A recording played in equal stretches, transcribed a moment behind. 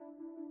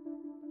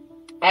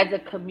as a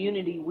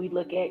community, we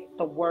look at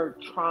the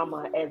word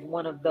trauma as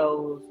one of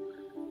those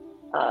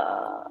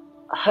uh,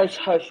 hush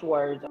hush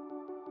words.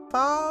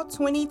 Fall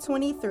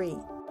 2023.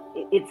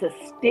 It's a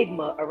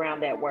stigma around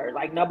that word.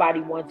 Like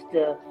nobody wants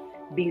to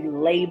be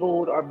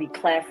labeled or be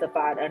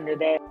classified under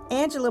that.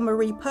 Angela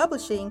Marie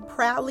Publishing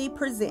proudly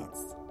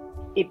presents.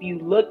 If you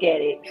look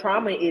at it,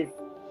 trauma is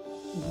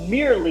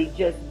merely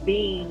just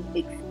being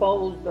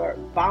exposed or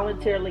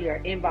voluntarily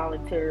or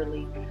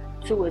involuntarily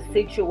to a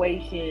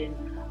situation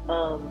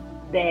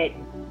that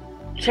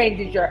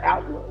changes your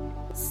outlook.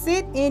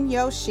 Sit in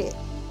your shit.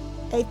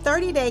 A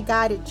 30-day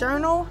guided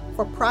journal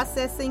for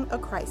processing a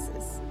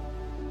crisis.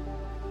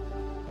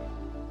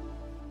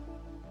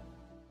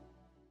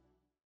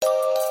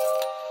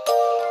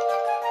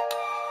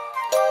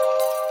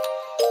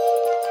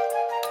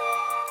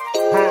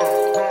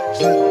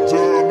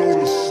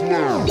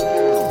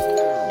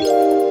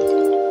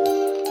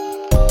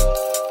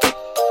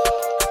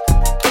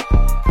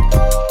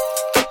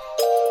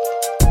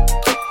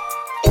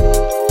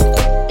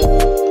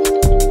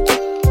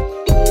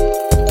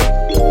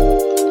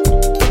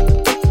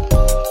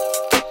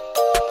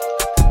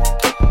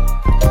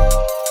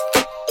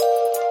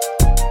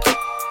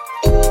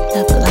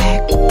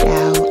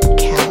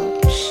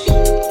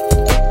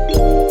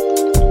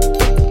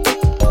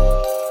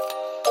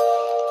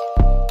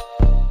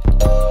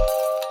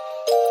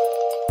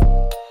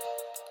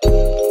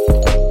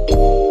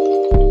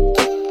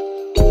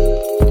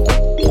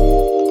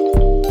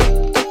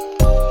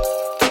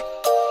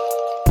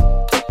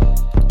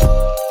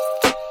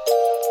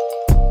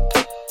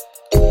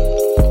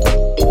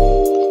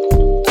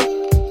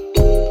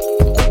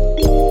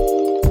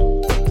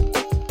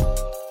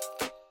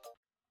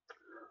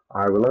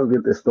 All right, well, let's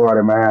get this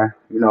started, man.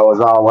 As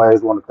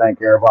always, want to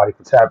thank everybody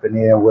for tapping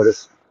in with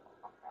us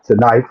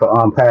tonight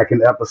for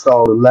Unpacking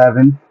episode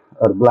 11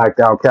 of the Blacked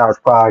Out Couch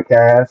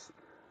podcast.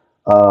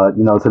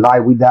 Tonight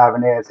we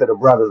diving into the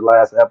brothers'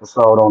 last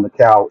episode on the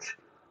couch,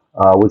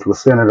 which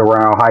was centered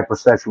around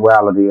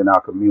hypersexuality in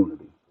our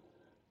community.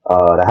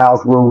 The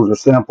house rules are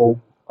simple.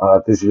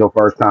 If this is your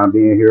first time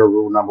being here,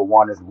 rule number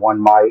one is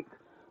one mic.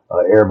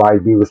 Everybody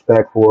be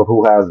respectful of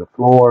who has the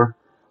floor.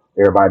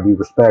 Everybody be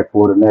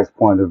respectful of the next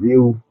point of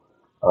view.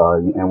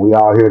 And we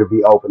all here to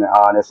be open and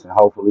honest, and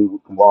hopefully we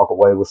can walk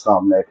away with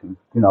something that can,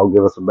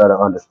 give us a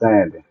better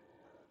understanding.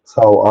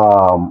 So,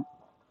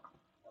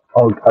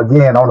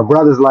 again, on the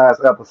brothers'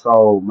 last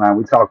episode, man,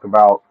 we talked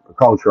about the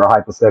culture of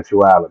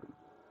hypersexuality.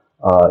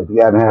 If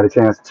you haven't had a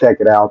chance to check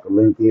it out, the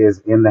link is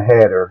in the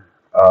header.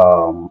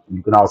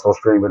 You can also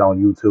stream it on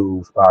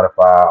YouTube,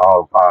 Spotify,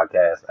 all the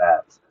podcast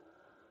apps.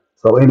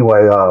 So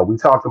anyway, we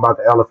talked about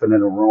the elephant in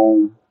the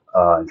room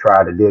and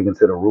tried to dig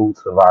into the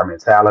roots of our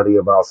mentality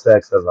about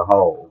sex as a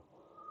whole.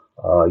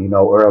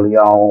 Early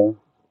on,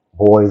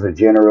 boys are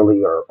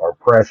generally are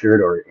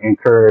pressured or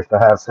encouraged to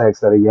have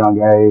sex at a young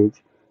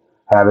age,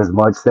 have as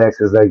much sex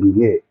as they can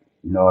get.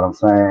 You know what I'm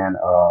saying?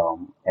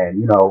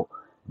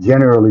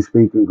 Generally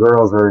speaking,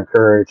 girls are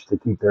encouraged to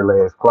keep their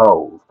legs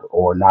closed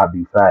or not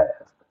be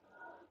fast.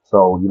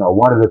 So,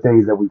 one of the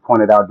things that we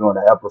pointed out during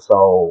the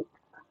episode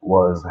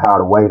was how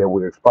the way that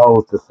we're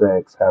exposed to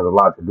sex has a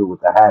lot to do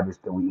with the habits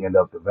that we end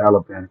up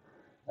developing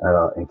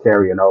and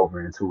carrying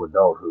over into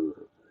adulthood.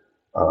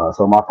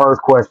 So my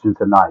first question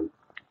tonight,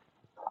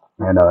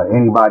 and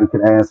anybody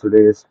can answer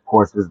this. Of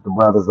course, this is the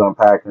brothers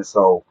unpacking,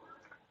 so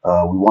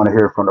we want to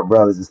hear from the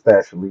brothers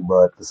especially,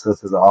 but the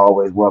sisters are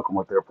always welcome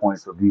with their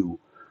points of view.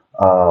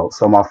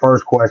 So my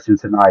first question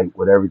tonight,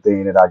 with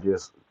everything that I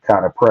just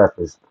kind of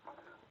prefaced,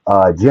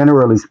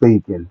 generally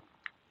speaking,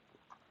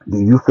 do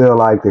you feel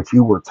like that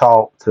you were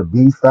taught to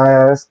be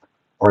fast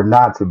or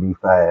not to be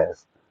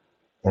fast?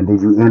 And did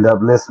you end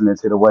up listening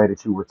to the way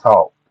that you were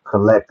taught,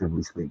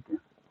 collectively speaking?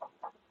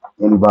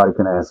 Anybody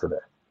can answer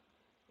that.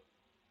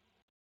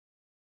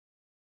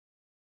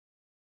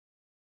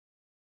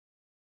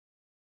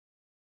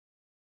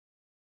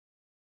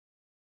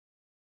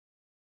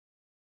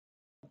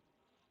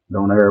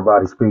 Don't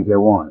everybody speak at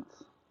once.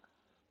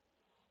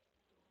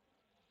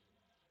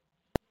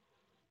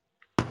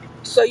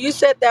 So you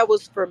said that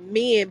was for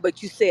men,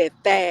 but you said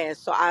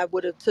fast. So I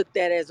would have took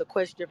that as a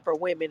question for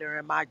women, or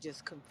am I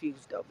just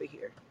confused over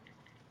here?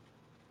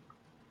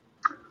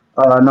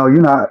 No,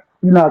 you're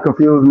not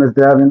confused, Miss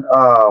Devin.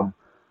 I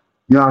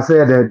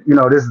said that,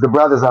 this is the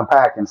brothers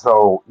unpacking.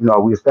 So,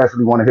 we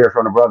especially want to hear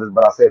from the brothers,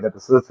 but I said that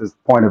the sisters'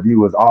 point of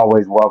view is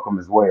always welcome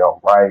as well,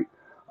 right?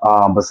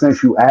 But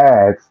since you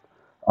asked,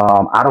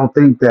 I don't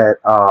think that,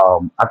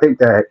 I think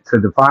that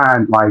to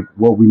define like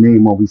what we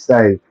mean when we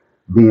say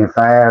being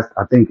fast,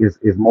 I think is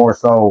more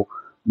so,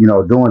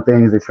 doing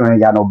things that you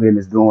ain't got no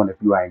business doing if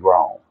you ain't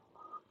grown,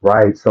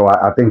 right? So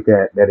I think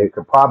that it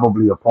could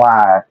probably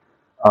apply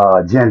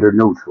gender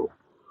neutral.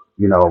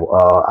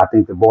 I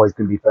think the boys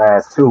can be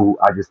fast too.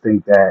 I just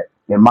think that,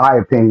 in my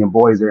opinion,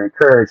 boys are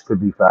encouraged to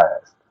be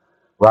fast,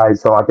 right?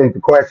 So I think the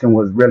question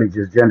was really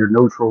just gender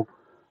neutral.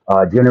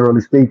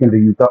 Generally speaking, do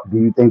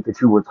you think that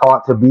you were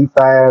taught to be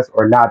fast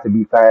or not to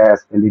be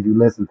fast, and did you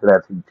listen to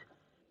that teacher?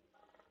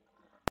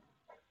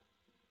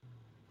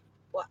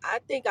 Well, I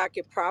think I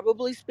could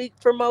probably speak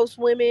for most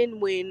women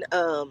when,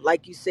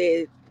 like you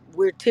said,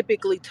 we're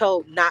typically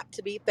told not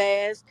to be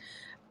fast.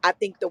 I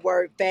think the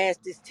word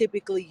fast is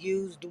typically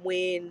used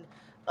when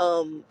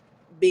um,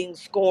 being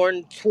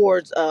scorned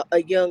towards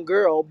a young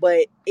girl,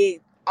 but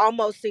it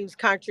almost seems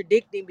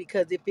contradicting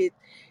because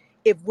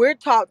if we're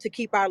taught to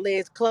keep our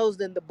legs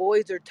closed and the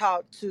boys are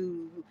taught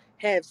to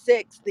have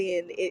sex,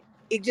 then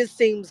it just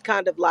seems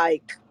kind of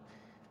like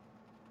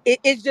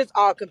it's just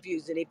all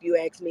confusing if you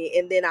ask me.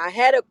 And then I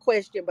had a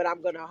question, but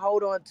I'm gonna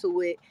hold on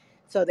to it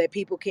so that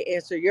people can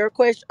answer your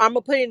question. I'm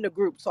gonna put it in the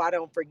group so I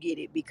don't forget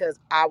it because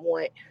I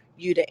want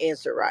you to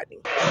answer, Rodney.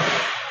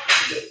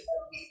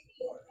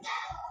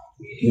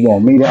 You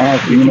want me to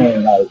answer? You If you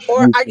mean like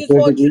Or me I just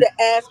want you specifically? to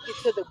ask it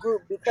to the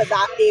group because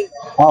I it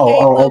Oh,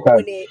 came oh, up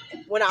okay,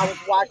 when I was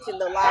watching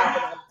the live,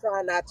 and I'm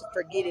trying not to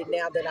forget it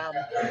now that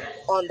I'm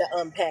on the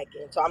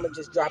unpacking. So I'm gonna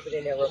just drop it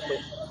in there real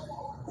quick.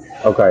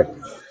 okay.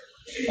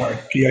 all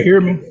right, can you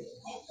hear me?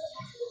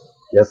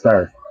 Yes,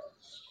 sir.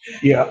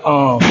 Yeah,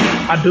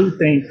 I do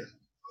think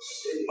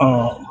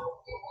um,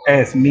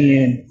 as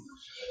men,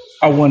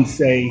 I wouldn't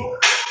say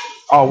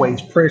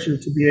always pressure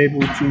to be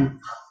able to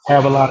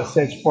have a lot of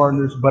sex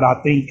partners, but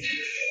I think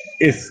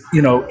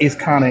it's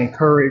kind of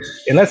encouraged.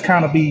 And let's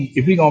kind of be,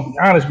 if we're gonna be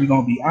honest, we're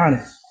gonna be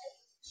honest.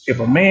 If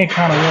a man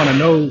kind of want to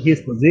know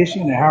his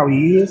position and how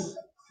he is,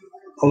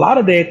 a lot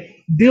of that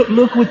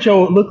look with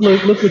your look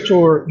with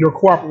your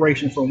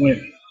cooperation from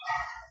women,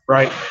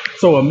 right?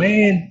 So a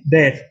man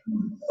that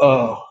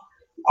uh,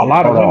 a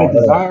lot of women Hold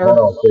desire.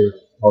 on,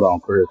 Chris. Hold on,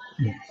 Chris.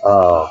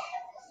 Uh,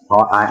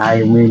 I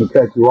ain't mean to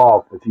cut you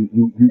off, but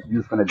you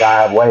just gonna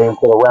dive way into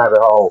the rabbit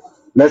hole.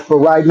 Let's for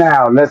right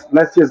now. Let's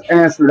just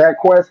answer that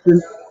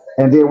question,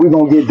 and then we're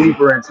gonna get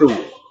deeper into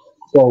it.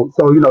 So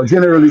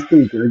generally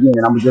speaking, again,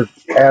 I'm gonna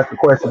just ask the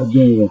question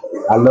again.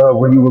 I love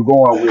where you were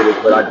going with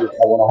it, but I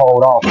want to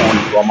hold off on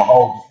it, so I'm gonna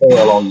hold the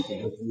tail on you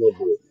for just a little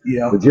bit.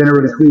 Yeah, But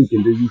generally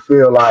speaking, do you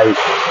feel like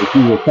that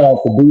you were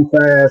taught to be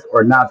fast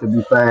or not to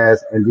be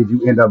fast, and did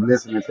you end up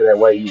listening to that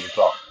way you were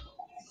taught?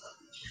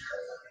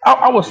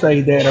 I would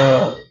say that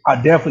I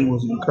definitely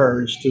was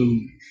encouraged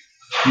to,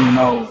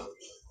 know,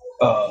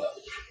 uh,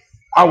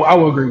 I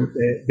would agree with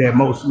that. That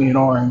most men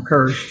are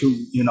encouraged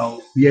to,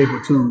 be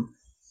able to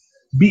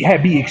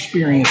be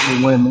experienced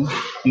with women.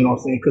 You know what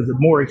I'm saying? Because the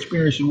more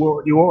experienced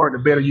you are, the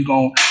better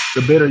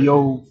the better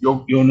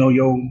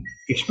your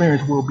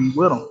experience will be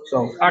with them.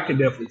 So I can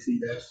definitely see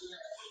that.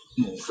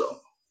 So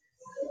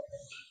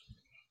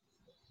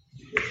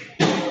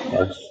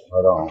Okay,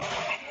 hold on.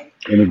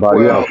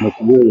 Anybody else? Well,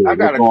 Mr. Williams, I what's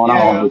got a going on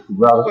yeah. with you,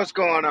 brother? What's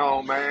going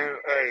on, man?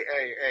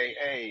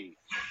 Hey.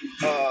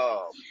 Uh,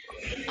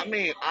 I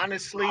mean,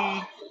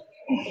 honestly,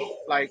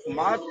 like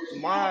my,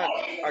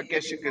 I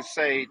guess you could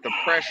say the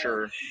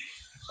pressure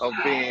of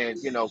being,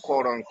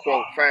 quote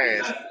unquote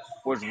fast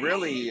was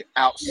really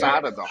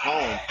outside of the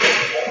home for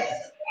me.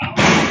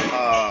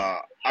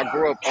 I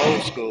grew up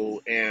old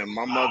school, and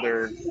my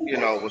mother,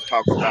 was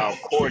talking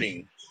about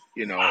courting,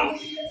 you know,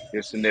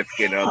 your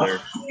significant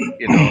other.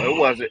 It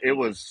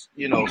was,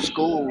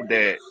 school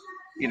that,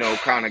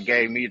 kind of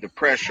gave me the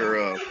pressure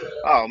of,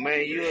 oh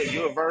man,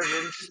 you a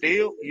virgin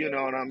still, you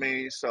know what I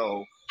mean?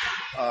 So,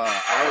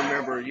 I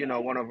remember,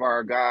 one of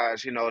our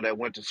guys, that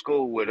went to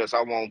school with us.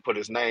 I won't put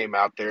his name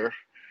out there,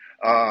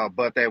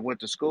 but that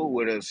went to school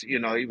with us, he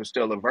was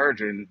still a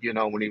virgin,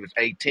 when he was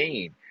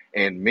 18.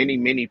 And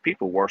many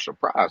people were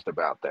surprised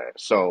about that.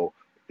 So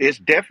it's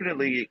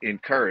definitely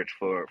encouraged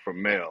for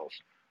males.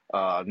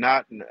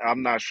 Not,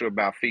 I'm not sure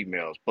about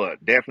females,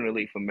 but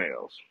definitely for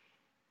males.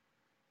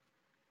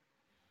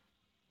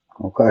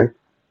 Okay,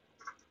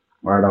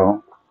 right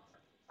on.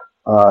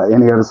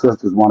 Any other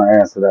sisters want to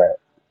answer that?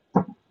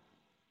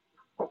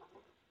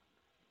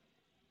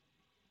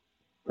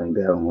 I think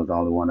Devin was the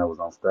only one that was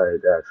on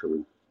stage,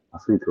 actually. I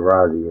see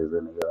Taraji is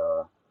in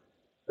the,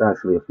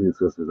 actually a few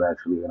sisters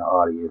actually in the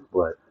audience,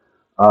 but,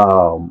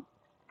 um,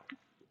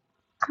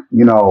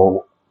 you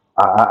know,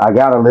 I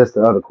got a list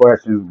of other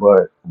questions,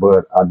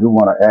 but I do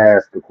want to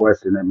ask the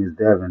question that Miss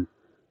Devin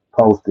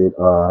posted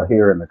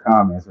here in the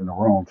comments in the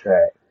room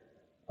chat.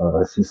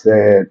 She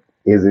said,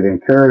 "Is it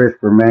encouraged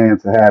for man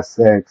to have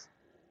sex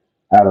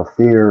out of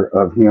fear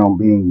of him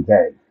being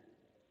gay?"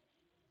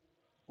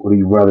 What do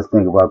you brothers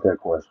think about that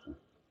question?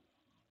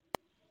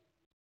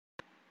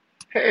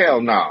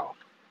 Hell no.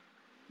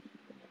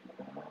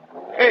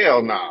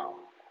 Hell no.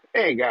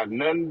 Ain't got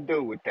nothing to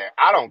do with that.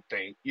 I don't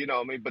think, you know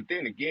what I mean? But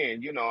then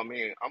again, I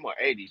mean, I'm an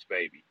 80s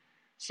baby.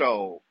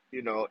 So,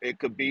 it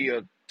could be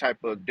a type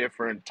of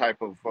different type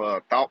of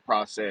thought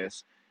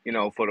process,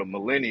 for the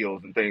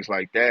millennials and things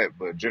like that.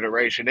 But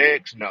Generation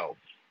X, no.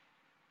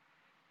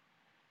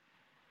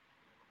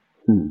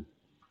 Hmm.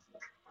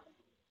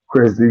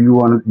 Chris, do you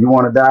want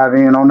to dive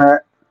in on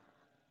that?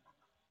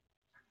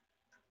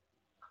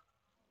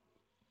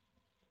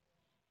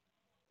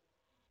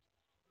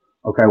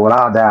 Okay, well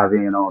I'll dive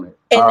in on it.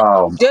 And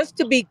just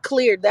to be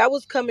clear, that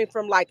was coming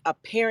from like a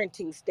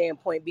parenting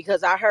standpoint,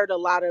 because I heard a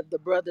lot of the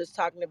brothers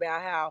talking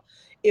about how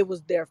it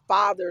was their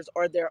fathers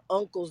or their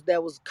uncles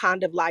that was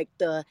kind of like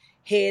the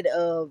head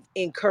of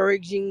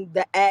encouraging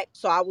the act.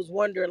 So I was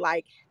wondering,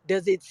 like,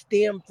 does it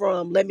stem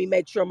from, let me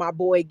make sure my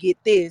boy get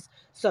this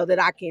so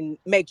that I can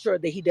make sure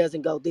that he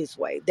doesn't go this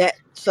way?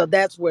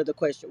 That's where the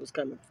question was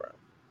coming from.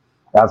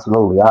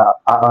 Absolutely,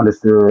 I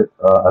understood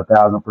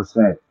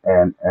 1,000%,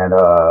 and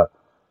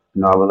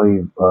I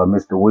believe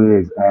Mr.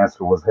 Wiggs'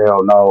 answer was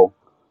hell no.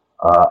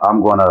 Uh,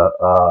 I'm gonna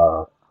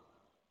uh,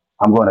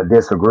 I'm gonna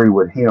disagree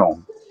with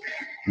him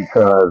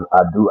because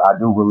I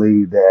do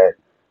believe that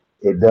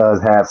it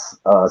does have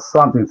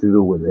something to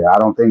do with it. I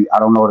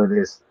don't know that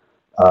it's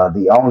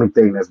the only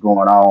thing that's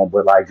going on,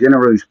 but like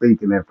generally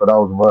speaking, and for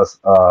those of us,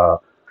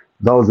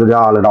 those of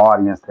y'all in the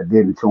audience that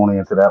didn't tune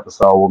into the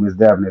episode, what Miss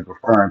Devon is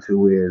referring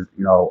to is,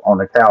 on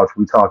the couch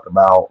we talked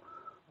about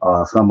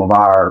some of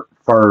our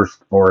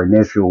first or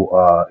initial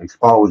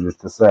exposures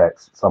to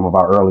sex, some of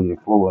our early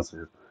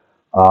influences.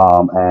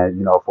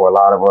 And for a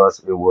lot of us,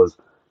 it was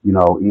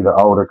either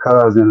older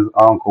cousins,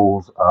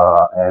 uncles,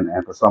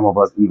 and for some of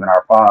us, even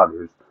our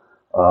fathers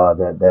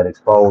that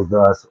exposed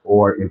us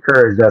or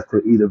encouraged us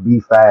to either be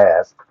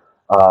fast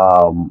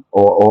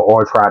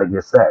or try to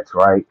get sex,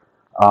 right?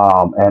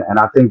 And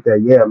I think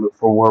that yeah,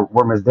 for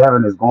where Miss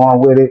Devon is going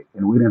with it,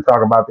 and we didn't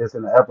talk about this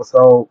in the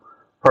episode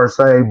per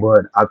se,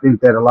 but I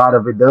think that a lot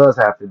of it does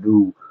have to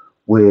do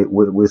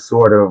with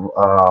sort of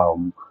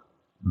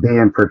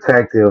being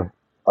protective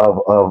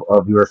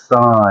of your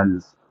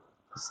son's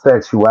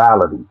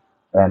sexuality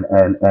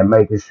and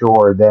making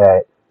sure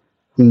that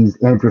he's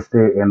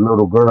interested in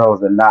little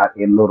girls and not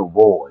in little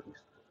boys.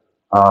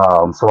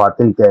 So I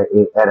think that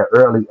at an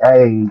early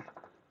age,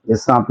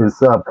 it's something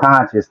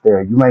subconscious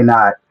there. You may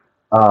not,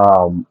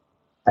 um,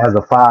 as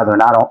a father,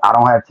 and I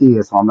don't have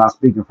kids, so I'm not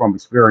speaking from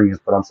experience,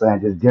 but I'm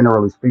saying just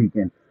generally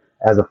speaking,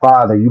 as a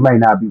father, you may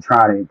not be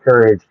trying to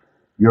encourage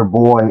your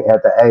boy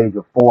at the age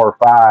of 4 or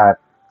 5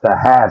 to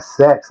have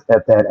sex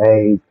at that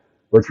age,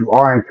 but you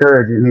are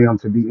encouraging him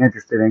to be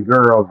interested in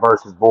girls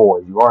versus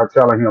boys. You are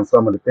telling him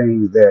some of the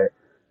things that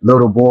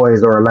little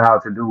boys are allowed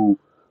to do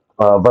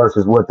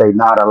versus what they're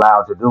not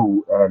allowed to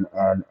do,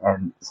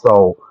 and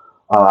so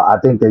I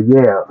think that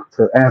yeah,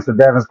 to answer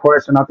Devin's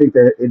question, I think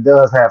that it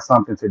does have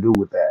something to do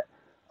with that.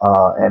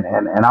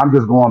 And I'm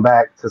just going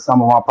back to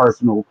some of my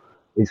personal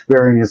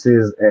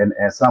experiences and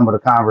some of the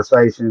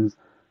conversations,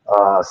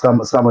 some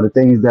of the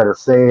things that are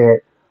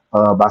said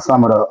by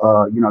some of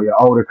the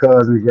your older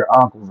cousins, your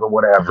uncles, or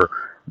whatever.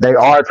 They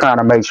are trying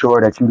to make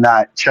sure that you're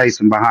not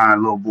chasing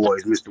behind little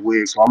boys, Mr.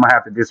 Wiggs. So I'm gonna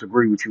have to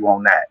disagree with you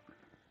on that.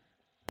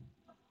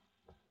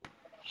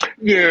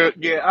 Yeah,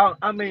 yeah.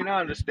 I mean,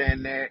 I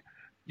understand that.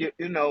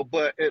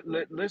 But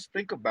let's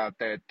think about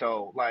that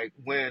though. Like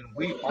when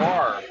we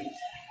are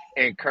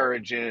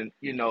encouraging,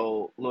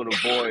 little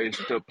boys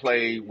to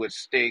play with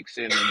sticks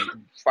and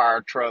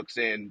fire trucks,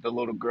 and the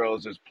little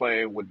girls is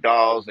playing with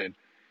dolls, and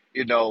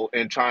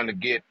and trying to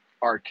get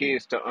our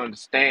kids to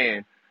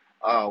understand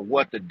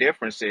what the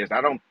difference is.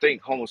 I don't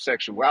think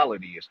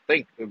homosexuality is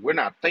think. We're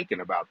not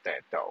thinking about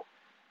that though.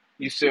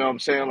 You see what I'm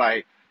saying?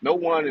 Like no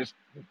one is,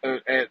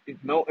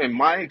 no. In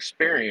my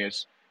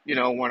experience,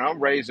 when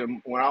I'm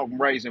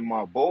raising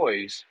my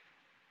boys,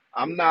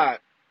 I'm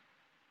not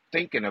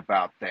thinking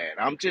about that.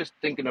 I'm just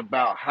thinking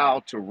about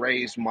how to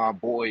raise my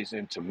boys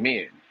into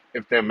men,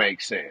 if that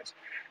makes sense.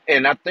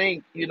 And I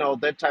think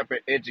that type of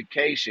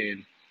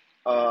education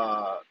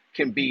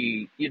can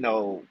be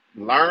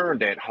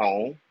learned at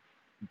home,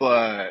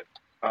 but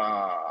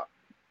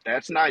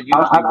that's not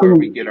I usually where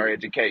we think get our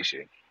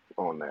education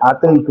on that. I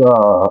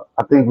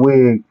think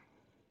we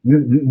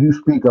you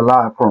speak a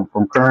lot from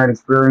current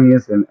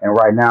experience, and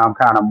right now I'm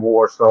kind of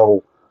more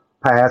so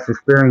past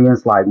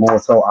experience, like more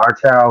so our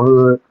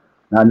childhood,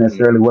 not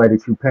necessarily the way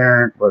that you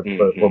parent, but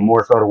Mm-hmm.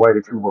 more so the way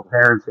that you were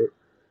parented.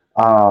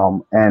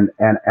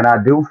 And I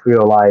do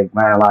feel like,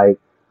 man, like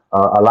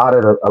a lot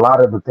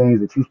of the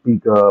things that you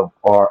speak of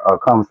are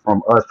comes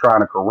from us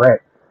trying to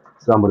correct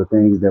some of the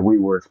things that we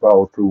were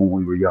exposed to when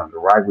we were younger,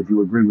 right? Would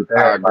you agree with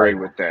I that? agree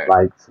with that.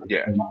 Like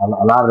Yeah.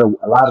 a lot of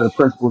the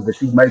principles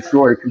that you make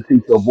sure that you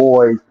teach your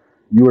boys,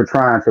 you are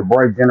trying to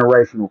break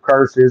generational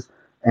curses,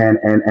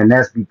 and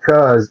that's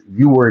because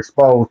you were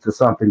exposed to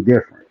something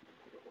different.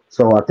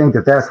 So I think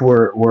that that's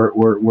where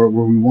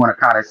we want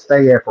to kind of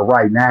stay at for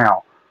right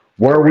now.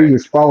 Were we Correct.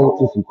 exposed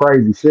to some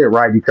crazy shit,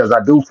 right? Because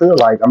I do feel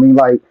like, I mean,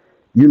 like,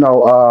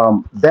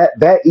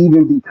 that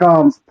even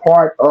becomes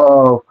part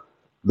of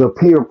the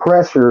peer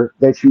pressure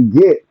that you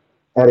get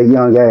at a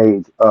young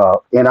age,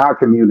 in our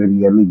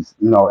community at least.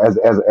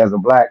 As a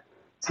black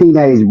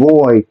teenage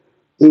boy,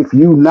 if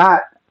you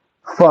not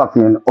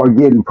fucking or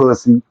getting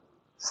pussy,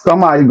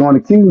 somebody's going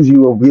to accuse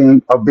you of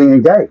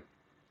being gay.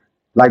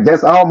 Like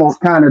that's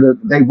almost kind of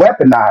they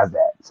weaponize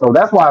that. So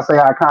that's why I say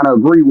I kind of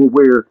agree with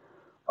where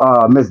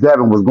Miss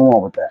Devon was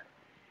going with that.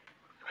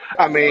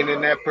 I mean,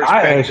 in that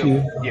I perspective,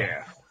 actually,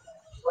 yeah.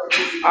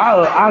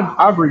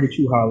 I agree with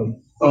you, Holly.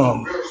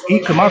 Um,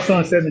 cause my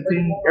son's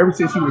 17. Ever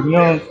since he was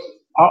young,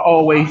 I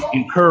always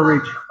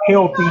encourage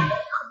healthy,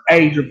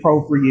 age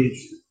appropriate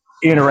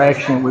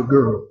interaction with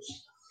girls.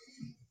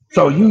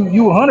 So you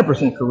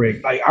 100%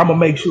 correct. Like I'm gonna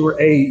make sure,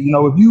 hey,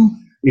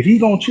 if he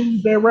gonna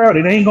choose that route,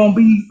 it ain't gonna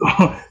be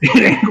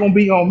it ain't gonna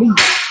be on me.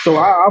 So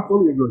I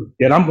fully agree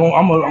that I'm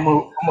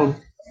gonna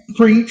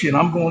preach and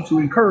I'm going to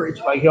encourage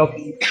like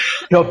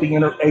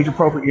age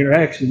appropriate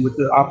interaction with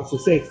the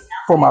opposite sex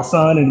for my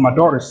son, and my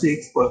daughter's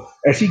 6, but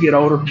as she get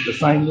older, the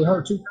same with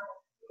her too.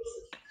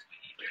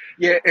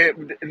 Yeah,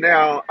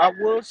 now I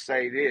will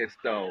say this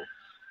though,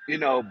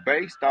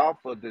 based off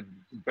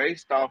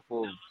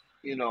of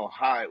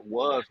how it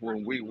was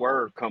when we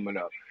were coming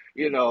up,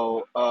 you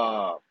know,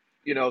 uh,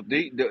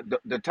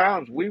 the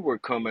times we were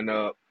coming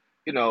up,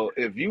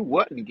 if you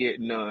wasn't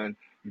getting none,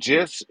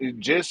 just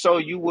so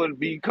you wouldn't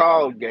be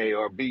called gay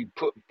or be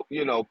put,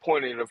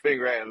 pointing a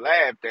finger at and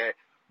laughed at,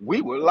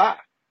 we would lie.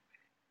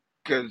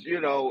 Because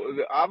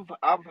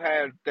I've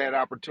had that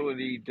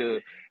opportunity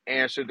to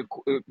answer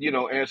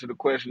the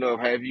question of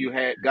have you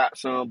had got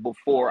some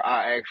before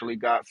I actually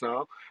got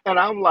some, and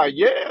I'm like,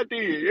 yeah, I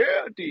did,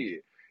 yeah, I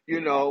did,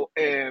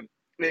 and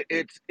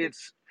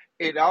it's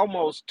it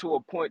almost to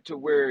a point to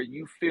where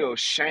you feel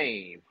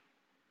shame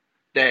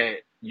that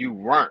you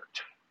weren't,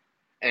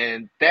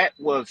 and that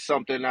was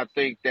something I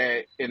think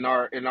that in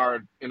our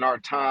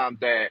time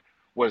that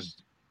was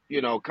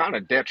kind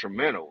of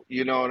detrimental.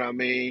 You know what I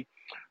mean?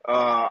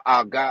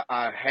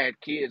 I had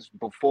kids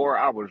before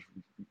I was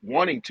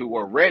wanting to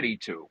or ready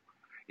to,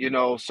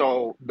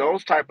 so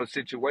those type of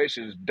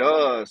situations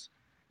does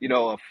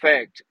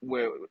affect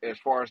where as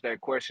far as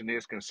that question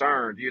is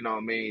concerned. You know what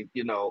I mean?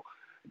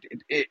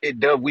 It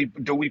does. We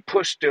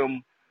push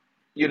them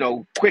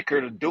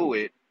quicker to do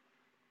it,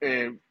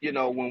 and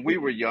when we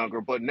were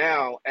younger, but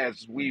now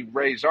as we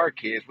raise our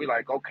kids, we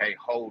like, okay,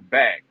 hold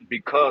back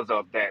because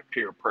of that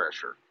peer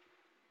pressure.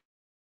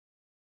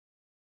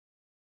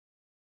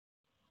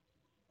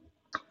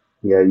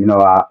 Yeah,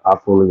 I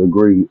fully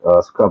agree.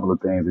 A couple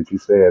of things that you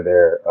said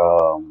there.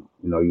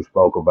 You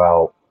spoke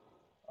about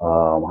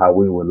how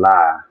we would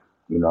lie.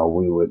 We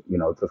would,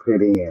 to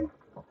fit in.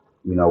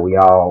 We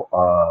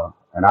all,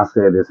 and I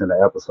said this in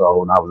the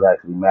episode, and I was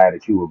actually mad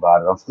at you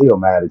about it. I'm still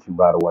mad at you,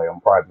 by the way.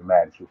 I'm probably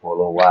mad at you for a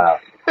little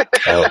while.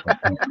 For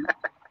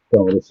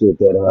some of the shit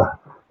that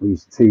we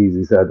used to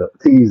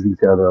tease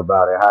each other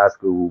about in high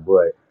school.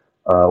 But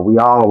we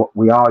all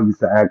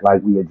used to act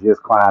like we had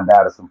just climbed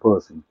out of some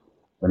pussy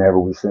whenever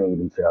we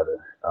seen each other.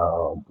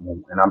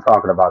 And I'm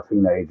talking about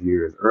teenage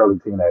years, early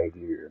teenage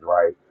years,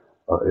 right?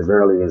 As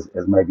early as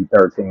maybe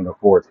 13 or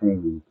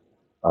 14.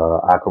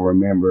 I can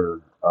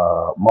remember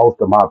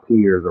most of my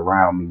peers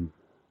around me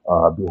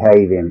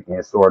behaving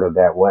in sort of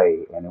that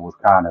way, and it was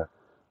kind of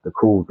the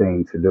cool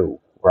thing to do,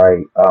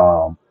 right?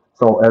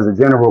 So, as a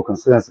general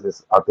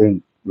consensus, I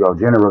think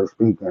generally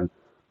speaking,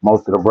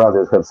 most of the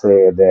brothers have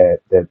said that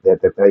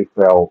they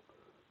felt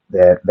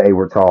that they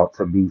were taught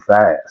to be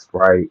fast,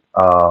 right?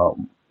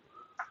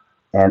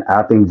 And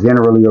I think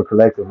generally or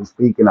collectively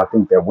speaking, I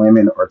think that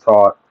women are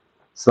taught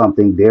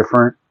something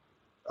different.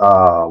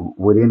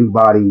 Would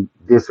anybody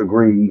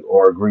disagree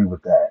or agree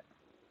with that?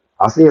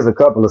 I see there's a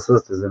couple of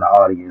sisters in the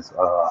audience.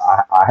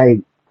 I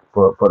hate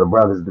for the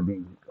brothers to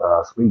be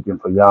speaking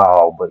for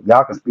y'all, but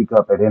y'all can speak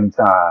up at any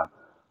time.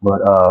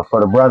 But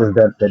for the brothers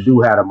that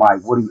do have a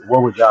mic,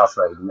 what would y'all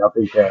say? Do y'all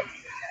think that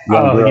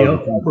young girls are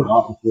Yeah, taught the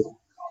opposite?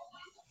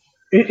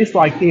 it's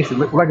like this.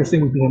 Like I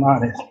said, we're being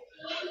honest.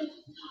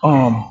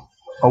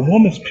 A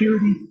woman's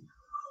purity,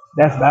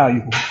 that's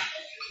valuable,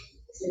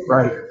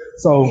 right?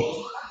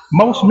 So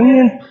most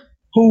men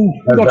who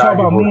we're That's gonna talk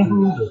about valuable men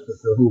who,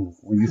 to who?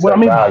 When you what say I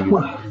mean,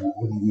 valuable,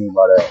 what do you mean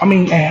by that?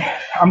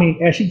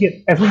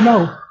 as we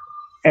know,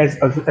 as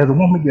a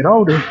woman get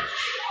older,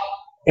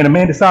 and a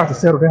man decides to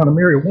settle down and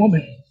marry a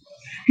woman,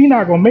 he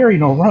not gonna marry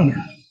no runner,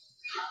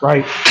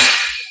 right?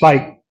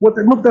 Like what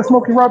that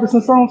Smokey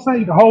Robinson song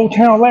say? The whole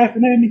town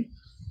laughing at me.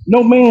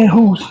 No man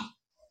who's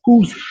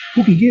who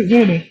can get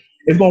women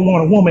is gonna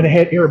want a woman that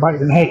had everybody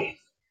in hand.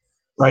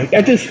 Right?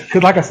 That just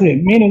because, like I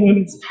said, men and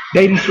women's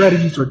dating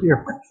strategies are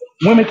different.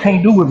 Women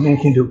can't do what men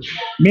can do.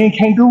 Men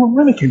can't do what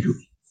women can do.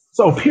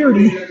 So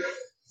purity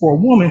for a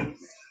woman,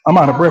 I'm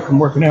out of breath from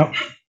working out,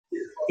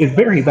 is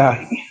very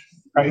valuable.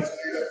 Right?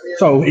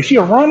 So if she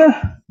a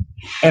runner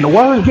and the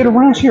word get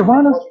around, she a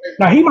runner.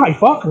 Now he might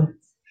fuck her,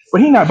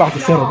 but he not about to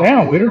settle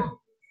down with her.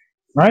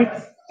 Right?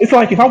 It's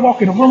like if I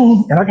walk in a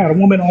room and I got a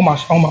woman on my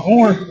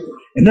arm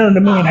and none of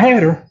the men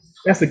had her,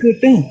 that's a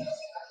good thing.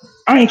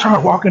 I ain't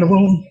trying to walk in a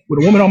room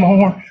with a woman on my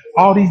arm.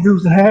 All these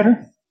dudes that had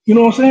her. You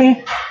know what I'm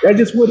saying? That's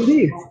just what it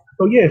is.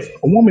 So yes,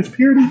 a woman's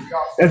purity,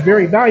 that's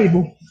very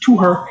valuable to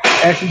her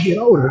as she get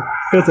older.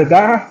 Because a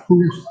guy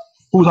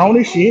who's on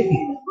his shit,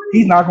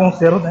 he's not gonna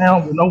settle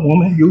down with no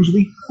woman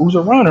usually who's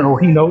a runner or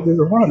he knows is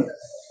a runner.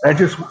 That's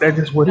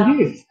just what it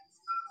is.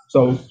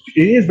 So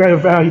it is very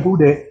valuable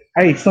that,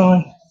 hey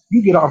son,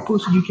 you get all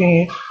pussy you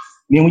can.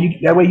 Then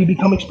that way you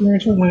become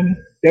experienced with women.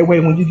 That way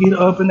when you get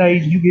up in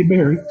age and you get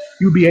married,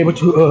 you'll be able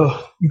to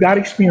you got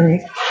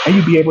experience and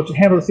you'll be able to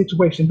handle the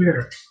situation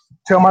better.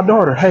 Tell my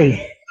daughter,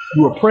 hey,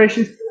 you are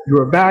precious, you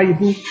are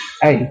valuable.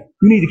 Hey,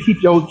 you need to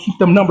keep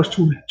them numbers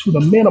to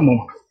the minimum.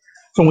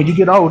 So when you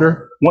get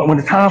older, when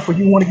the time for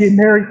you want to get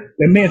married,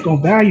 that man's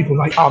gonna value you.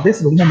 Like, oh, this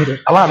is a woman that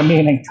a lot of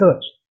men ain't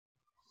touched.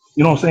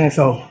 You know what I'm saying?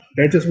 So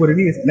that's just what it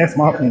is, and that's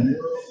my opinion.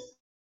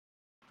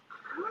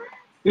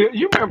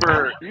 You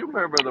remember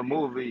the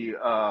movie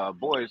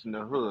Boys in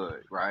the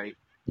Hood, right?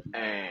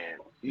 And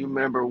you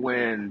remember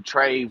when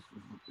Trey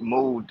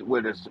moved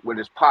with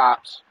his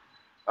pops,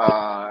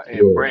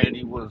 and Yeah,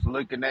 Brandy was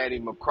looking at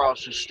him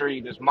across the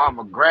street. His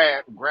mama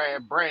grabbed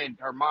Brandy.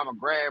 Her mama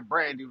grabbed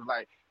Brandy. Was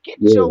like,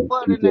 "Get your yeah.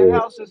 butt She in the said,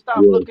 house and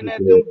stop yeah, looking she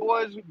at said, them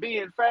boys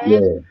being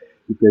fast." yeah.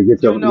 She said,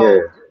 get You your,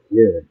 yeah, know,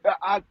 yeah.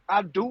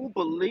 I do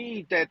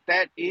believe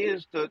that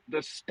is the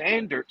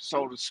standard,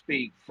 so to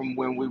speak, from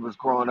when we was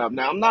growing up.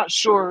 Now I'm not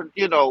sure,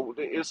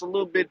 it's a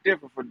little bit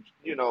different for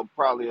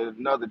probably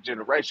another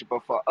generation,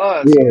 but for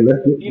us, Yeah,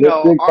 let's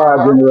stick our 5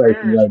 generations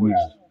parents right was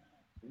now.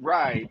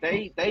 right.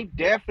 They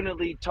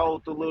definitely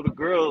told the little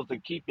girls to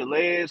keep your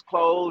legs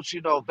closed.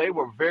 They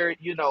were very,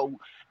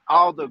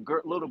 all the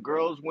little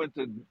girls went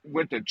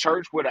to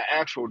church with an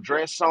actual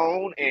dress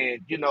on,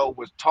 and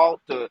was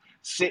taught to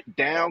sit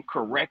down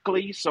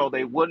correctly so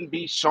they wouldn't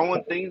be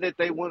showing things that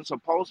they weren't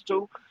supposed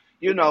to.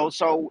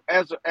 So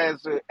as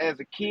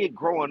a kid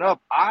growing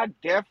up, I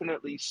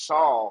definitely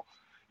saw,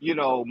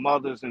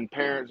 mothers and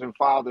parents and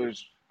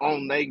fathers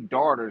on their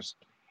daughters'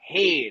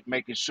 head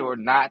making sure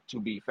not to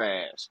be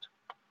fast.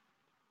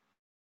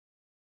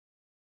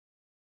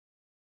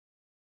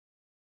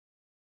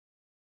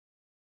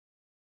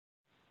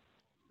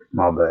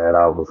 My bad,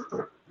 I was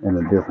in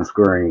a different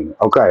screen.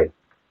 Okay,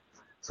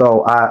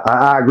 so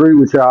I agree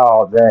with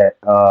y'all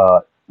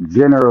that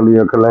generally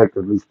or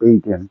collectively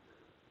speaking,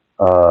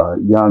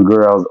 young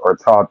girls are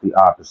taught the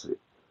opposite.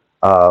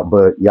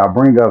 But y'all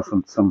bring up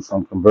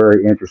some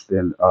very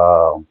interesting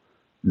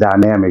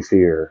dynamics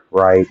here,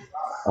 right?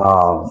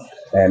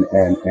 And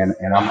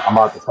I'm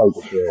about to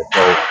take it there.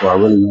 So I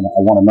really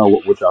want to know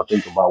what y'all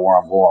think about where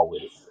I'm going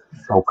with it.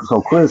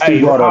 So Chris, he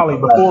Hey, brought up the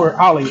fact.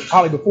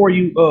 Holly, before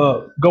you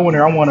go in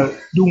there, I want to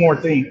do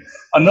one thing.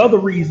 Another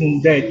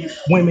reason that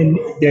women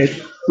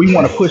that we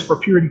want to push for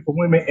purity for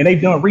women, and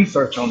they've done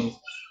research on this.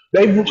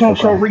 They've show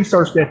Okay,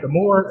 research that the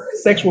more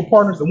sexual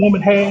partners the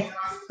woman has,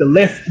 the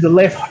less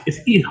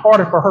it's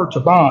harder for her to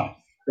bond.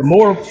 The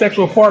more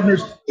sexual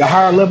partners, the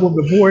higher level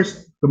of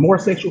divorce. The more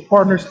sexual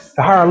partners,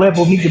 the higher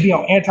level need to be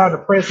on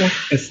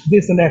antidepressants and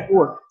this and that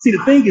for it. See,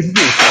 the thing is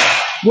this: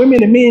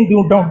 women and men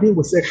don't deal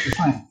with sex the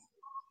same.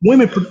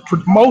 Women,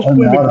 most wait a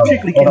minute, women hold on,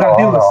 particularly cannot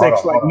deal with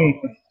sex like hold on. men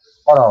can.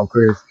 Hold on,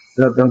 Chris.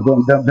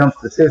 Them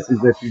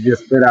statistics that you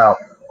just spit out.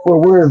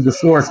 Where is the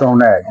source on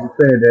that? You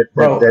said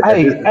Bro, that this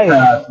hey, is hey,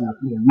 tied to a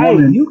hey,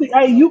 woman. you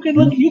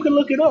can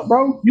look it up,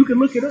 bro. You can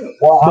look it up.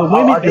 Well, But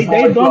women, I just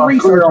want to they've make sure done I'm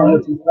clear research on on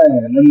what it. you're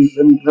saying.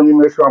 Let me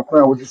make sure I'm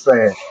clear on what you're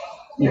saying.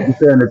 Yeah. You're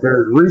saying that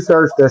there's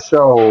research that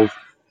shows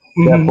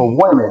that for Hmm.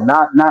 women,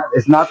 not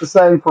it's not the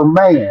same for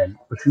man,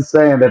 but you're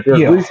saying that there's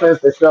Yeah.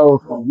 research that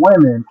shows for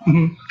women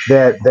Hmm.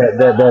 that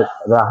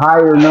the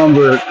higher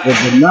number,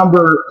 the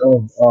number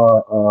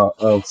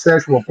of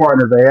sexual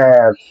partners they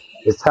have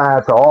is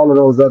tied to all of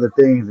those other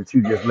things that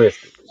you just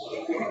listed.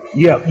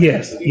 Yeah,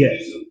 yes.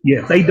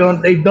 They've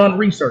done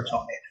research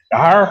on that. The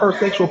higher her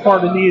sexual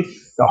partner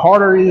is, the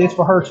harder it is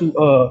for her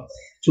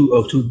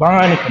to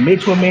bind and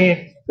commit to a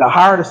man. The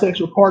higher the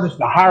sexual partners,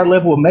 the higher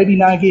level of maybe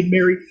not getting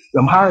married.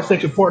 The higher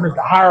sexual partners,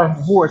 the higher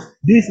divorce.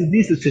 This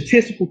is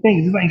statistical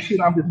things. This ain't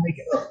shit I'm just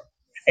making up.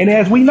 And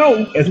as we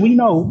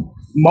know,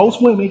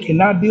 most women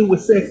cannot deal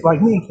with sex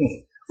like men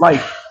can.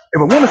 Like,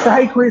 if a woman say,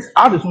 "Hey, Chris,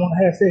 I just want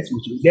to have sex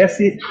with you. That's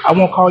it. I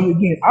won't call you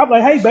again." I'm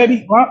like, "Hey,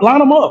 baby, line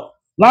them up.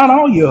 Line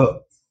all you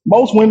up."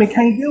 Most women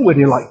can't deal with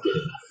it like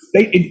that.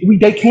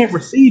 They can't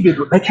receive it.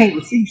 They can't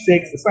receive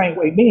sex the same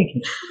way men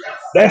can.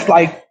 That's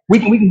like we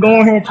can go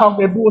in here and talk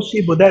that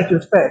bullshit, but that's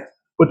just facts.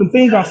 But the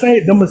things I'm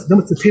saying, them are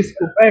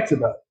statistical facts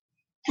about it.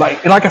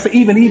 Like, and like I said,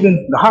 even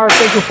the higher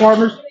sexual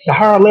partners, the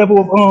higher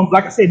level of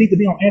like I said, need to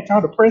be on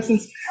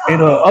antidepressants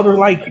and other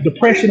like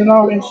depression and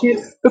all that shit.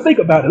 But think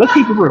about it. Let's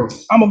keep it real.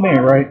 I'm a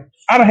man, right?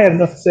 I don't have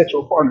enough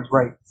sexual partners,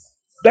 right?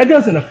 That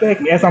doesn't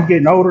affect me as I'm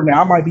getting older.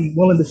 Now I might be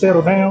willing to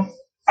settle down.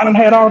 I done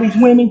had all these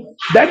women.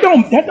 That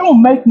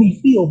don't make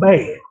me feel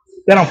bad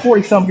that I'm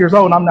 40 some years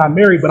old and I'm not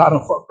married, but I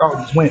don't fuck all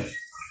these women.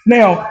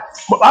 Now,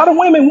 a lot of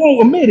women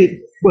won't admit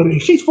it, but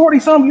if she's 40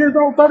 some years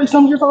old, 30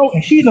 some years old,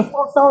 and she done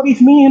fucked all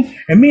these men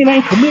and men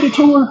ain't committed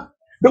to her,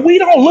 but we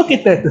don't look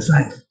at that the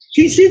same.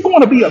 She's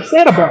going to be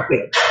upset about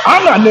that.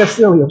 I'm not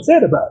necessarily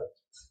upset about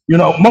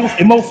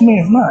it. Most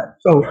men's not.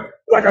 So,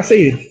 like I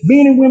said,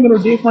 men and women are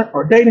different.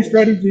 Our dating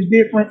strategy is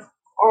different.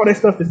 All that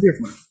stuff is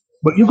different.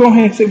 But you go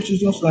ahead and say what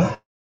you're gonna say.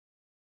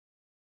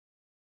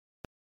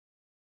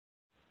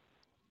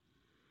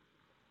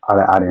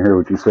 I didn't hear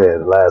what you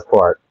said. The last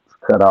part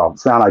cut off.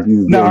 Sound like you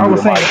was No, giving I me the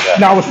was saying, mic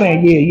back. no, I was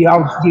saying, yeah, I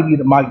was just giving you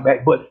the mic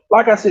back. But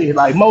like I said,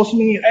 like most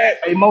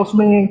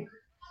men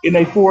in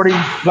their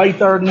 40s, late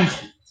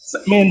 30s,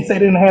 men say they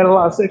didn't had a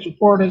lot of sexual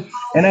partners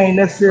and they ain't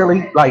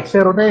necessarily like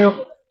settled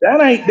down.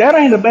 That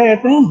ain't a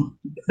bad thing.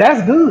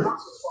 That's good.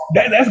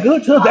 That's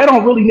good to us. That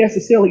don't really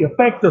necessarily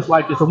affect us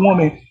like it's a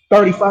woman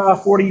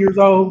 35, 40 years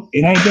old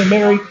and ain't been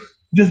married,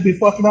 just been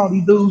fucking all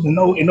these dudes and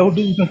no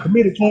dudes been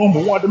committed to them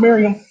but want to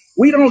marry them.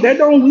 We don't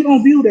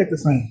view that the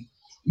same.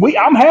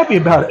 I'm happy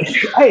about it.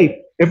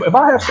 Hey, if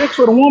I have sex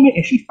with a woman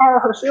and she fired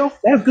herself,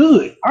 that's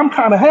good. I'm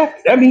kind of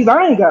happy. That means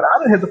I didn't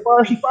have to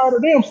fire. She fired her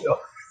damn self.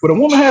 But a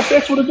woman have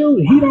sex with a dude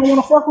and he don't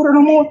want to fuck with her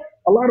no more.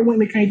 A lot of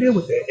women can't deal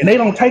with that, and they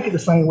don't take it the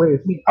same way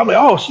as me. I'm like,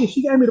 oh shit,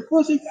 she gave me the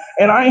pussy,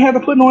 and I ain't have to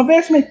put no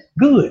investment.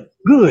 Good,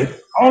 good.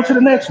 On to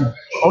the next one.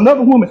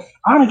 Another woman,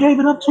 I done gave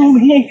it up to him,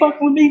 and he ain't fucking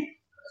with me.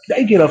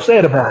 They get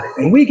upset about it,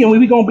 and we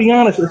gonna be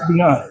honest. Let's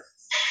be honest.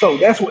 So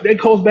that's what that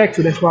goes back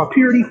to. That's why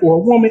purity for a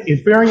woman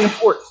is very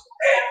important.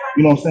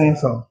 You know what I'm saying?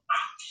 So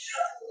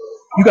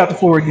you got the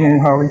floor again,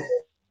 Holly.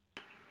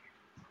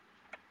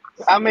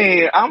 I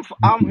mean,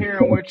 I'm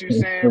hearing what you're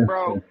saying,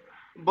 bro.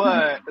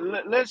 But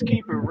let's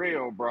keep it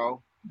real,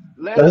 bro.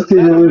 Let's keep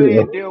it Let a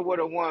real. man deal with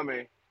a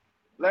woman.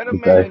 Let a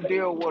Okay. man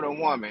deal with a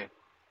woman,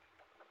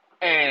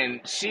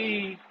 and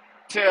she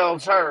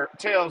tells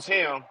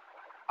him,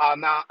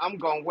 "Now I'm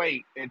gonna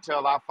wait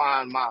until I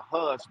find my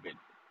husband."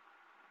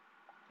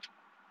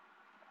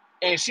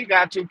 And she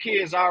got two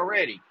kids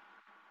already.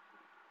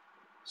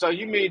 So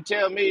you mean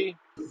tell me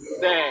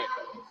that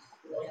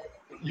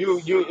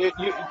do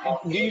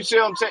you see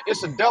what I'm saying?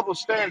 It's a double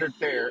standard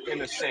there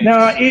in a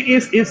Now sense.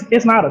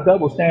 it's not a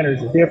double standard.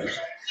 It's a difference.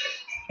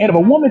 And if a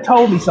woman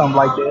told me something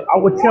like that, I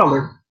would tell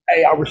her,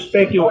 "Hey, I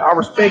respect your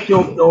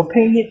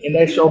opinion, and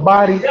that's your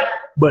body,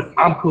 but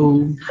I'm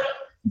cool.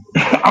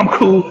 I'm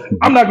cool.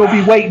 I'm not gonna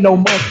be waiting no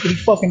months to be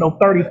fucking no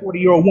 30,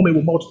 40-year-old woman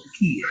with multiple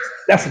kids.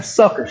 That's some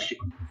sucker shit.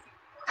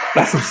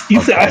 That's some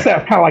you said I Okay.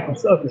 sound kinda like some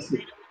sucker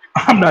shit.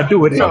 I'm not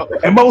doing it. So Okay.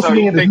 And most so you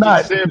men is think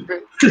he's not.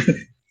 simping?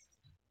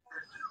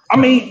 I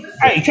mean,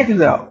 hey, check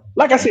this out.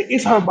 Like I said,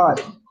 it's her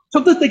body.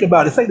 So just think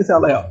about it. Say this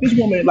out loud. This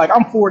woman, like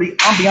I'm 40.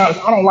 I'll be honest.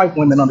 I don't like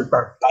women under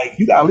 30. Like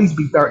you got to at least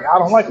be 30. I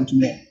don't like them too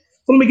young.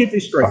 So let me get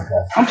this straight. Okay.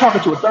 I'm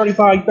talking to a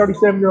 35,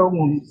 37-year-old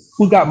woman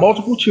who's got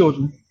multiple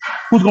children,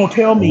 who's gonna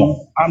tell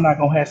me I'm not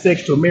gonna have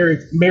sex till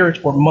marriage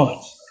for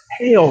months.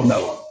 Hell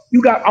no.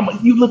 You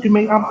look at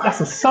me.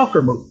 That's a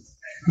sucker move.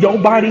 Your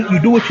body, you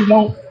do what you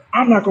want.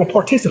 I'm not gonna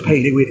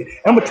participate with it.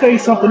 I'm gonna tell you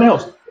something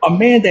else. A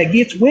man that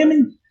gets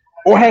women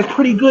or has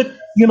pretty good,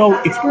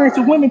 experience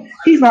with women,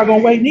 he's not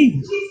gonna wait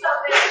neither.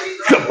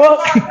 The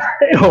fuck?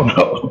 Hell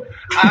no.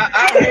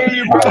 I hear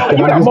you, All right. bro, You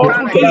but got it's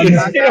multiple kind of kids.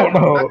 Hell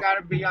I no.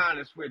 gotta be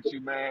honest with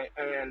you, man,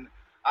 and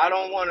I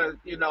don't want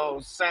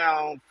to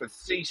sound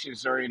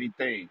facetious or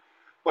anything,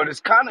 but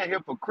it's kind of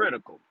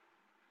hypocritical.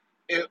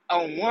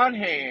 On one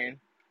hand,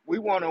 we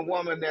want a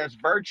woman that's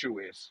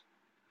virtuous,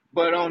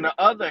 but on the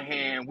other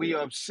hand, we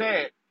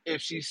upset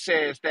if she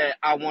says that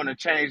I want to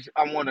change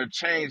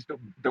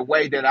the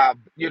way that I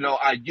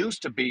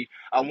used to be.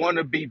 I want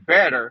to be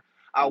better.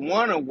 I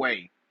want to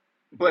wait.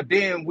 But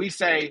then we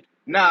say,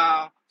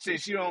 nah,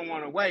 since you don't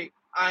want to wait,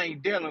 I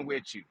ain't dealing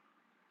with you.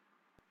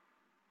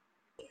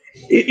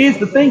 It is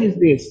the thing is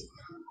this.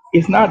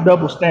 It's not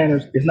double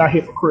standards. It's not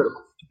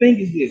hypocritical. The thing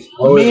is this.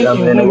 Oh, Men I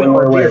and mean, women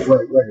are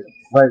different.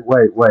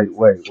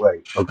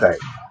 wait. Okay.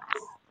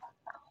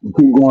 You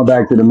keep going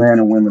back to the man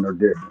and women are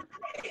different.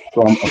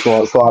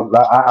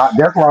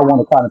 That's where I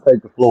want to kind of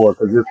take the floor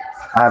because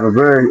I have a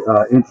very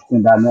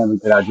interesting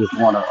dynamic that I just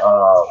want to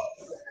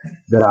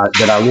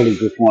that I really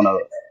just want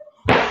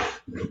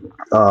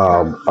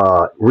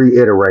to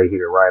reiterate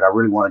here, right? I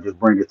really want to just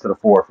bring it to the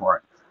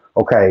forefront.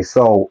 Okay,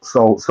 so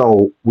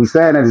we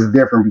saying that it's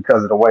different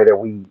because of the way that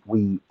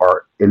we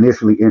are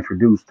initially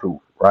introduced to,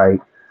 it, right?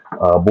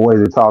 Boys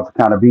are taught to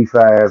kind of be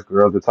fast,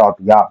 girls are taught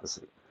the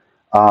opposite.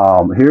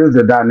 Here's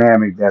the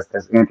dynamic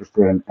that's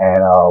interesting,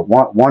 and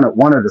one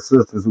of the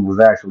sisters who was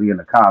actually in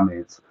the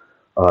comments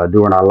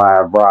during our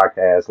live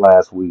broadcast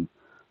last week,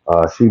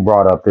 she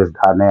brought up this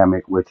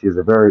dynamic, which is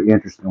a very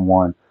interesting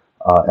one,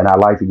 and I'd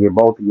like to get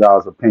both of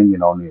y'all's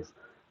opinion on this.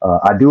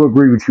 I do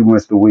agree with you,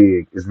 Mr.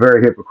 Wig. It's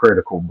very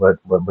hypocritical, but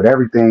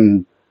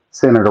everything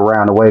centered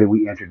around the way that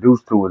we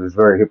introduced to it is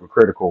very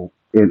hypocritical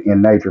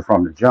in nature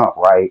from the jump,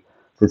 right?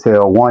 To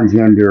tell one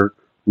gender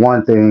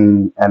one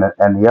thing and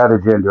the other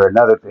gender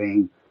another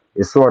thing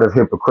is sort of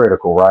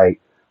hypocritical, right?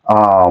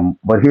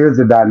 But here's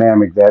the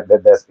dynamic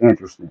that's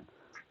interesting.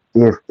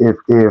 If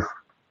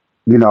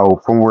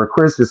from where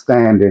Chris is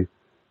standing,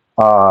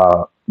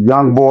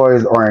 young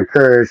boys are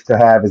encouraged to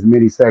have as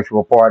many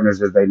sexual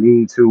partners as they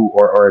need to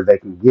or they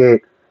can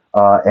get,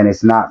 and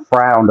it's not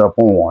frowned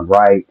upon,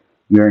 right?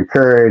 You're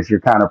encouraged,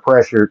 you're kind of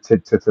pressured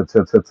to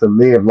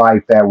live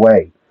life that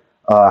way.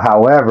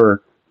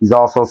 However, he's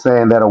also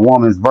saying that a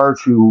woman's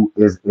virtue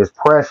is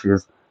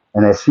precious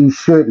and that she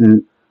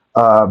shouldn't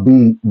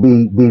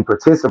be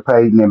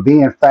participating and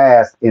being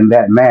fast in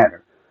that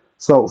manner.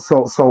 So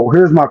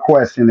here's my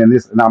question, and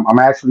I'm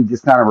actually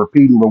just kind of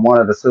repeating what one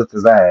of the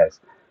sisters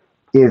asked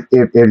if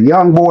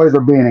young boys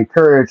are being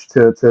encouraged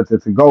to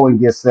go and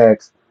get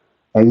sex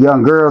and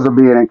young girls are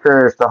being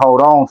encouraged to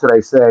hold on to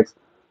their sex,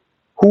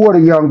 who are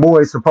the young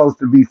boys supposed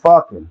to be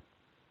fucking?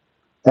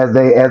 as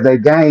they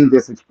gain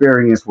this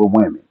experience with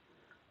women?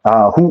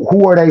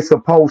 Who are they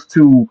supposed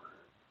to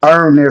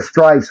earn their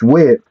stripes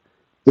with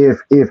if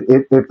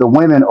the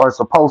women are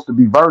supposed to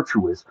be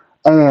virtuous?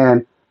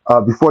 And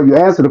before you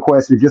answer the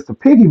question, just to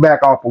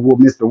piggyback off of what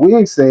Mr.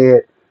 Wiggs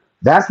said,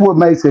 that's what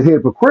makes it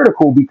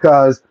hypocritical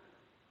because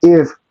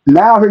if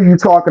now here you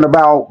talking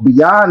about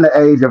beyond the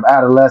age of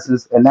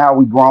adolescence and now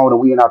we grown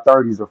and we in our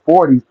 30s or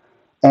 40s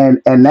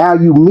and now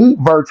you meet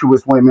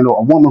virtuous women or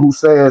a woman who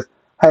says,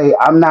 hey,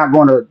 I'm not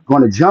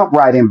gonna jump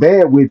right in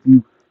bed with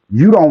you,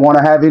 you don't want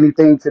to have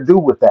anything to do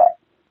with that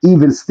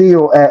even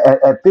still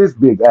at this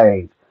big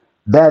age.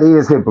 That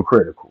is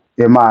hypocritical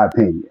in my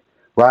opinion,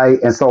 right?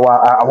 And so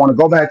I want to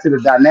go back to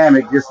the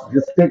dynamic, just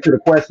stick to the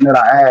question that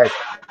I asked.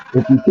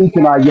 If you're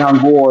teaching our young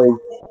boys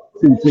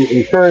to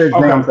encourage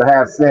them Okay. to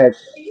have sex,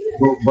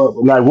 but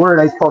like, where are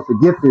they supposed to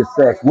get this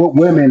sex? What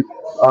women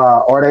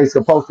are they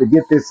supposed to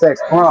get this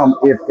sex from?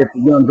 If the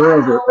young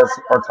girls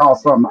are taught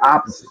something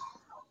opposite,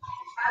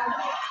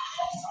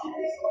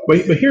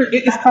 But here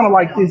it's kind of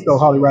like this though,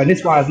 Holly. Right? And this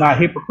is why it's not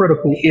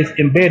hypocritical. It's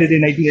embedded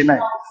in their DNA.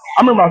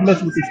 I remember I was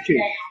messing with this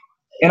chick,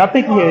 and I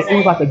think it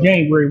was like a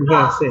game where we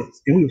had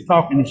sex, and we was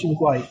talking, and she was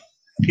like,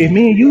 "If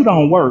me and you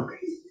don't work,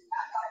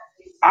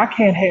 I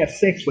can't have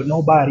sex with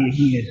nobody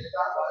again."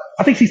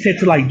 I think she said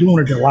to like June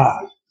or July.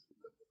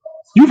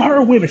 You've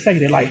heard women say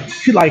that, like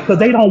she like, because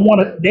they don't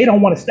want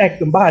to stack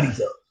them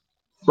bodies up,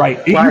 right?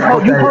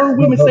 right? You've Okay, heard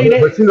women say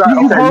that. but you got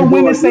You've okay. You heard women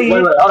doing say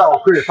wait, it. wait, hold on,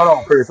 Chris.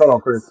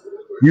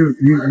 You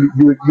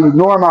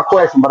ignoring my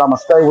question, but I'm gonna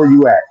stay where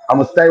you at. I'm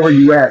gonna stay where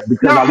you at No,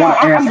 because I want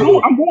to I'm answer going.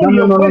 it. I'm going No, to no,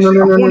 your no, no, no, question.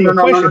 no, I'm no, going no, to no, your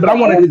no, no, no, question, but no. I I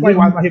want to want to explain give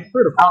why it's you. not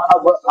hypocritical.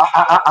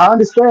 I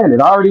understand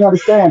it. I already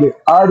understand it.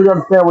 I already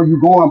understand where you're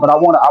going, but I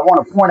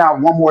want to point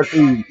out one more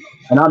thing,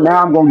 and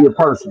I'm gonna get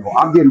personal.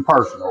 I'm getting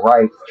personal,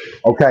 right?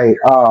 Okay.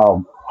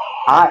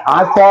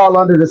 I fall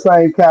under the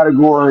same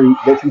category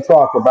that you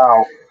talk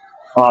about,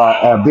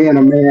 being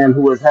a man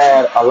who has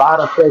had a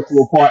lot of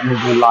sexual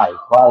partners in life,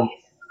 right?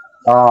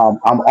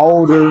 I'm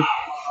older,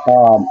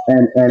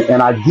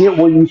 and I get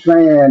what you're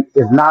saying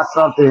is not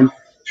something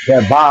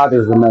that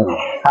bothers a man.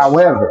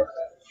 However,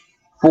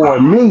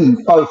 for me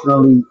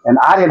personally, and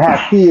I didn't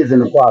have kids in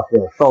the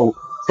process, so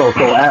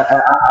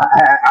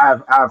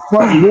I've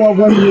fucked more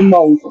women than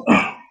most,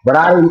 but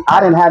I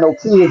didn't have no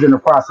kids in the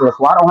process,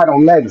 so I don't have no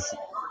legacy,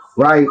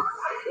 right?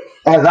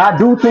 As I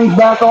do think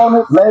back on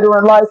it later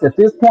in life, at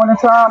this point in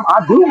time,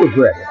 I do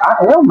regret it.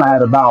 I am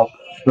mad about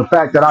the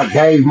fact that I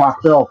gave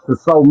myself to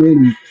so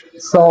many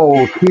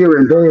souls here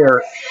and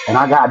there, and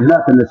I got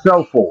nothing to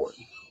show for it.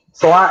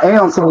 So I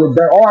am. So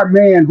there are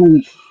men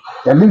who,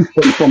 at least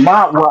from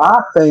my where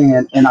I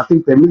stand, and I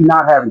think that me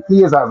not having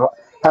kids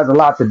has a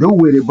lot to do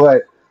with it.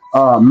 But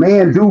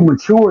men do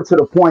mature to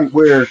the point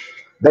where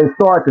they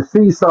start to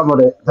see some of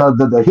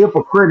the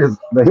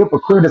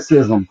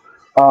hypocriticism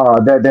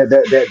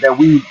that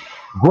we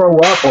grow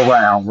up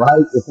around,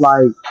 right? It's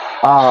like,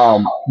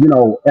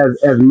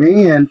 as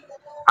men,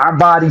 our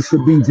bodies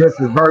should be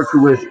just as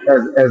virtuous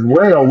as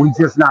well. We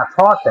just not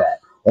taught that.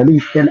 At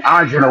least in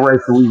our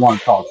generation, we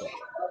weren't taught that.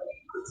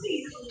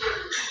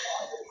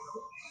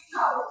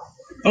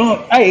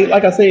 Hey,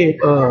 like I said,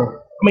 I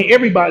mean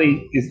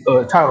everybody is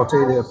entitled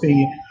to their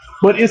opinion,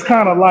 but it's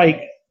kind of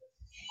like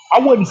I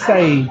wouldn't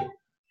say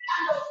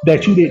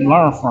that you didn't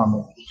learn from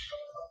it.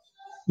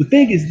 The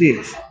thing is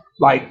this,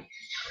 like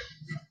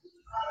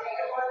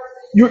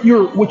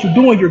you're what you're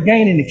doing, you're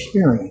gaining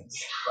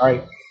experience,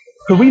 right?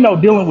 Because we know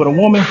dealing with a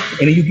woman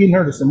and then you getting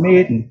her to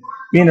submit and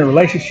being in a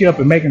relationship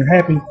and making her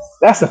happy,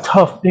 that's a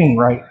tough thing,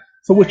 right?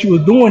 So what you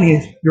are doing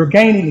is you're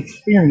gaining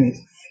experience,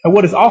 and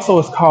what is also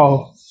is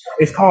called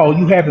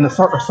you having a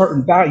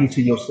certain value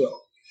to yourself.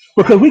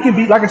 Because we can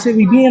be, like I said,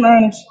 we being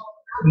honest,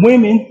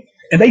 women,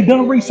 and they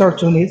done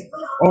research on this,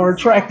 are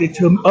attracted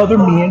to other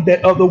men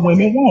that other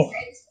women won't.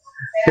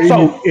 He,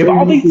 So if he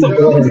all went these, through so,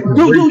 his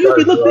you can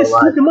research, look bro. this,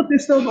 you Like, can look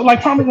this stuff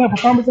like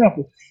prime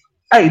example.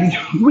 Hey,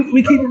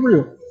 we keep it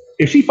real.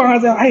 If she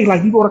finds out, hey,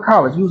 like you go to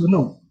college, use a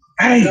new.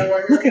 Hey,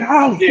 look at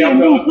Holly, yeah,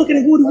 look at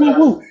it, woo woo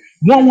woo.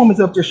 One woman's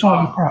up there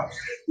showing you props.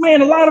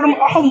 Man, a lot of them,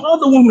 all them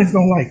other women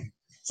don't like it.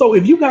 So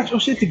if you got your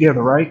shit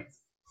together, right,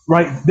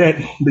 that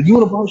the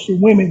universal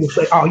women will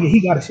say, oh yeah, he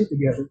got his shit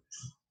together,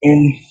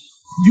 and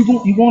you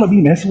want to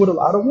be messing with a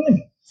lot of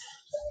women.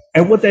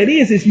 And what that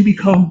is you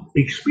become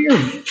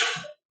experienced.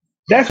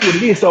 That's what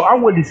it is. So I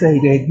wouldn't say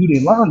that you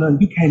didn't learn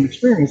nothing. You came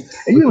experience,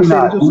 and but you even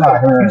said it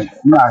yourself.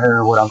 you're not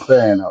hearing what I'm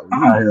saying. Though. You're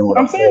not hearing what I'm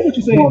I'm saying saying. what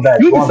you said.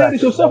 You even Going said back it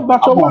to the yourself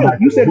about I'm your going wife. back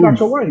You to the said about women.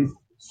 your wife.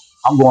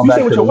 I'm going You said back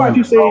to with the your wife.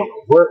 You women, said,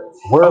 bro.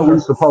 Where are we okay.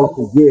 supposed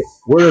to get?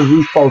 Where is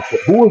we supposed to?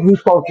 Who is we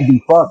supposed to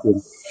be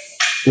fucking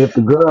if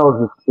the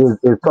girls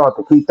is taught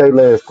to keep their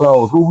legs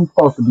closed? Who we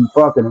supposed to be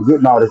fucking and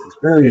getting all this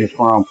experience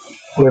from?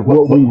 If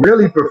what we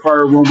really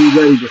prefer when we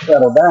ready to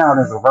settle down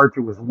is a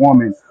virtuous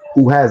woman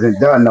who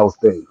hasn't done those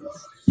things.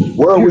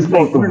 Where But are we here's the supposed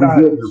thing. to be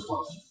getting them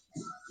from?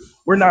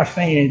 We're not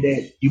saying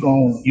that you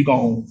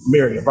gonna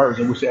marry a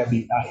virgin, which that'd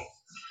be nice.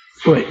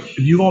 But if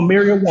you're gonna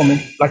marry a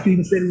woman, like you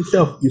even said it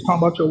yourself, you're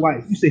talking about your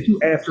wife. You said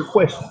you asked her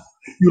questions.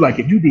 You like,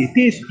 if you did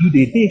this, you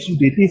did this, you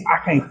did this. I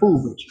can't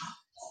fool with you.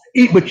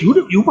 But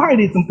you probably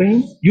did some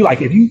things. You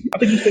like if you I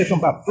think you said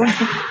something about three.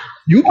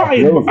 You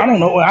probably Absolutely. I don't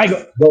know.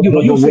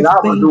 But You'll say some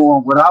things.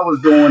 what I was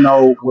doing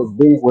though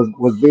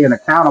was being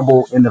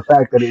accountable in the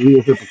fact that it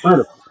is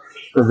hypocritical.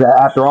 Because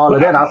after all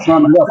of But that, I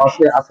summed it up.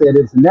 I said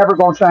it's never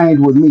gonna change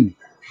with me.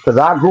 Because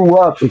I grew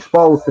up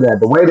exposed to that.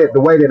 The way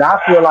that I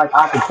feel like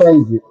I can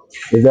change it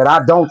is that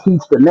I don't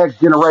teach the next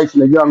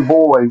generation of young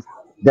boys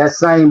that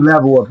same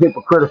level of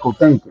hypocritical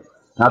thinking.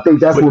 And I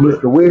think that's what but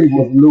Mr. Williams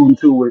was alluding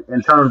to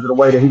in terms of the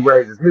way that he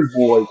raises his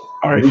boys.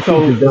 all And right. he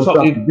teaches them So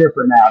if something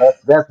different now.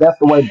 That's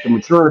the way that the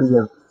maturity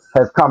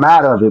has come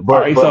out of it. all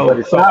But right. but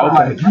it sounds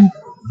like Okay.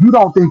 you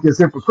don't think it's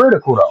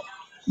hypocritical though.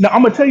 Now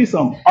I'm gonna tell you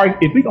something. All right,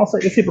 if we gonna say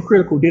it's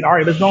hypocritical, then all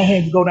right, let's go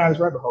ahead and go down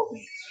this rabbit hole.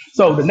 Then.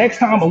 So the next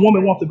time a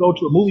woman wants to go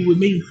to a movie with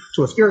me,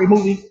 to a scary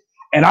movie,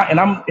 and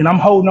I'm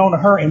holding on to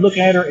her and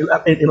looking at her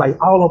and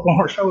like all up on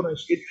her shoulder and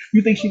shit,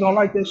 you think she gonna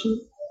like that shit?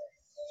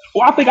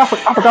 Well, I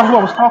forgot who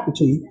I was talking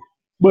to,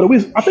 but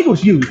I think it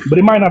was you, but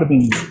it might not have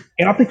been you.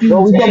 And I think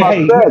Bro, you we talking said, about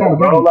 "Hey, we sex, on the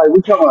bro. game." Like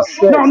we talking about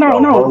No, sex no, though,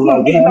 no, bro. no,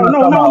 Like we're no, not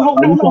no, talking no, about no,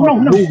 like no, we no, talking no, about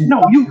the no, movie.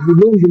 no. You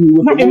losing me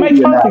with No, the it makes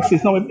movie perfect analogy.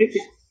 sense. No,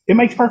 it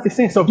makes perfect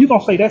sense. So if you're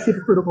gonna say that's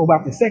hypocritical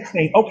about the sex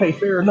thing, okay,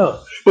 fair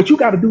enough. But you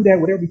got to do that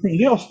with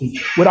everything else, then,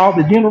 with all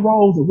the gender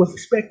roles and what's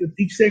expected of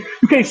each sex.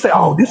 You can't say,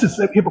 oh, this is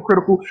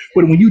hypocritical,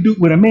 but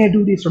when a man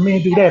do this or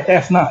man do that,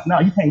 that's not. No,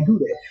 you can't do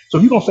that. So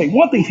if you're gonna say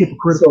one thing's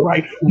hypocritical, So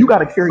right? You got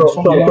to carry the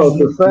same so along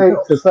in everything to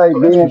else. say So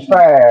that's being what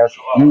you. fast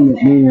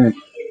meaning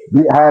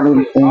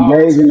having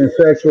engaging in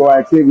sexual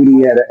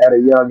activity at a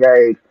young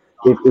age.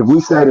 If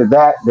we say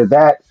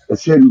that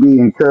shouldn't be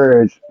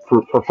encouraged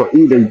for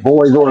either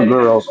boys or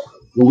girls,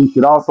 then we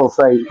should also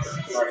say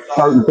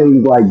certain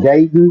things like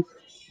dating,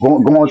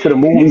 going to the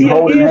movies, Yeah,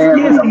 holding yes,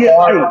 hands in yes, the yes.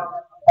 park, Hey,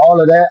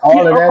 all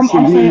yeah, of that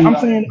should be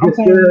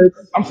discouraged.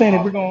 I'm saying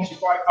if we're going,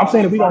 I'm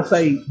saying if we're gonna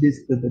say this,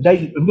 the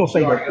date, if we're gonna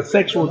say the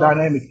sexual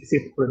dynamic is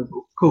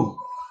hypocritical, cool.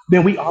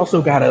 Then we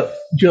also gotta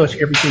judge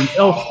everything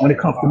else when it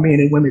comes to men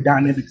and women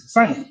dynamics the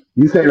same.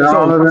 You saying So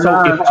if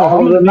all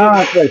I'm of in the the bed,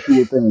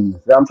 non-sexual things.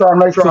 I'm trying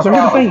to make sure I so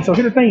here's the follow thing. So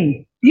here's the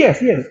thing.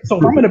 Yes, yes. So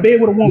if I'm in a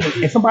bed with a woman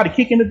and somebody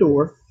kicking the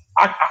door,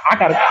 I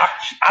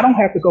don't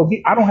have to go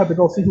I don't have to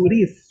go see who it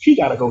is. She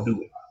gotta go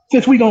do it.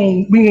 Since we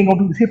ain't gonna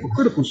do this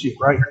hypocritical shit,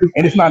 right?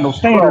 And it's not no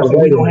Bro, standards,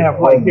 and we wait a gonna minute,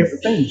 have wait like a minute,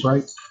 different things,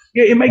 right?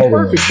 Yeah, it makes wait a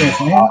perfect minute. sense,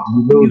 man.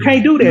 You You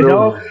can't losing, do you that,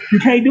 dog. losing. You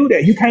can't do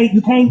that. You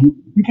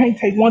can't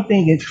take one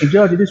thing and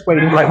judge it this way.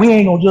 And like we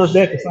ain't gonna judge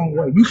that the same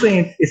way. You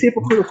saying it's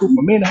hypocritical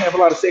for men to have a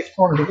lot of sex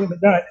partners and women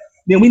don't?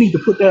 Then we need to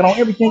put that on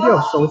everything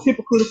else. So it's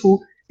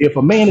hypocritical if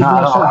a man is No,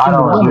 doing certain I things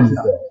and a don't agree woman's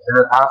with not. that.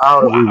 I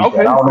don't Well, agree with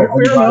that. I okay, don't know fair, if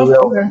fair anybody enough.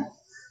 else Okay.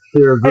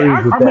 here Hey, agrees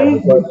with I that,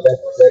 mean, but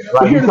but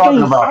like we here's the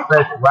talking thing. about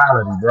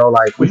sexuality, bro.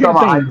 Like we But here's talking the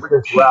about thing.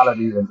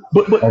 hypersexuality, and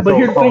But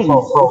here's the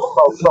thing.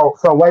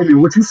 so wait a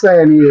minute. What you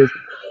saying is,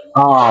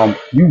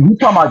 you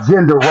talking about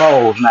gender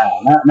roles now.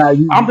 Now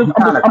you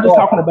kind of I'm just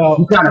talking about.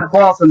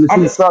 crossing the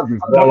I'm two just,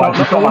 subjects, bro. no, no, Like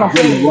we no, no. talking What about I'm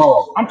gender saying is,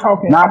 roles, I'm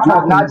not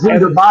talking as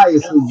gender a.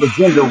 biases, but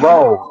gender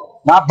roles.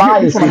 Not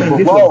This what I biases, mean.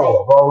 but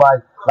roles, bro.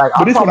 Like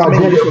But I'm this what talking I about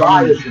mean. gender This what I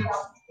mean. biases.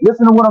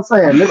 Listen to what I'm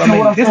saying. This what I Listen to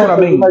what mean. I'm This saying what I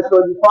so you mean. make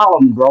sure you follow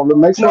me, bro.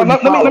 Make No, sure you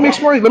let follow me me.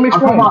 explain. Let me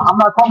explain. I'm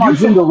not talking You about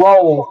said, gender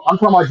roles. I'm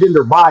talking about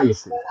gender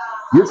biases.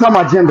 You're talking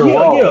about gender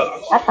yeah, yeah. roles.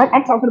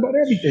 I'm talking about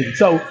everything.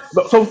 So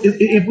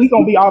if we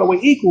gonna be all the way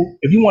equal,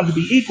 if you want to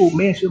be equal,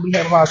 men should be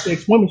having a lot of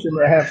sex, women should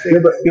have sex. Yeah,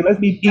 but Then let's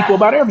be equal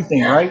about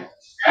everything, right?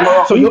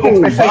 So you no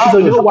expectations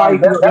of bias. your Like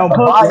wife, that's your a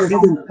husband, bias yeah.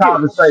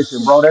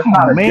 conversation, bro. That's Come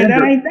not on, a man,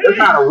 that gender. ain't That's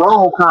not that. a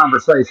role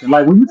conversation.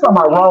 Like when you talk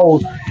about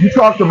roles, you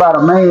talked about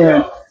a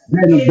man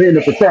being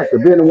the protector,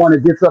 being the one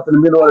that gets up in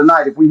the middle of the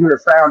night if we hear a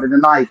sound in the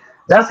night.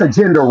 That's a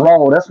gender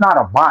role. That's not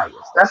a bias.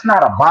 That's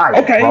not a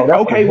bias, bro.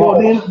 That's a Well role.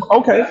 then,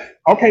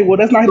 okay, well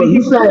that's not So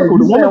hypocritical. you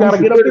The woman saying we got to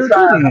should get up there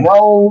too. criticize Then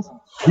roles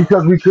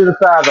because we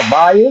criticize a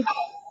bias?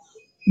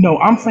 no,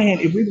 I'm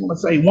saying if we're going to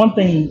say one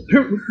thing,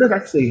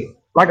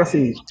 like I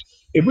said,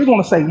 if we're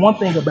going to say one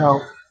thing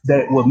about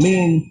that, what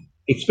men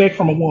expect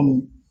from a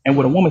woman and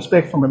what a woman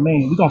expects from a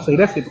man, we're going to say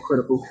that's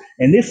hypocritical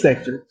in this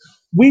sector.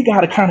 We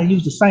got to kind of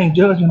use the same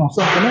judgment on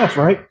something else,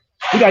 right?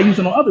 We got to use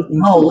it on other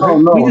things too,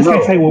 right? We just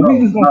can't say, well, we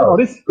just going to call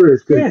this.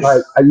 Chris, because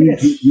like Yes, you,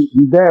 yes.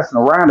 you dancing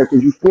around it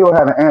because you still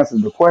haven't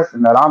answered the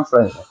question that I'm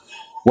saying.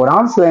 What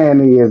I'm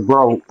saying is,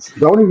 bro,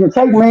 don't even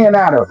take man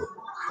out of it.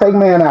 Take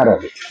man out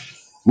of it.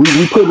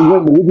 We putting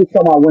women. We just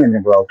talking about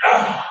women, bro.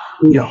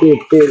 Yeah.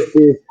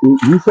 If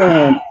you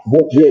saying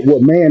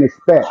what man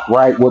expect,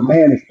 right? What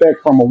man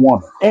expect from a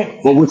woman. And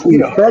But what you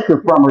yeah.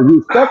 expecting from her, you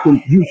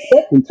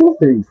expecting two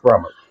things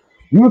from her.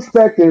 You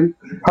expecting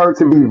her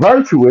to be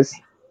virtuous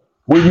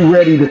when you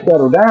ready to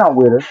settle down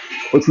with her,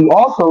 but you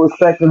also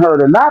expecting her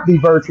to not be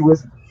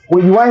virtuous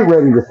when you ain't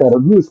ready to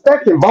settle. You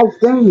expecting both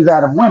things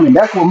out of women.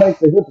 That's what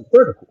makes it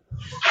hypocritical.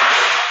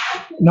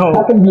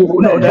 How can you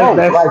No, expect both?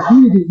 that's Like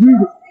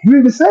you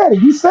even said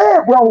it. You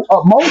said, bro,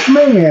 most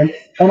men,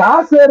 and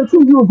I said it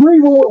too. You agree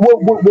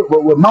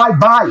with my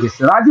bias,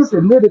 and I just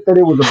admitted that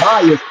it was a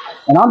bias,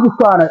 and I'm just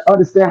trying to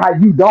understand how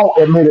you don't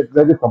admit it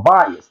that it's a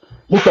bias.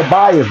 It's a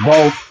bias,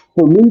 bro.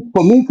 For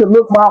me to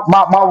look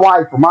my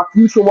wife or my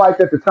future wife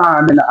at the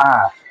time in the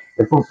eye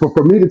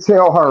For me to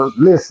tell her,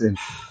 listen,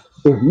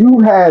 if you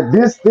had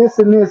this,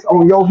 and this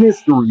on your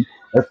history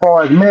as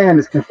far as man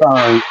is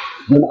concerned,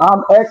 then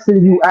I'm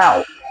Xing you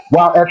out.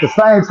 While at the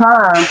same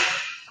time,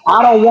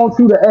 I don't want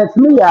you to X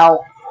me out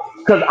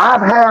because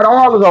I've had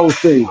all of those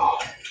things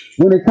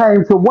when it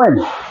came to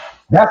women.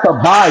 That's a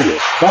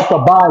bias. That's a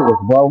bias,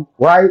 bro.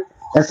 Right?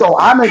 And so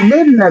I'm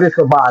admitting that it's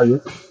a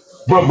bias,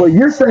 but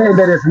you're saying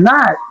that it's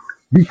not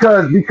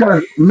because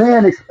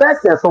men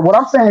expect that. So what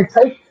I'm saying,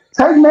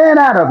 take man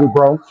out of it,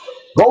 bro.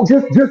 Go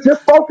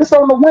just focus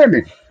on the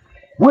women.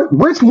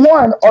 Which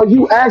one are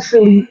you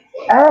actually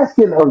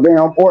asking of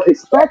them or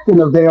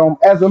expecting of them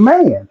as a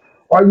man?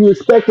 Are you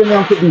expecting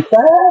them to be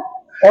fast?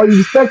 Or are you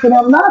expecting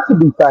them not to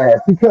be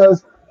fast?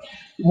 Because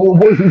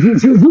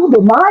you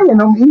denying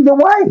them either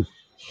way.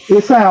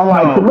 It sounds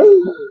like to No,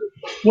 me.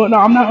 well, no,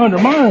 I'm not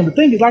undermining. The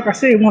thing is, like I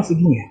said once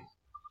again,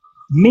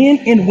 men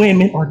and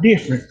women are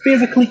different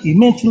physically,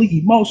 mentally,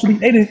 emotionally.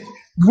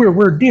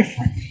 We're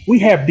different. We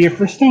have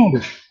different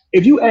standards.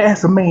 If you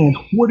ask a man,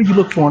 what do you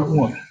look for in a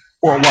woman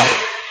or a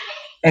wife,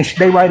 and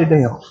they write it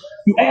down.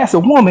 You ask a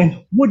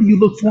woman, what do you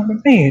look for in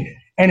a man,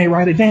 and they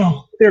write it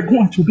down. They're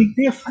going to be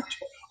different.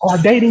 Our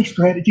dating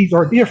strategies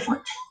are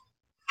different,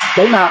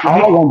 They not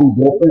right? all gonna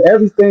be different.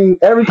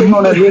 Everything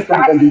on that list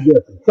ain't gonna be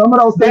different. Some of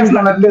those That's things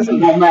on not that list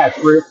ain't gonna match,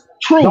 Chris.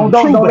 true, Don't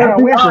true. don't But let's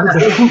be however, honest.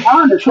 Let's be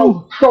honest. So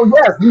true. so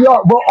yes, we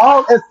are we're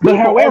all as But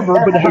people, however,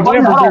 as but wait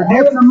a minute, however, they're hold on,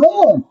 man different. to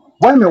man.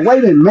 Wait a minute,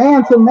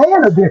 man to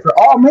man are different.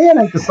 All men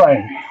ain't the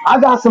same. I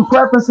got some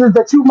preferences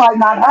that you might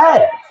not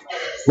have.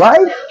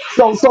 Right?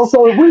 So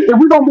if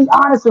we gonna be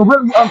honest and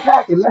really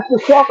unpack it, let's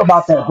just talk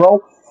about that,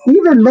 bro.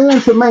 Even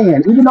man to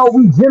man, even though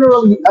we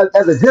generally,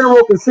 as a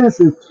general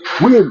consensus,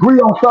 we agree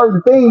on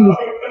certain things,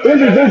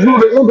 individual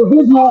to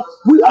individual,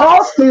 we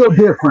all still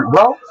different,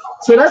 bro.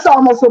 So that's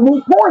almost a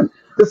moot point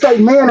to say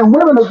man and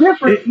women are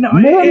different. It, no,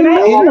 Men it and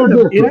ain't. It men ain't. are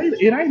different.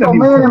 It ain't a So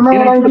mute man and point. It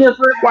man ain't. ain't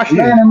different. Watch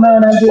Man this. and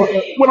man ain't What,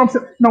 different. what I'm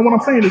saying? No, what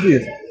I'm saying is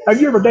this: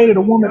 have you ever dated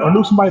a woman or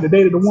knew somebody that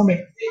dated a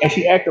woman and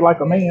she acted like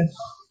a man?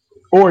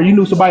 Or you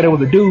knew somebody that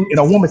was a dude and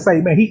a woman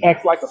say, "Man, he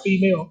acts like a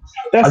female."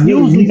 Are That's you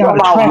usually not talking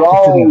about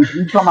attractive to me. roles?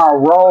 You talking about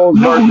roles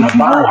No, no, versus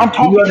no. bias? I'm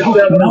Do you talking.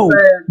 understand what I'm No,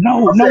 saying?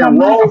 no, I'm no. saying I'm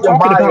not. I'm roles and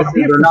talking about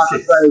biases are not the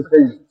differences. same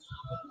thing.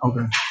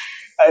 Okay.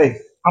 Hey,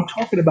 I'm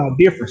talking about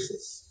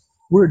differences.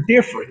 We're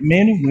different.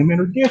 Men and women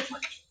are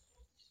different.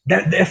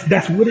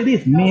 That's what it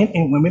is. Men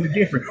and women are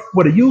different.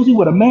 Usually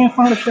what a man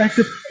finds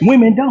attractive,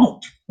 women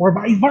don't, or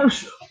vice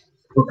versa.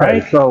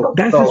 Okay, Right?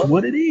 That's just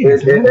what it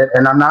is, man.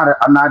 and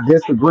I'm not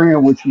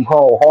disagreeing with you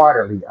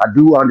wholeheartedly. I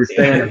do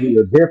understand that we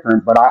are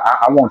different, but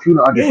I want you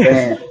to Yes.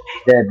 understand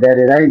that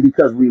it ain't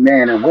because we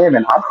man and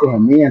women. I'm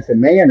saying men to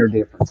man are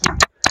different too.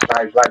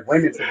 Like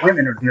women to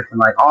women are different.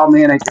 Like all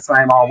men ain't the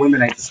same, all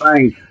women ain't the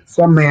same.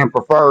 Some men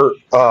prefer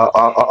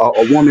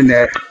a woman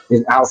that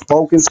is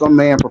outspoken. Some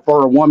men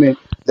prefer a woman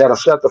that'll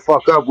shut the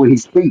fuck up when he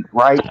speaks.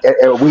 Right?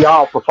 And we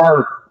all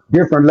prefer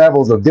different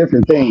levels of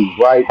different things.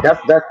 Right?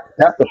 That's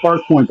the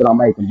first point that I'm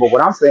making. But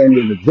what I'm saying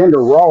is the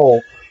gender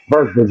role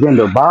versus the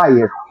gender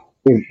bias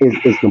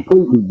is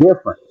completely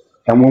different.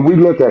 And when we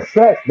look at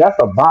sex, that's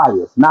a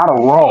bias, not a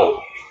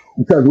role.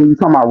 Because when you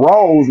talk about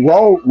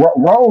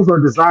roles are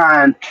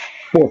designed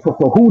for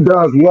who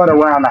does what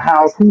around the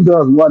house, who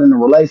does what in the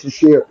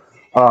relationship,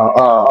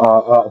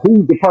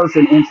 who's the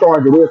person in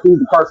charge of this, who's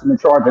the person in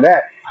charge of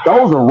that.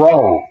 Those are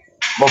roles.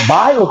 But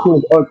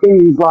biases are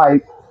things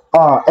like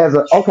as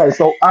a okay.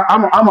 So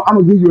I'm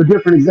gonna give you a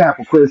different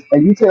example, Chris,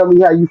 and you tell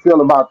me how you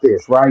feel about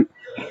this, right?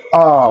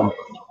 Um,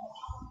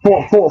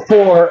 for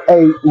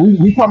a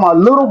we talking about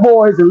little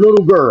boys and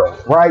little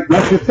girls, right?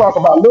 Let's just talk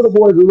about little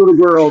boys and little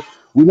girls.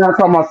 We're not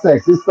talking about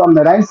sex. It's something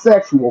that ain't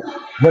sexual,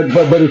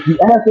 but if you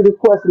answer this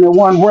question in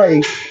one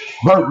way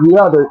versus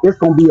the other, it's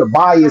gonna be a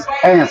biased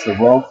answer,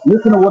 bro.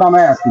 Listen to what I'm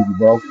asking you,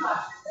 bro.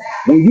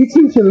 When you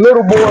teaching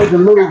little boys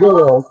and little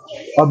girls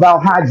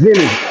about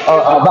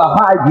about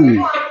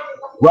hygiene,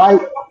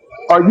 right?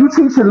 Are you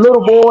teaching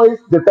little boys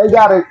that they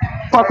gotta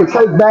fucking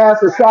take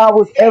baths or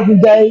showers every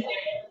day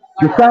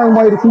the same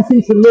way that you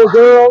teaching little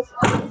girls?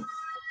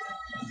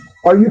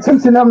 Are you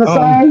teaching them the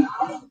Um, same?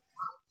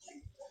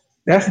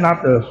 that's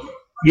not the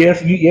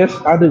yes,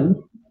 I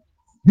do.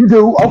 You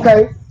do,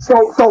 okay.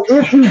 So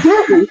if you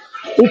didn't,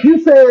 if you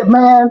said,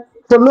 man,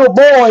 for little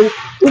boys,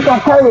 it's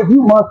okay if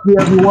you musty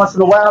every once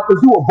in a while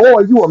because you a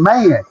boy, you a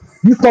man.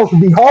 You supposed to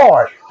be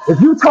hard.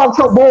 If you taught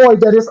your boy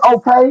that it's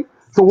okay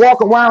to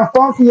walk around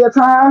funky at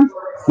times,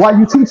 while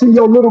you teaching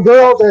your little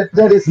girl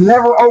that it's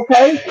never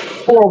okay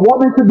for a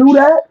woman to do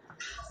that,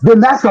 then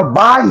that's a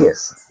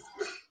bias.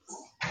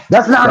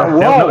 That's not a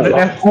No, role.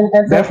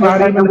 that's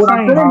not even And the what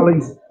I'm same, saying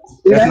Holly. is,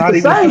 it That's ain't the not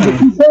even the same. But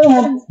same.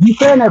 you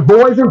saying that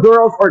boys and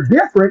girls are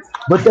different,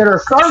 but there are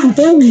certain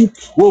things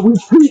where we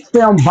teach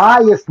them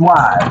bias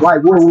wise,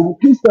 like where we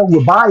teach them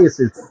with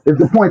biases. Is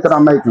the point that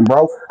I'm making,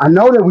 bro? I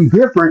know that we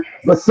different,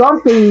 but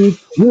some things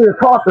we are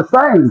taught the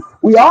same.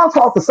 We all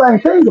taught the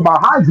same thing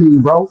about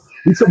hygiene, bro.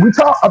 We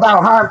talk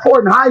about how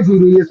important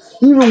hygiene is,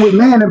 even with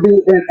men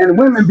and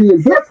women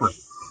being different.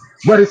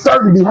 But it's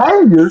certain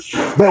behaviors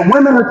that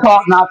women are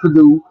taught not to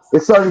do.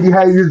 It's certain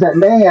behaviors that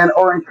men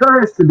are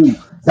encouraged to do.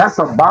 That's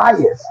a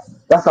bias.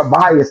 That's a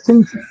biased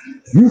teaching.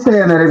 You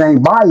saying that it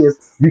ain't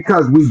biased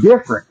because we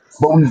different,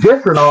 but we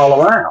different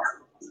all around.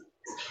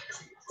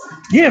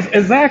 Yes,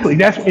 exactly.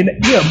 That's and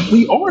yeah,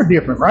 we are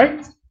different,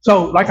 right?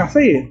 So, like I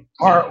said,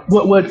 our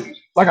what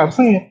like I was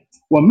saying,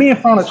 what men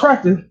find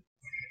attractive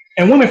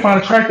and women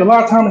find attractive a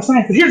lot of times the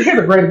same. Here's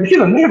a great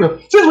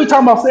since we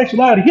talking about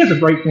sexuality, here's a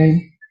great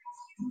thing.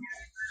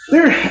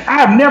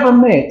 I've never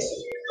met,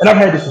 and I've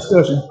had this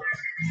discussion.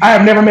 I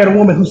have never met a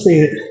woman who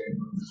said,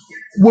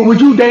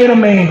 would you date a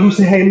man who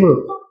said, hey,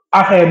 look,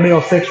 I've had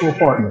male sexual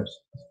partners?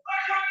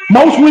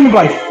 Most women be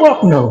like,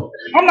 fuck no,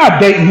 I'm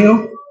not dating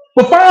him.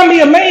 But find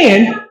me a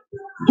man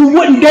who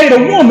wouldn't date a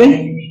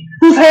woman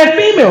who's had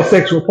female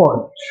sexual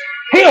partners.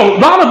 Hell, a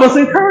lot of us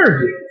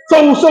encourage it.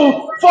 So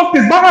fuck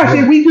this bias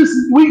shit.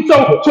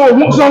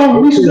 So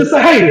we should just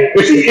say, hey,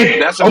 if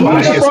That's a a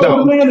woman can bias fuck with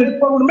a though. man, then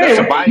fuck with a That's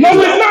a man. No, bias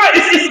it's though. not.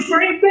 It's the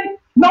same thing.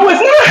 No,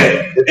 it's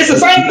not. It's the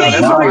same No, thing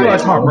that's a Hollywood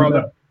bias, my talking brother.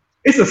 about.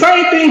 It's the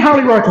same thing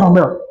Hollywood talking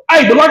about.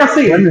 Hey, but like I Let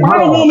said, me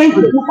hold on,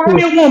 Chris.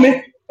 Chris.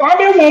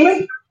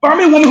 find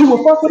me a woman who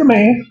will fuck with a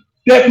man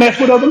that mess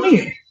with other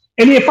men.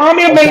 And then find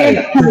me a man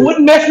Okay, who Chris.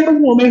 wouldn't mess with a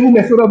woman who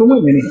mess with other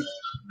women.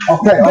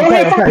 Okay, Go okay,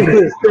 ahead and find okay, me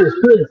that.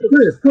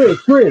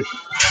 Chris.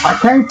 I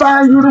can't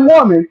find you the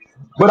woman,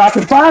 but I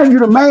can find you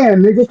the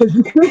man, nigga, because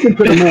you sticking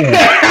to the man.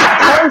 I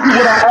told you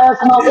what I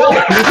asked my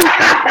wife, nigga.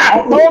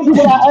 I told you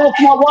what I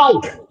asked my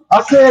wife.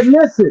 I said,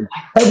 listen,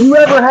 have you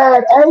ever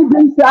had A,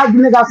 B, C?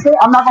 Nigga, I said,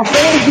 I'm not gonna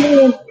say it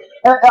again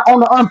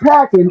on the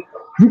unpacking.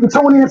 You can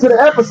tune into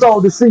the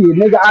episode to see it,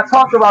 nigga. I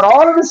talked about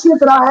all of the shit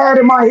that I had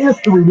in my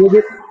history,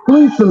 nigga.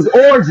 Threesomes,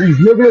 orgies,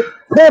 nigga,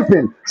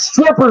 pimping,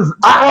 strippers.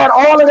 I had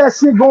all of that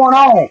shit going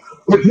on.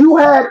 If you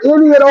had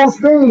any of those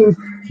things,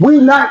 we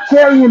not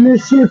carrying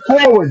this shit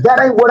forward. That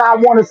ain't what I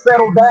want to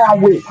settle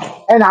down with.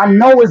 And I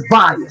know it's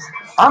biased.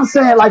 I'm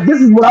saying, like,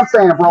 this is what I'm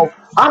saying, bro.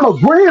 I'm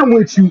agreeing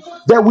with you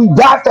that we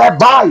got that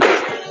bias.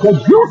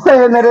 But you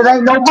saying that it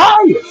ain't no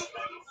bias.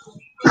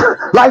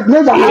 Like,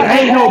 nigga, It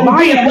ain't no hey,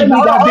 bias nigga, because wait,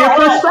 we hold on, got hold on,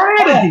 hold different on,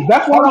 hold on. strategies.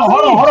 That's what Hold I'm on,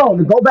 hold on, saying. hold on.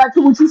 To go back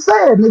to what you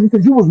said, nigga,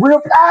 because you was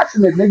real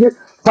passionate, nigga.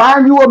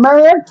 Find you a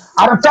man.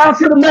 I done found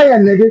you the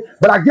man, nigga.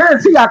 But I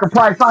guarantee I could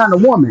probably find a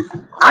woman.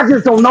 I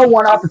just don't know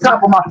one off the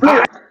top of my I,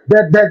 flip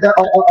that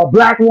a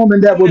black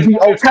woman that would be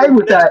okay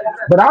with that.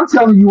 But I'm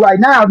telling you right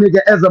now, nigga,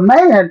 as a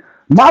man,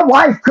 my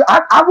wife,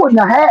 I wouldn't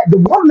have had the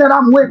woman that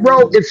I'm with,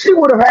 bro. If she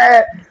would have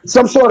had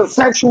some sort of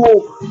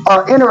sexual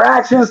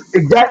interactions,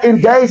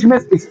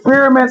 engagements,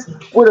 experiments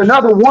with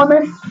another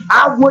woman,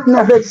 I wouldn't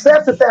have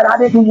accepted that. I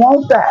didn't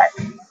want that.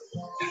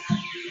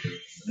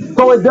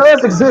 So it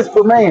does exist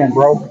for man,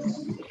 bro.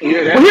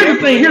 Yeah, well, that's here's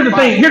the thing. definitely a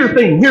bias.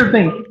 Here's the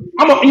thing.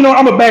 I'm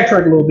gonna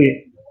backtrack a little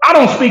bit. I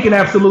don't speak in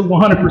absolute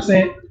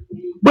 100%.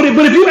 But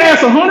if you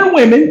ask 100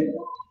 women,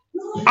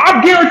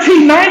 I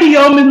guarantee 90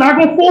 of them is not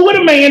gonna fool with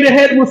a man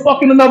that was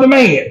fucking another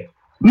man.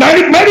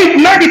 90,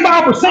 maybe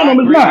 95% I of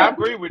them is agree. I not.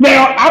 agree with you.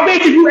 Now, I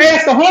bet you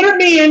ask 100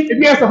 men, if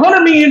you ask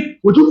 100 men,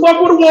 would you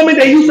fuck with a woman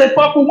that you said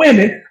fuck with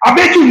women? I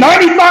bet you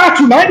 95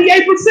 to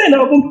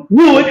 98% of them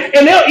would,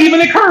 and they'll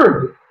even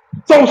encourage it.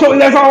 So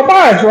that's all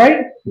bias,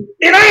 right?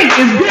 It ain't.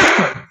 It's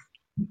different.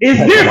 It's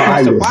That's different.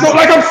 It's a bias. So,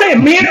 like I'm bias.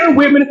 saying, men and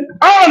women,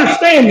 I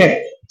understand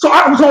that. So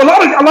a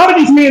lot of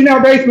these men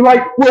nowadays be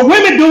like, well,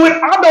 women do it.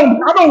 I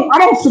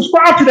don't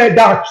subscribe to that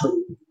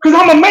doctrine because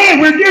I'm a man.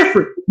 We're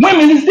different.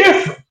 Women is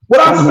different.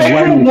 What I Wait a minute, expect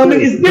wait a from a minute,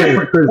 woman is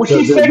different. Chris. What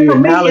she expects The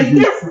from me is analogy,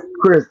 different.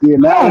 Chris, the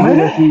Come on, analogy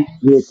that man.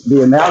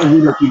 the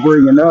analogy that you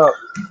bringing up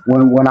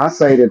when I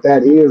say that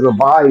that is a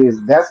bias,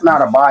 that's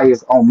not a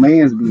bias on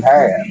man's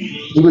behalf.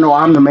 Even though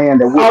I'm the man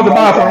that I wouldn't was want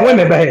biased on that,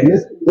 women behalf.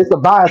 it's a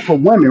bias for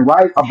women,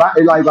 right?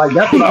 Like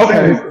that's what I'm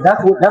saying. Okay.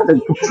 That's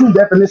the true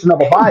definition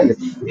of a bias.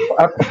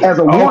 As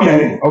a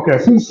woman, Okay. Okay.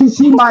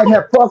 she might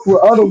have fucked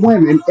with other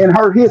women in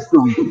her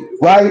history,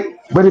 right?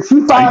 But if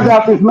she finds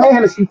out this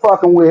man that she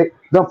fucking with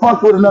done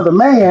fucked with another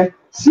man,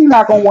 she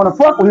not gonna want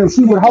to fuck with him.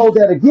 She would hold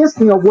that against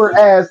him,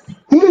 whereas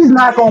he's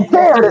not gonna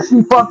care that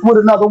she fucked with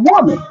another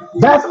woman.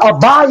 That's a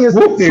biased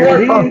Whoop, there it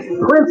sort of is.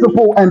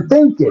 principle and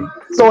thinking.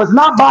 So it's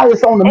not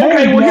biased on the man's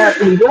Okay. Well, behalf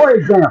here. in your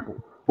example,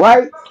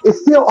 right?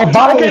 It's still a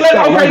bias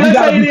though. Like we Let's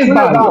gotta say it be is clear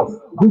biased.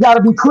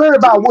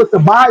 about what the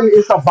bias.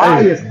 It's a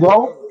bias, Hey,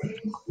 bro.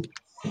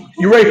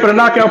 you ready for the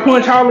knockout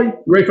punch, Holly?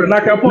 You ready for the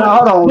knockout punch? Now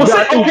hold Well, on.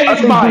 say, okay, I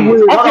it's think D biased.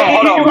 Wig. Okay,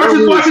 Hold on. watch Let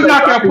this, Wig watch this say.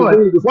 I knockout think punch.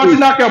 Wig is Watch this speaking.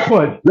 knockout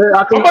punch.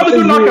 I'm I about to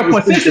do think a Wig knockout is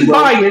punch. speaking,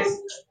 bro.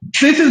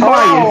 Since it's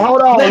biased,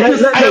 Hold on.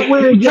 let's just, Let hey,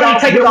 Wig try to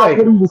take get it off away.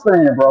 what he was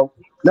saying, bro.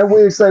 Let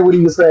Wig say what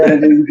he was saying,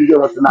 and then you can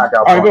give us the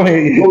knockout All right, go punch.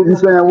 What ahead. was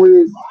you saying,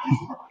 Wig?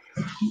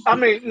 I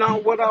mean, no,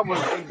 what I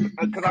was,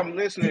 because I'm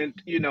listening,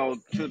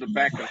 to the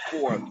back and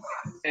forth,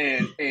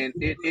 and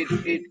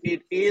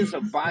it is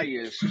a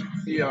bias,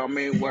 I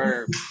mean,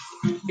 where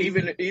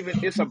even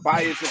it's a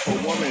bias if a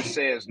woman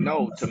says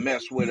no to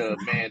mess with a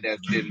man that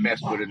didn't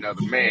mess with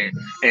another man,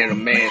 and a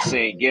man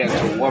saying yes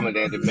to a woman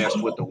that didn't mess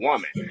with a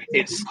woman.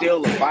 It's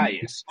still a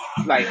bias.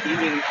 Like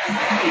even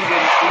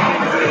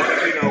with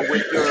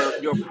with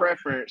your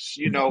preference,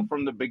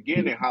 from the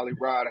beginning, Holly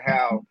Rod,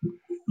 how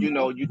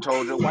you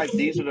told your wife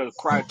these are the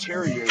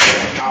criteria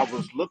that I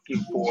was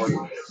looking for.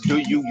 Do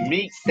you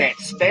meet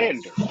that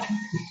standard?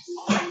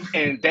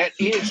 And that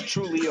is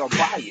truly a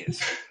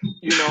bias.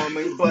 You know what I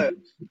mean? But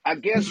I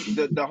guess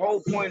the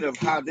whole point of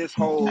how this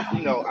whole,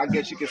 I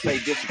guess you could say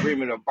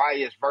disagreement of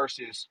bias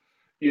versus,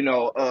 it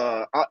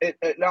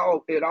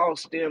all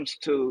stems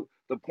to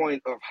the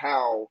point of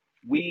how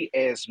we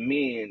as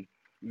men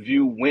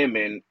view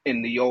women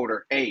in the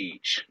older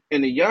age.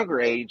 In the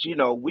younger age,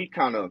 we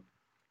kind of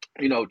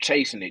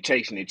chasing it,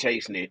 chasing it,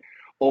 chasing it,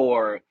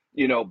 or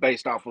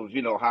based off of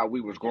how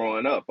we was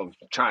growing up of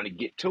trying to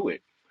get to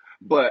it.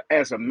 But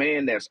as a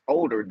man that's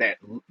older,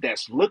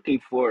 that's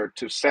looking for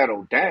to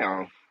settle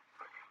down,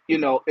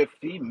 if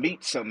he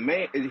meets a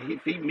man,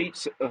 if he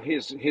meets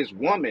his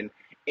woman,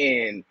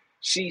 and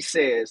she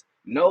says,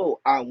 "No,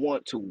 I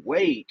want to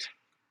wait,"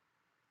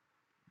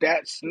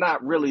 that's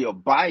not really a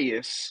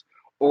bias,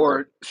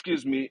 or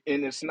excuse me,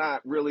 and it's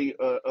not really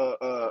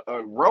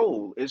a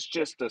role. It's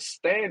just a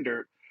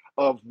standard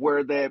of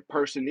where that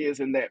person is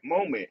in that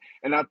moment.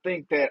 And I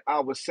think that I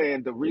was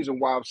saying the reason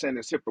why I'm saying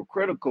it's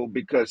hypocritical,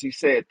 because he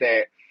said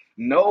that,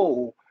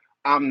 no,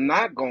 I'm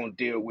not going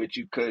to deal with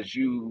you because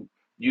you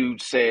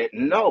said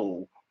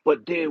no,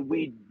 but then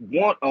we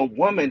want a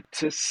woman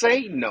to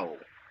say no.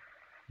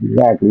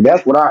 Exactly.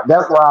 That's where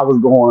I was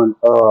going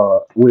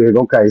with.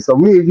 Okay, so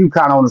me and you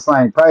kind of on the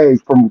same page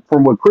from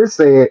what Chris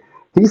said.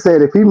 He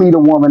said if he meet a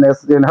woman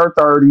that's in her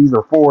 30s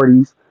or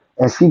 40s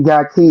and she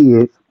got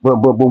kids, but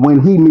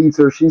when he meets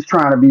her, she's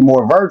trying to be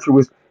more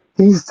virtuous.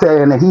 He's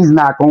saying that he's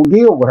not going to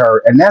deal with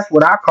her, and that's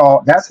what I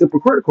call that's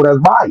hypocritical. That's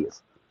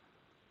bias.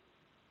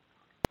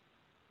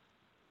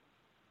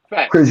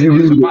 Facts. Chris, It you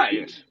is a muted.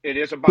 bias. It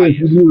is a Chris,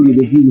 you bias.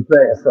 muted if you were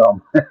saying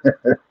something.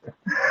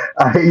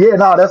 Yeah,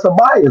 no, that's a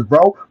bias,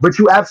 bro. But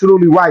you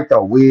absolutely right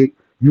though, Wig.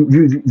 You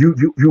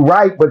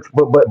right, but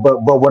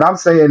what I'm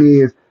saying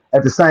is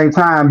at the same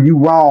time you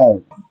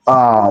wrong.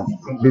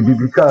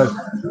 Because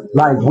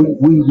like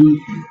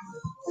we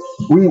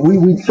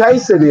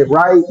chasing it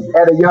right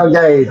at a young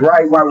age,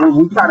 right? Right,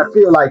 we kind of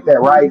feel like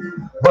that, right?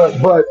 But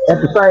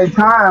at the same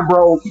time,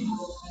 bro,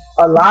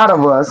 a lot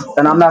of us,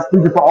 and I'm not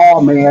speaking for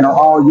all men or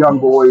all young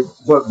boys,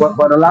 but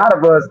a lot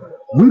of us,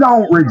 we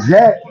don't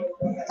reject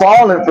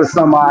falling for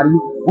somebody.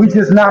 We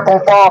just not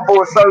gonna fall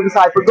for a certain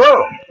type of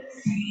girl.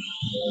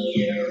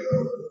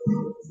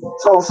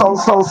 So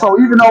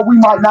even though we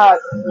might not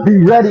be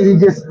ready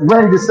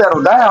to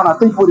settle down, I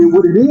think what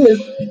it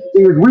is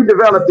we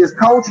develop this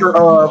culture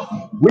of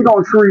we're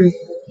gonna treat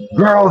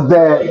girls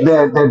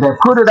that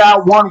put it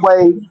out one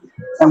way,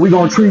 and we're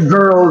gonna treat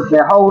girls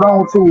that hold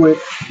on to it.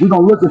 We're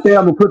gonna look at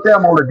them and put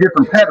them on a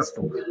different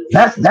pedestal.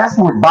 That's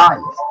what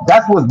bias.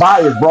 That's what's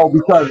bias, bro.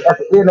 Because at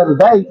the end of the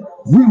day,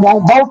 we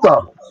want both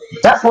of them.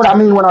 That's what I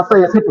mean when I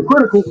say it's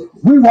hypocritical.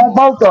 We want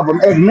both of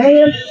them. As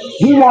men,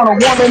 we want a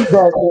woman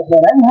that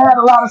ain't had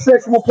a lot of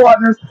sexual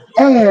partners,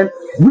 and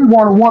we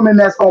want a woman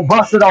that's gonna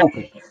bust it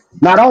open.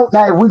 Now if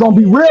we're gonna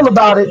be real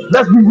about it,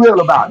 let's be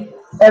real about it.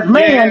 As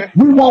men, Yeah.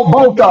 we want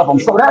both of them,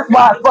 so that's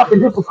why it's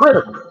fucking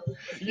hypocritical.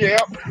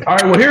 Yep. All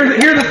right, well,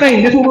 here's the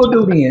thing. This is what we'll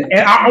do then.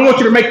 And I want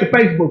you to make the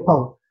Facebook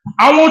post.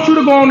 I want you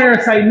to go on there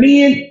and say,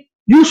 men,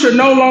 you should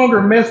no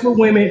longer mess with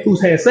women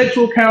who's had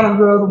sexual encounters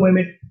with other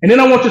women. And then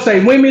I want you to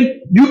say,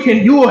 women,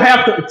 you will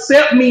have to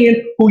accept men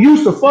who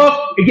used to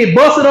fuck and get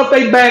busted up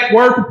their back,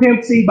 word for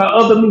pimp C, by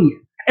other men.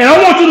 And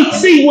I want you to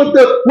see what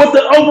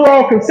the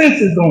overall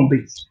consensus is gonna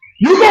be.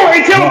 You go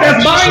and tell them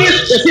that's No,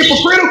 biased, that's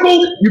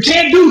hypocritical. You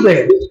can't do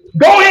that.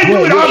 Go ahead and yeah,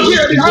 do it.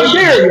 yeah, I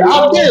dare you.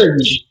 I dare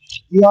you.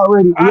 we I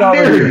already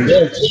dare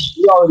addressed you.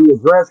 we already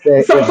addressed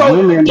that So, if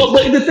women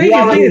but the we thing is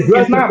already this: it's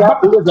addressed that not. that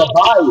is a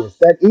bias.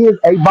 That is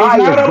a It's bias,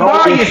 not a bro.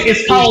 bias.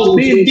 It's called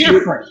being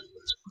different.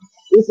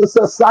 It's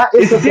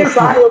It's a different.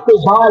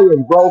 societal bias,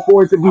 bro.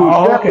 For it to be Oh,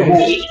 acceptable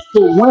okay.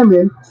 for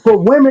women,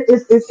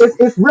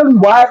 it's really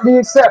widely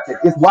accepted.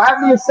 It's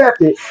widely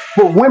accepted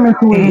for women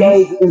to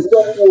engage Hmm. in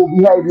sexual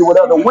behavior with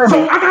other So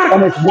women, I and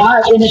got. it's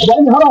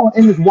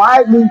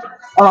widely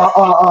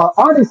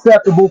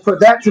unacceptable for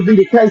that to be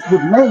the case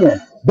with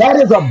men. That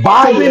is a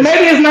So then bias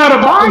maybe it's not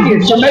a fucking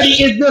bias, but maybe behavior.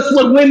 it's just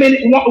what women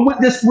want.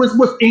 What this was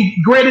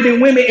graded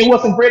in women and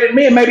wasn't graded in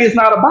men. Maybe it's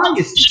not a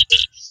bias.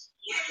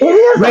 It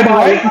is a Maybe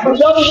bias right. because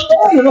that was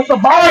standard. It's a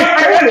All right, bias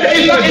standard. That it's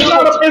is not. a It's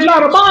not. bias. It's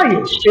not a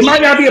bias. It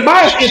might not be a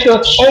bias if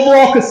the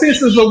overall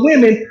consensus of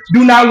women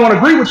do not want to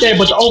agree with that,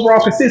 but the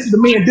overall consensus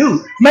of men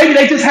do. Maybe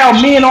they just how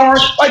men are.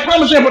 Like,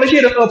 for example, they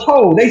did a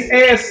poll. They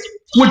asked,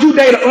 "Would you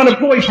date an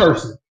unemployed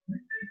person?"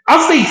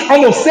 I see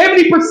almost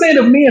 70%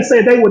 of men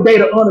say they would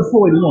date an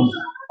unemployed woman.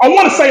 I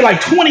want to say like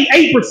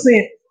 28%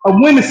 of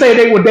women say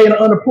they would date an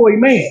unemployed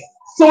man.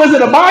 So is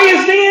it a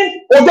bias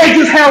then, or they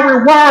just how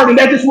we're wired and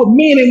that's just what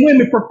men and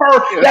women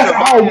prefer? It's That's a how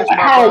bias,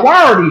 my how brother.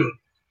 wired it is.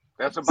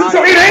 That's a So bias.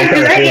 Okay, it so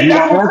if ain't. you're That's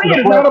gonna what I'm answer the saying.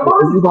 It's not a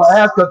question, if you're bias. gonna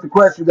ask us the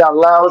question, you gotta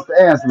allow us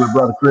to answer it,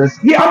 brother Chris.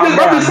 Yeah, Calm I'm just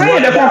down. You saying.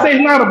 worked That's it what I'm out. saying.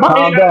 It's not a bias.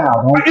 Calm down.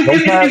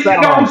 Don't pass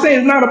out No, I'm on me. saying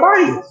it's not a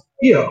bias.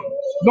 Yeah.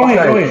 Go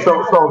ahead. Go Okay, ahead.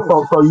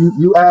 so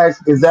you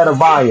ask, is that a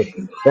bias?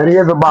 That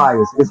is a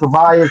bias. It's a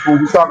bias when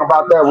we talk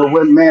about that with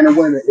women, men and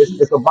women.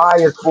 It's a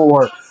bias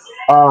for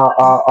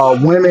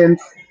women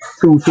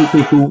to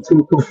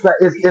say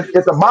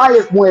it's a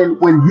bias when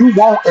you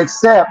won't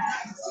accept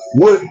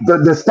what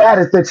the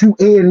status that you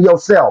in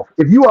yourself.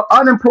 If you are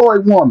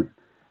unemployed woman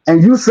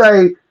and you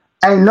say,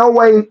 ain't no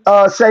way,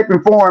 shape,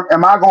 and form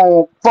am I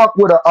gonna fuck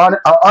with a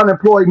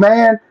unemployed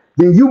man,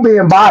 then you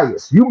being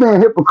biased. You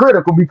being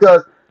hypocritical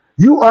because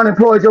you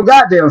unemployed your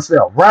goddamn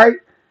self, right?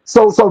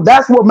 So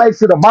that's what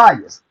makes it a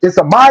bias. It's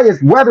a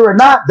bias whether or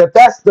not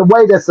that's the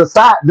way that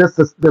society,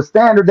 the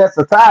standard that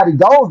society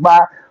goes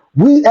by.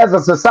 We as a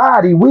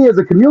society, we as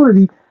a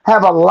community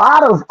have a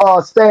lot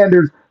of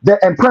standards that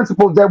and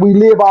principles that we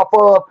live off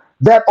of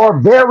that are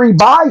very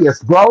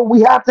biased, bro.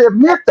 We have to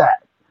admit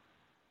that.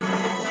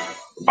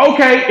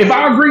 Okay, if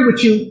I agree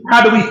with you,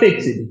 how do we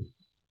fix it?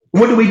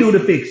 What do we do to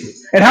fix it?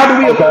 And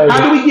Okay,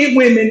 how do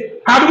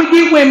we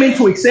get women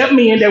to accept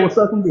men that were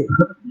sucking dick?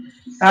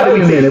 How do wait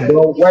we a fix minute, that?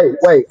 bro. Wait.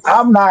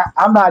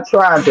 I'm not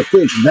trying to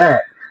fix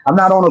that. I'm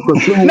not on a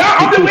No, crusade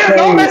I'm just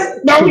no, crusade let's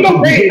no, we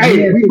don't to hey, get hey,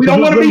 men we to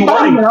don't get want to be women.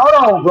 Wait a minute, biased.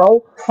 hold on,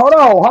 bro. Hold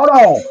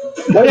on.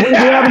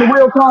 We're having a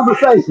real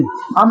conversation.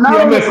 I'm not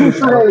Yeah, I'm on a messing with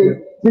you, bro.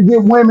 crusade to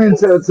get women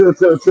to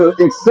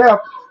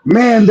accept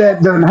men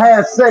that done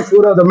had sex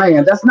with other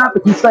men. That's not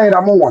the crusade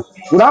I'm on.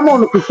 What I'm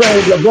on the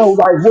crusade, bro,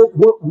 like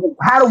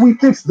how do we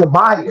fix the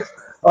bias?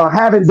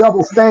 Having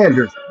double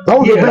standards.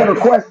 Those are better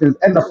Yeah. questions.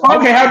 And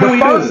Okay, how do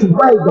we do it?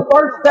 the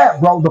first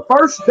step, bro, the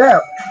first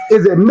step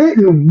is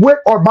admitting what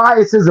are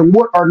biases and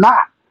what are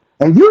not.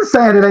 And you're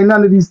saying it ain't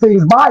none of these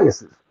things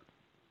biases.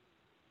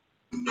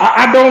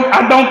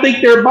 I don't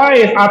think they're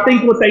biased. I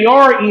think what they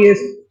are is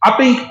I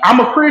think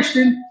I'm a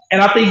Christian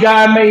and I think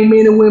God made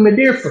men and women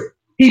different.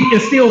 He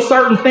instilled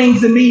certain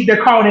things in me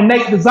they're called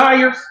innate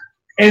desires,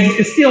 and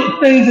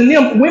instilled things in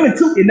them women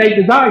too innate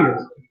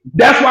desires.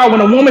 That's why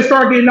when a woman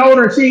start getting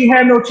older and she ain't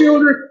had no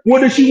children,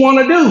 what does she want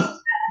to do?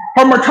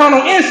 Her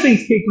maternal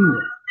instincts kick in.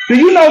 Do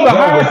you know the Bro,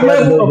 highest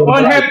level of like,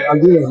 unhappy?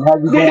 again, now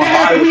you're going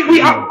bias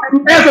again.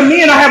 As a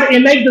man, I have an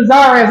innate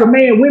desire as a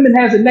man. Women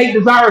has innate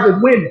desires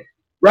as women,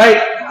 right?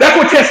 That's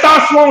what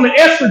testosterone and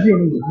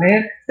estrogen is,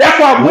 man. That's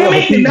why Yeah,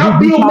 women but you cannot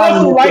you build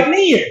tying muscle it like to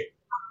men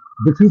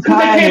but you because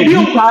they tying can't it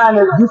build.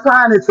 you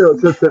tying it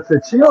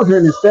to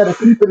children instead of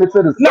keeping it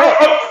to the No, sex.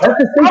 Let's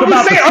just think I'm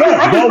just about the saying.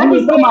 sex, bro. We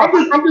ain't talking about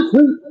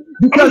we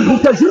because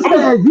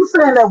you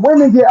saying that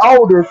women get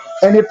older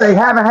and if they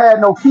haven't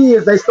had no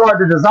kids, they start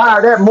to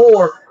desire that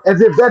more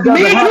as if that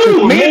doesn't men happen too,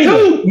 for men men.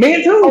 too,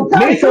 men too, Okay,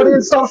 men too.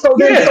 so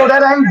Yeah.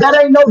 that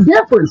ain't no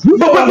difference. You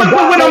saying that But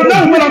God when made I'm us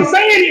no, when I'm different.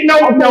 saying it, no,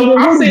 Okay, no, then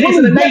I'm saying what it's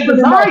is an innate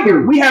different in that desire.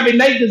 then? We have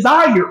innate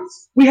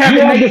desires. We have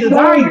We have innate the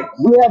same. desires.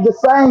 We have the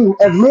same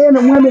as men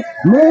and women.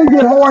 Men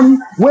get horny.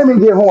 Women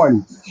get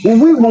horny. When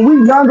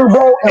we younger,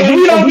 bro, and And we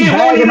we and don't we get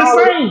horny bagging the all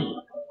of it. same.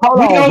 Hold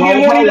We on, don't get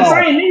bro. horny Hold the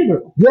on. same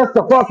either. Yes,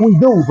 the fuck we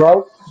do,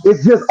 bro.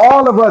 It's just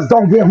all of us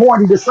don't get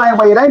horny the same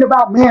way. It ain't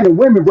about men and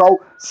women, bro.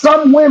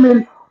 Some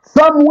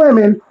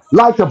women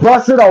like to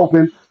bust it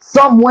open.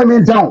 Some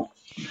women don't.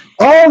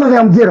 All of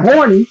them get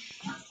horny.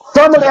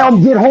 Some of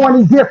them get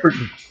horny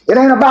differently. It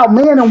ain't about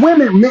men and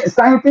women.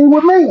 Same thing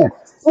with men.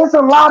 It's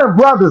a lot of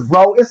brothers,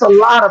 bro. It's a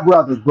lot of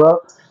brothers, bro.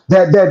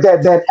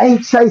 That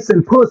ain't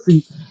chasing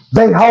pussy.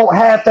 They whole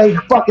half they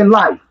fucking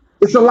life.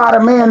 It's a lot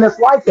of men that's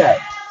like that.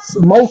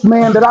 Most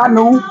men that I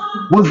knew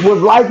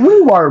was like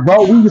we were,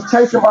 bro. We was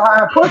chasing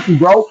behind pussy,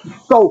 bro.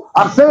 So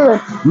I'm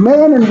saying,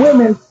 men and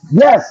women,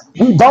 yes,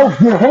 we both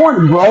get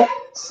horny, bro.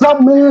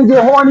 Some men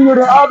get hornier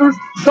than others.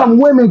 Some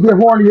women get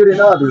hornier than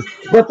others.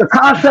 But the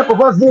concept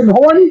of us getting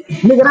horny,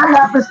 nigga, that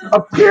happens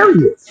a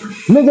period.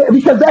 Nigga,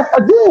 because that's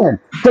again,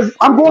 because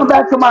I'm going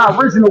back to my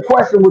original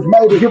question, which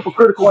made it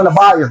hypocritical and a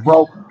bias,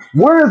 bro.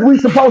 Where is we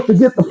supposed to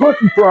get the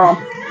pussy from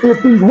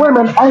if these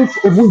women ain't,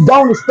 if we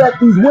don't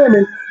expect these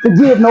women to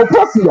give no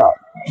pussy up?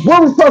 Where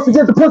are we supposed to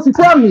get the pussy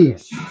from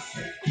then?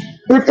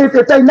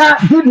 If they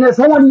not getting as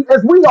horny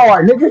as we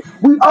are, nigga,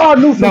 we all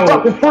knew some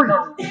fucking No, freaks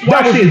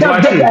that watch was this,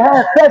 watch that this.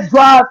 had sex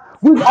drive.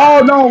 We've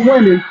all known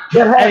women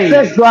that had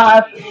sex Hey,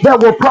 drive that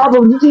were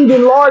probably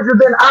even larger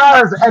than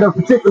ours at a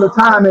particular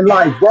time in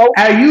life, bro.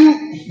 how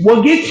you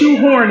what gets you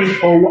horny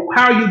or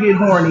how you get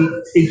horny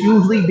is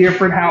usually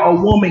different how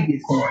a woman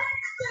gets horny,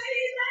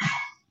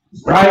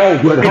 right?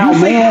 Bro, but If you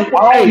see,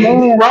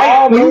 hey, right,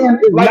 all men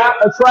is like, not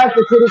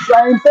attracted to the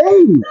same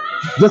thing.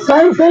 The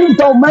same things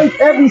don't make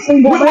every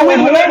single man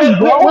horny,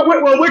 bro.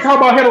 we're talking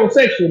about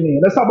heterosexual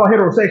men. Let's talk about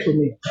heterosexual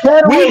men.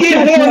 We get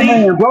Heterosexual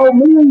man, horny. bro.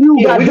 Me and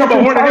you Yeah, got we talk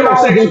about different horny turn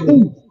ons and heterosexual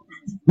men. feats.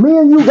 Me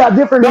and you got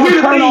different But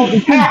here's the turn ons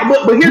and thing. feats.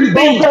 But here's We the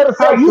both thing.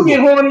 How you get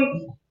heterosexual.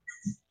 horny?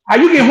 How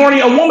you get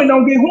horny? A woman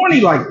don't get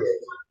horny like that.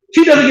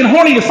 She doesn't get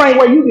horny the same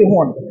way you get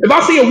horny. If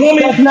I see a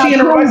That's woman, not she in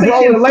her, true, let's say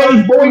she bro. in a It's ladies'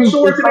 certain boy things.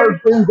 shorts It's and certain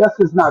everything. things. That's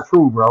just not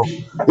true, bro.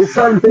 It's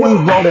certain What?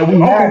 things, bro, that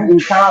we have Okay.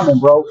 in common,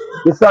 bro.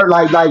 It's certain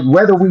like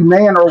whether we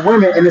man or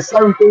women, and it's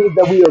certain things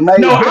that we are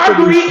No, made I differently,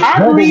 agree. I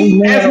whether we agree.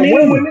 man As or men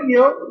and women. women, you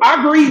know, I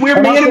agree. We're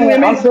And I'm men and saying,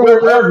 women.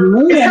 as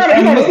It's men kind of,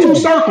 and it's two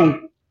men. circles.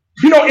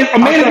 A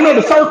I man, think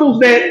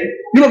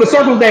the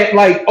circles that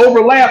like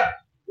overlap.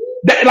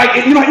 That, like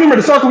remember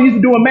the circle we used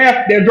to do in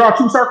math? They draw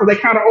two circles. They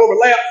kind of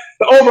overlap.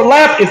 The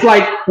overlap is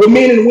like where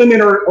men and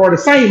women are the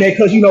same,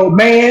 because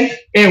man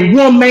and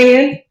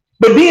woman.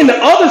 But then the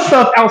other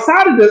stuff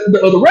outside of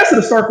the rest of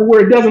the circle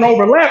where it doesn't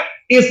overlap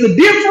is the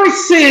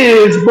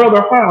differences,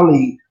 brother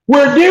Holly.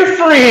 We're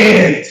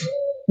different.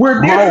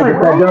 We're bro, different,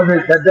 but that bro.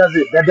 doesn't that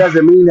doesn't that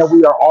doesn't mean that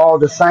we are all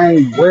the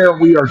same where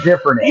we are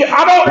different at. Yeah,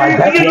 I don't. Like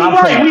that's Yeah, what you're I'm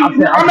right. saying. I'm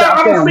saying I'm I'm saying, not. I'm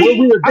I don't saying where speak.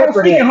 we are I don't different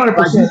speak at. in hundred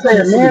Like you percent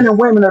said, men tendency. and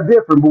women are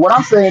different. But what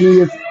I'm saying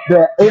is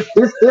that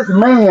it's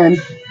men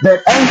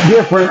that ain't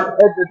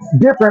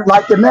different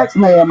like the next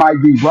man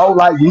might be, bro.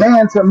 Like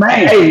man to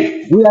man.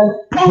 Hey, We ain't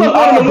pull we up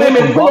one of all the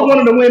women. different, Pull up one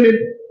bro. of the women.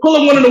 Pull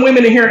up one of the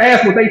women in here and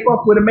ask what they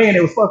fucked with a man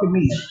that was fucking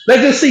me.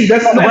 Let's just see.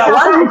 That's Bro,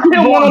 why do you keep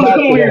tell one going of them to back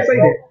come to on here and that, say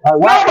that. bro? Like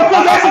why No,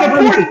 because that's an I'm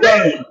really important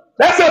concerned. thing.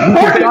 That's an You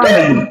important Okay. concerning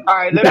me. thing. All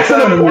right. You Let me That's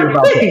an concerning me important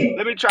about that. thing.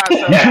 let me try You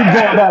something keep here.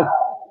 going back.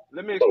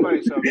 Let me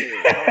explain something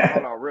here.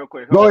 Hold on, real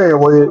quick. Go ahead,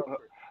 Willie.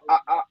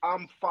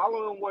 I'm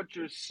following what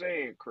you're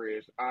saying,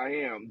 Chris. I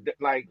am.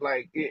 Like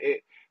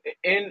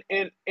in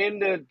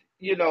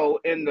the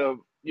in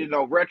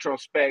the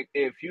retrospect,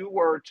 if you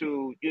were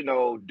to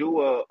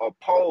do a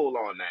poll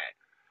on that,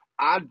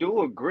 I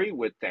do agree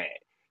with that.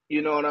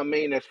 You know what I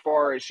mean? As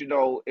far as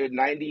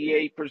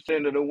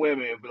 98% of the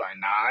women be like,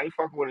 "Nah, I ain't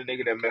fucking with a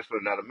nigga that messed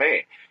with another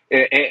man,"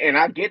 and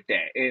I get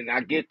that, and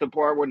I get the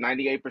part where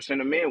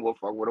 98% of men will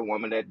fuck with a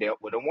woman that dealt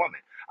with a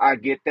woman. I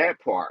get that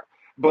part,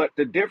 but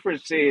the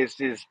difference is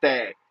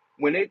that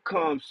when it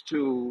comes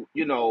to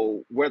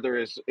whether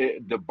it's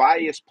the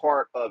bias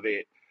part of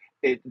it,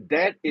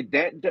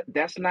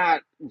 that's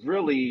not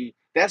really,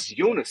 that's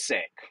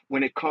unisex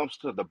when it comes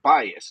to the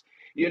bias.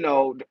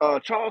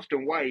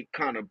 Charleston White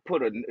kind of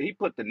put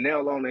the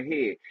nail on the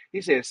head.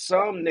 He said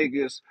some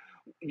niggas,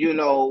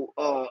 will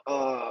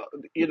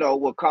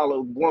call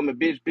a woman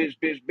bitch, bitch,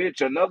 bitch,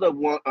 bitch.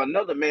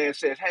 Another man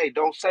says, hey,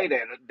 don't say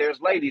that.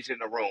 There's ladies in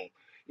the room.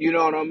 You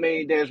know what I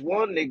mean? There's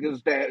one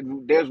nigga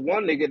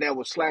that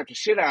will slap the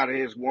shit out of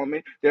his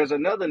woman. There's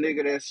another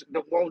nigga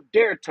that won't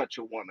dare touch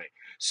a woman.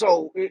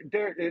 So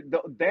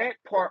that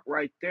part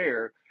right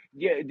there,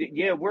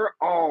 yeah, we're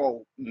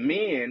all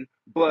men,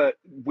 but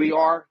we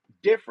are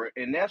different,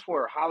 and that's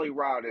where Holly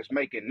Rod is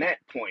making that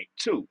point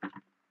too.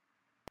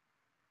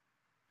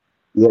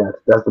 Yes,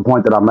 that's the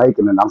point that I'm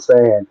making, and I'm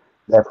saying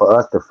that for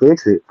us to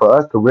fix it, for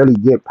us to really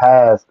get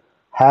past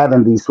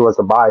having these sorts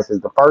of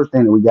biases, the first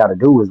thing that we got to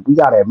do is we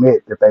got to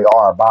admit that they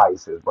are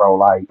biases, bro.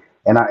 Like,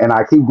 and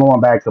I keep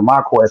going back to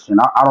my question.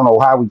 I don't know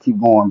how we keep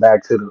going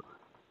back to the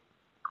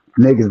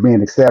niggas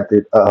being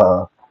accepted,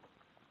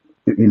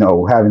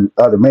 having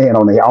other men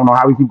on there. I don't know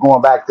how we keep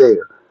going back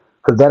there,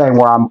 because that ain't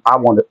where I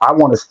want to. I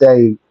want to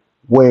stay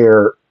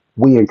where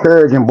we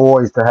encouraging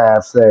boys to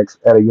have sex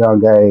at a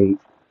young age,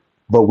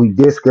 but we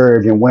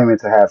discouraging women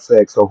to have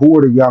sex. So who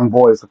are the young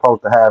boys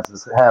supposed to have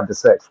the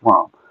sex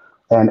from?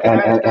 And Can and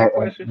I ask and, that and,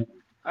 question? and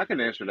I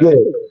can answer yeah, that.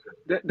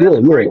 yeah, That's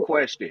a yeah. great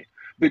question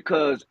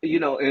because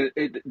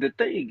the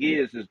thing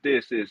is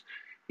this is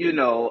you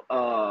know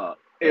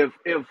if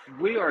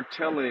we are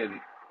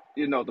telling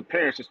the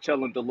parents is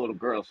telling the little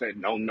girl saying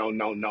no, no,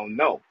 no, no,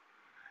 no,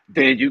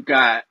 then you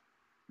got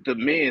the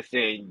men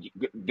saying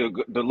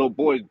the little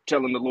boy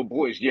telling the little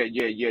boys yeah,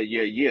 yeah, yeah,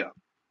 yeah, yeah.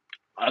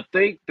 I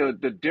think the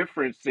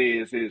difference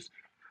is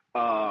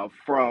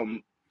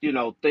from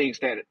things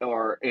that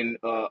are in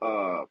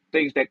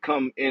things that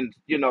come in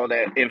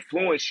that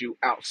influence you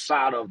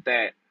outside of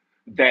that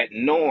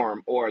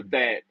norm or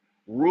that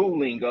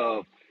ruling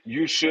of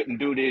you shouldn't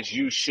do this,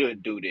 you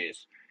should do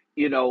this.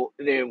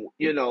 Then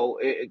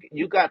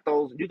you got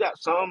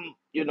some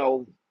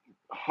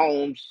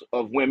homes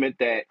of women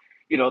that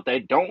they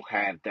don't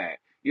have that.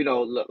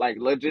 Like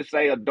let's just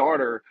say a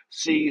daughter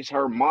sees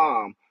her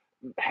mom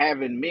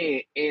having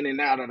men in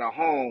and out of the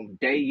home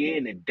day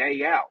in and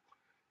day out.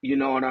 You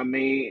know what I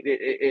mean?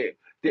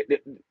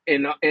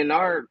 In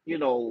our,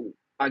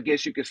 I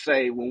guess you could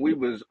say when we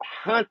was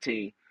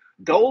hunting,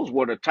 those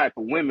were the type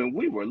of women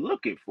we were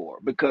looking for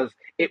because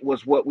it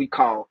was what we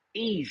call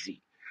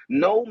easy.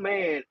 No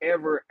man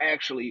ever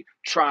actually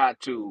tried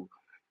to,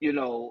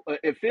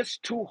 if it's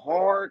too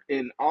hard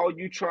and all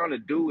you trying to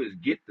do is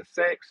get the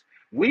sex,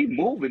 we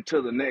moving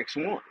to the next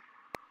one.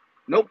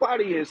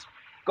 Nobody is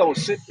gonna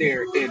sit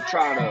there and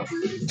try to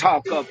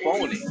talk up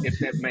on it if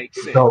that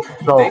makes sense.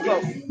 They So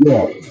go,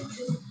 yeah,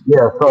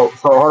 yeah. So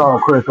hold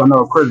on, Chris. I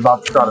know Chris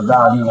about to try to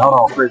dive in. Hold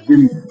on, Chris. Give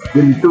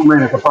me 2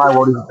 minutes. I probably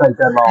won't even take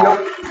that long.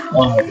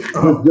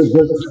 Just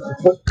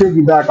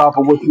piggyback off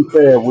of what you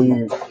said.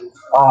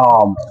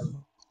 Um,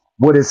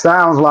 what it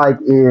sounds like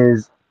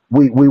is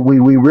we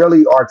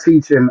really are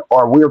teaching,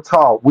 or we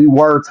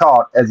were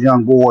taught as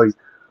young boys.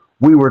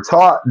 We were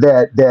taught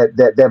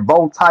that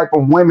both type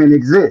of women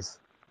exist.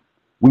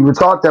 We were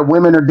taught that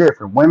women are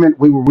different.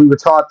 We were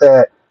taught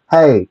that,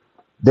 hey,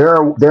 there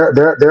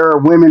are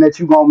women that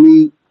you're gonna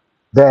meet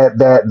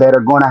that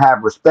are gonna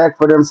have respect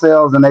for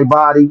themselves and their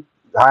body,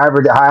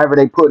 however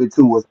they put it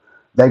to us.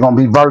 They're gonna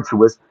be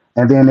virtuous,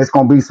 and then it's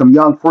gonna be some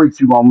young freaks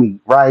you're gonna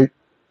meet, right?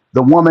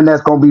 the woman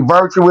that's gonna be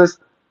virtuous,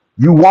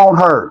 you want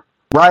her,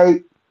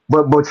 right?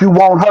 But you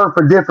want her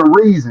for different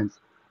reasons.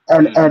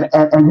 Hmm.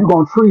 And you're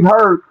gonna treat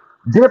her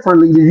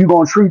differently than you're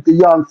gonna treat the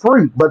young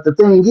freak. But the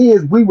thing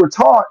is, we were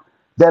taught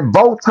that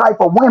both type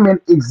of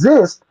women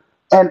exist,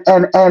 and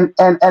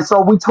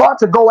so we taught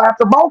to go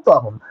after both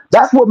of them.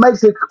 That's what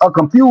makes it a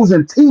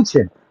confusing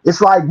teaching.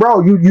 It's like,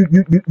 bro,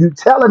 you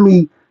telling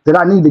me that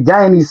I need to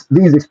gain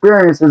these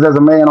experiences as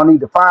a man. I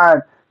need to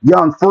find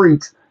young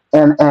freaks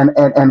and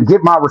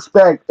get my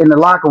respect in the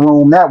locker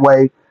room that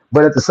way.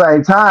 But at the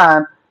same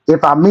time,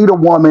 if I meet a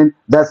woman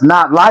that's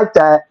not like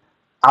that,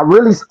 I'm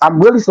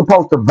really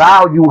supposed to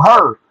value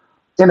her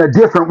in a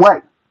different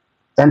way.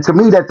 And to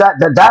me,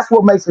 that's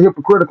what makes it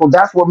hypocritical.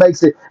 That's what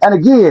makes it. And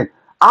again,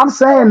 I'm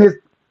saying this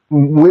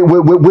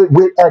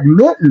with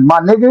admitting,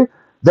 my nigga,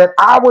 that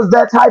I was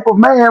that type of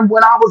man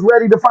when I was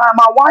ready to find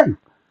my wife.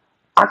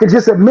 I could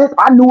just admit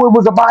I knew it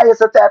was a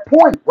bias at that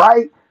point,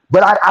 right?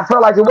 But I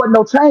felt like there wasn't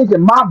no change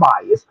in my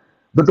bias.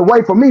 But the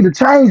way for me to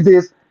change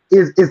this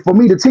is for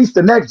me to teach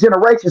the next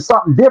generation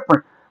something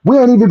different. We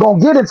ain't even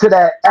gonna get into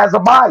that as a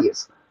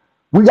bias.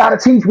 We gotta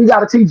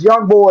teach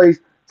young boys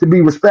to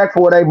be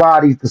respectful of their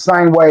bodies the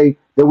same way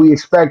that we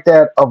expect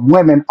that of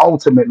women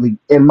ultimately,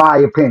 in my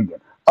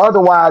opinion.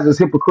 Otherwise it's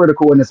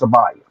hypocritical and it's a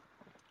bias.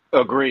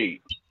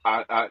 Agreed.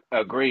 I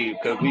agree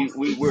because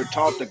we were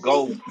taught to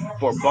go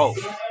for both,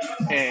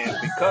 and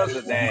because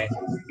of that,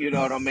 you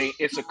know what I mean.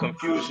 It's a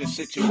confusing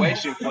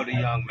situation for the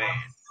young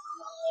man.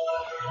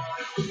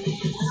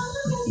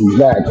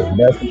 Exactly.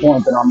 That's the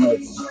point that I'm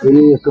making. It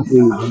is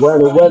confusing.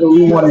 Whether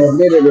we want to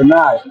admit it or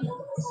not,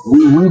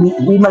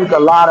 we make a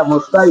lot of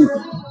mistakes,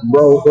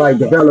 bro, like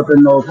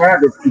developing those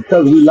habits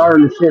because we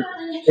learn the shit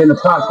in a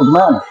toxic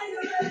manner.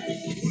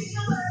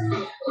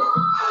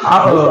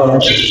 I Oh, it sound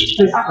like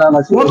sound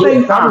like she one at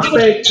thing I time.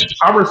 respect,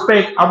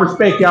 I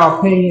respect y'all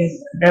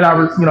opinion, and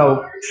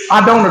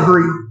I don't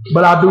agree,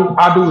 but I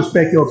do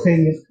respect your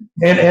opinion,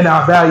 and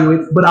I value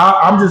it. But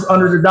I'm just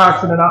under the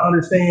doctrine, and I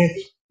understand.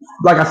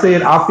 Like I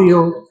said, I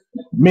feel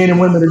men and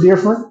women are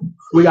different.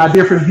 We got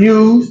different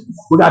views.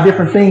 We got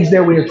different things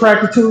that we're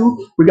attracted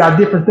to. We got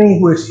different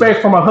things we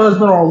expect from a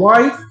husband or a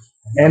wife,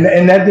 and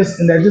that's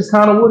just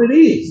kind of what it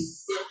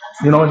is.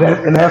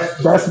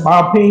 That's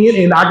my opinion,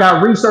 and I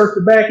got research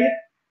to back it,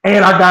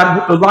 and I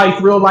got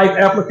real life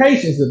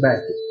applications to back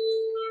it.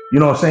 You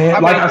know what I'm I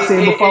saying? Like mean, I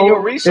said in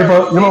your before, if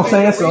research, you know what I'm even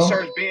saying. your So,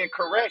 research being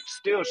correct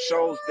still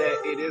shows that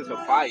it is a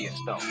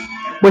bias, though.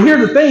 but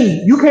here's the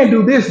thing: you can't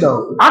do this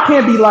though. I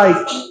can't be like,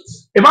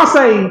 if I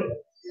say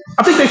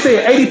I think they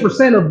say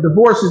 80% of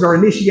divorces are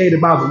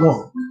initiated by the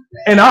woman.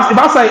 And if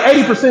I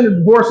say 80% of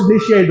divorces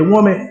initiated the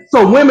woman,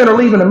 so women are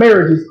leaving the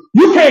marriages,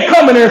 you can't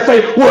come in there and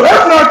say, well,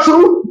 that's not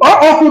true.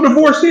 Our uncle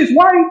divorced his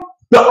wife.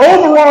 The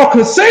overall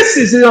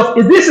consensus is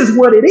this is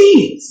what it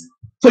is.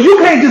 So you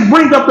can't just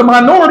bring up the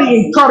minority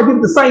and try to give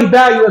it the same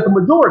value as the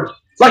majority.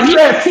 Like you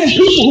have 10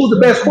 people who's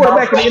the best And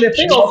quarterback in also, the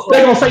and NFL,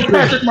 they're also, gonna say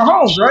Chris, Patrick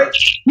Mahomes, right?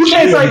 You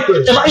can't yeah, say but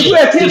Chris, if you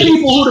have 10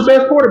 people who the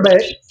best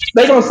quarterback,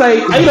 they're gonna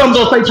say 8 of them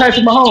gonna say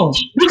Patrick Mahomes.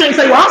 You can't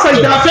say, well, I'll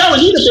say Josh Allen,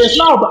 he the best.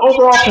 No, the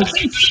overall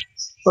consensus.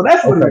 So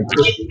that's what it okay,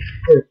 is.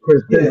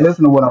 Chris, Yeah.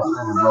 listen to what I'm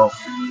saying, bro.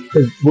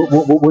 Because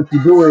what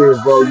you do is,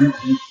 bro, you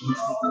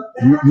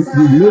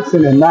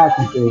mixing and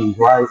matching things,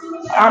 right?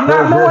 I'm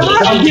not, no, I'm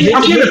There's not. things.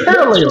 I'm giving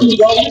Listen to me, parallels.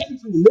 bro.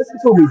 Listen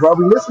to me, bro.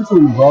 Listen to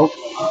me, bro.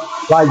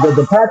 Like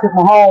the Patrick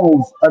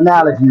Mahomes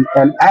analogy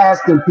and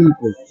asking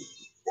people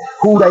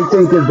who they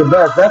think is the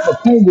best. That's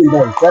opinion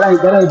based. That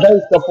ain't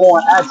based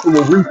upon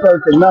actual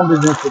research and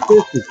numbers and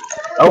statistics.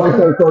 So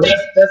Okay.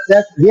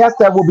 that's yes,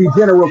 that will be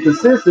general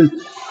consensus,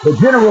 but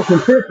general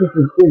consensus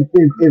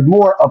is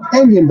more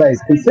opinion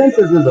based.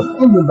 Consensus is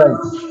opinion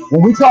based.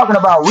 When we talking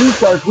about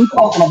research, we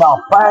talking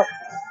about facts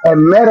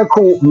and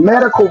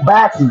medical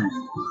backing.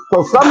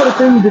 So some of the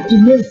things that you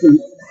mentioned,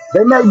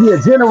 they may be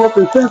a general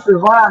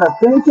consensus line of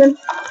thinking,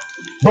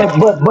 but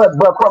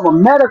from a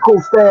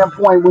medical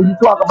standpoint, when you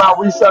talk about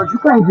research, you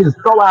can't just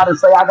go out and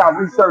say I got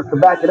research to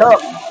back it up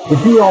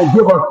if you don't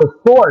give us the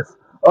source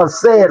of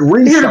said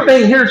research. Here's the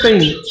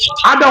thing.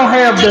 I don't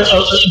have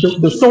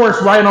the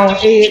source right on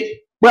edge,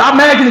 but I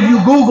imagine if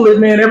you Google it,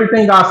 man,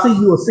 everything I see,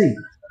 you will see.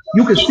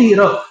 You can see it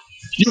up.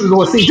 You can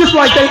go and see. Just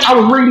like I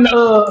was reading.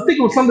 I think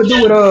it was something to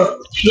do with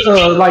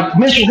like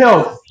mental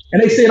health,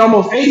 and they said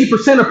almost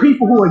 80% of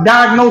people who are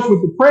diagnosed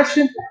with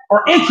depression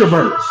are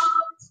introverts.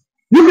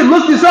 You can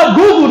look this up,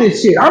 Google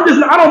this shit. I'm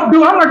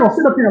not gonna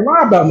sit up here and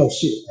lie about no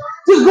shit.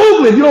 Just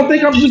Google it. If you don't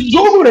think I'm just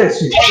Google that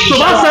shit. So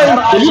if I That say, don't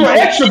well, have you're an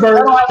that extrovert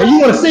don't have and you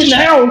want to sit in the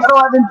house, that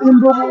don't have anything to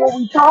do with what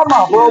we talking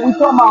about, bro. We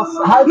talking about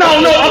no,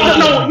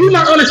 hypotheticals. you're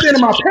not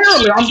understanding my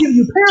parallel. I'm giving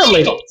you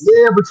parallels.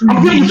 Yeah, but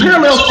I'm giving you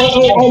parallels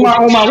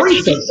on my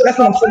research. just because That's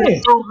what I'm something is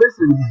saying. true,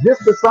 listen, just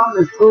because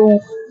something is true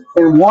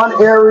in one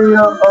area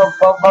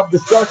of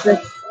discussion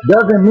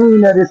doesn't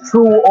mean that it's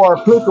true or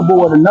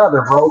applicable in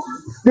another, bro.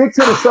 Stick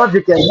to the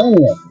subject at hand.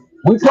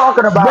 We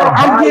talking Bro, about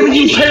I'm giving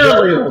you biases, bro.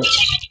 parallels.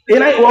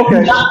 It ain't well,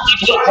 You okay. not,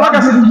 Like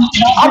I said,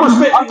 I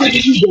respect. I'm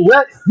giving you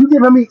direct. You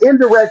giving me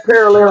indirect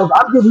parallels.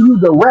 I'm giving you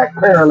direct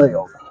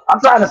parallels.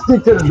 I'm trying to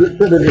stick to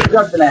the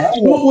discussion at hand,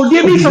 Well,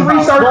 give me which is some about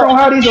research on trust.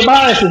 how these are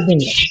biases then.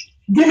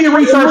 Give me What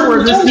research do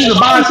where you mean these a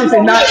are bias? You biases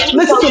and don't not. need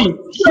Listen research. to me.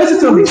 You don't Listen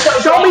need to me.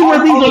 research Show me where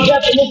on these the are.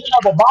 definition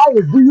of a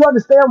bias. Do you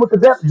understand what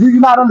do you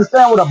not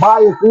understand what a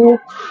bias is?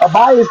 A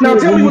bias Now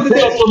is tell when me you what the.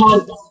 tell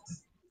somebody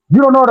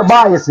you don't know what a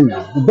bias is.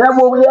 Is that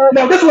where we at?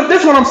 Now this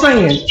what I'm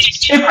saying.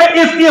 If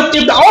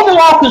the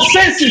overall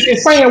consensus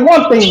is saying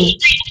one thing,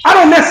 I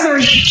don't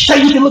necessarily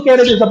say you can look at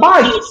it as a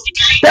bias.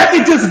 That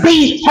could just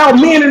be how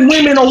men and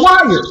women are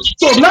wired.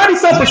 So if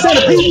 97%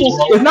 of No, people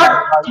bro. is not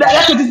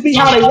that could just be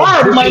how they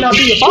wired. It might not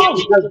be a bias.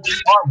 Because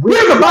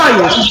Here's a like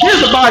bias.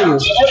 Here's a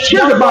bias.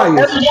 Here's a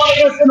bias. every one of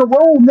us in the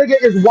room, nigga,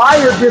 is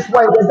wired this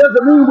way. That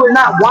doesn't mean we're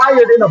not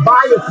wired in a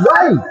biased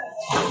way.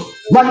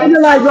 Like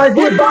nigga,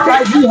 Here,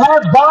 like we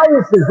have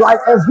biases. Like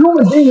as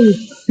human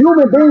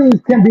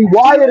beings can be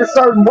wired a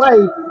certain way,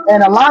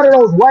 and a lot of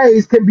those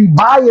ways can be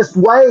biased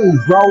ways,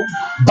 bro.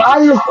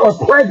 Biased or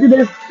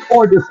prejudiced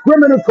or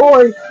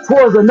discriminatory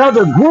towards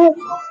another group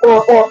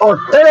or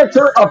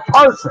character or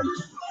person.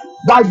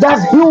 Like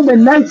that's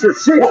human nature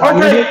shit, my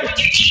nigga. okay.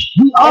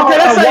 We Okay, all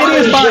let's are say it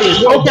is wired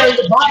biased. with a Okay, bunch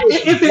of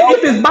biases, bro.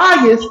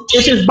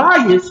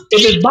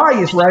 if it's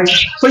biased, right?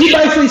 So you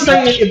basically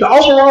saying if the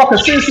overall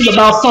consensus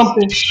about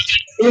something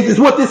is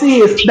what this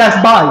is,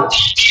 that's biased.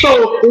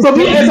 It So if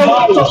you can add be so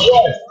biased, so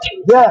yes,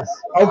 yes.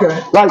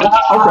 okay, Like,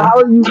 okay.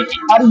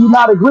 how do you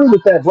not agree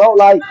with that, bro?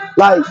 Like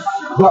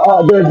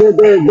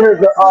there's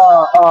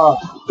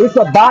it's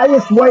a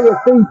biased way of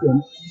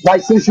thinking.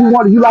 Like, since you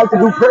like to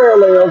do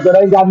parallels that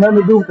ain't got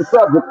nothing to do with the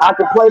subject, I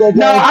can play that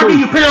Now game I give too.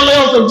 you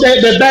parallels of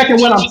that back in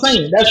what I'm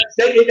saying.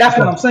 That's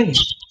what I'm saying.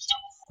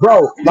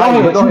 Bro, Go like,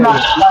 ahead, but go you ahead.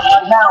 not like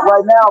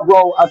right now,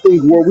 bro. I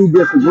think where we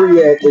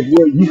disagree at is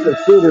where you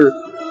consider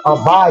a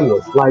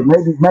bias. Like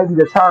maybe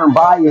the term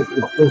bias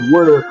is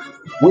where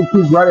we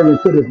keep running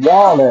into this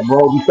wall at,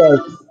 bro.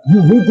 Because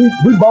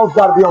we both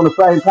got to be on the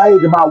same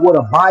page about what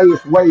a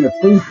biased way of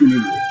thinking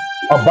is,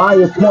 a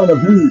biased point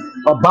of view,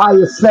 a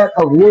biased set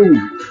of rules.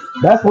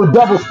 That's what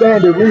double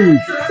standard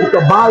means. It's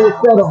a biased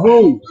set of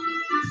rules,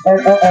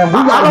 and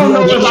we got I to be don't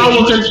know able if I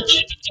will. to,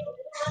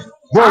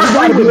 bro. We I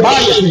got agree to be with able to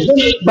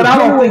biases, but I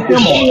don't think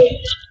them are.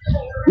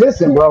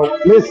 listen, bro.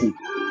 Listen.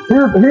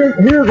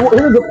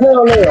 Here's a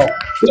parallel.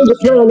 Here's a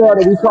parallel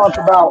that we talked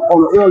about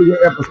on an earlier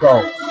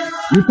episode.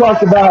 We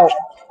talked about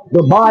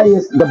the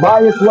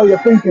biased way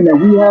of thinking that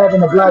we have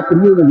in the black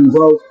community,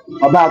 bro,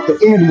 about the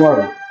N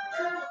word.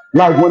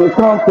 Like when it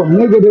comes from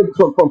nigga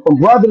from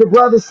brother to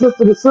brother,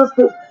 sister to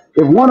sister,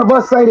 if one of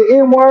us say the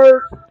N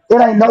word,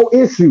 it ain't no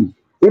issue.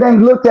 It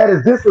ain't looked at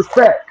as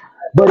disrespect.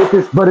 But if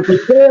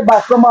it's said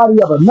by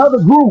somebody of another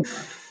group,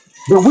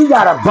 then we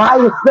got a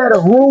biased set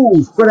of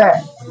rules for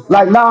that.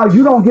 Like, nah,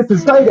 you don't get to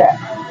say that.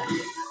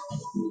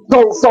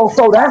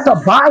 So that's a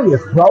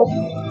bias, bro.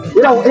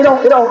 It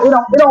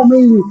don't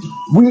mean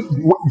we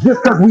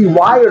just because we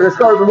wired a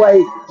certain way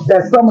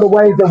that some of the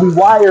ways that we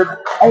wired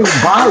ain't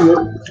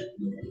biased.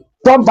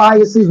 Some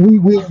biases we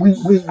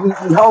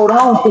hold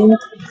on to.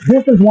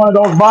 This is one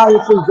of those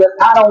biases that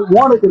I don't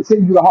want to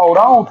continue to hold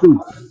on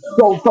to.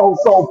 So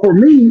for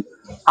me,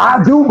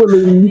 I do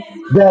believe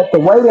that the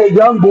way that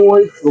young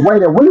boys, the way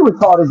that we were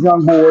taught as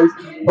young boys,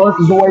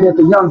 versus the way that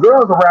the young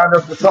girls around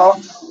us were taught,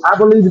 I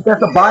believe that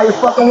that's a biased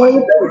fucking way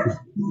of thinking.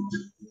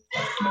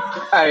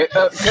 Hey,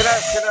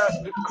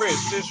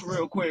 Chris, just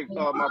real quick,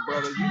 my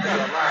brother, you got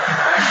a lot of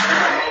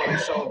background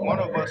noise. So if one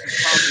of us is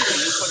talking, can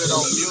you put it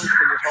on mute?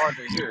 Because it's hard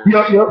to hear.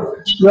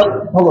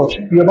 Yep. Hold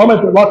on. Yep, I'm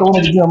at the locker room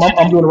at the gym.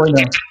 I'm doing it right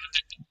now.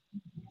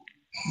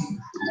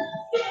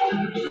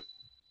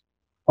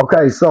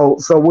 Okay, so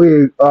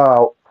we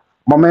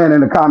my man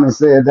in the comments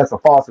said that's a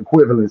false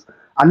equivalence.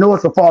 I know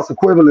it's a false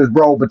equivalence,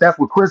 bro, but that's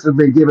what Chris has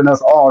been giving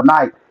us all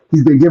night.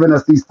 He's been giving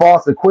us these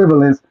false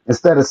equivalents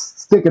instead of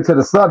sticking to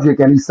the subject,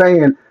 and he's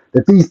saying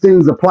that these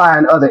things apply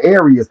in other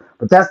areas.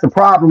 But that's the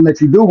problem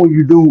that you do when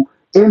you do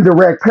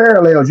indirect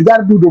parallels. You got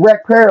to do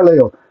direct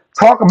parallels.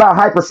 Talk about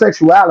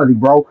hypersexuality,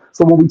 bro.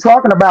 So when we're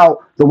talking about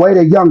the way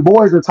that young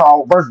boys are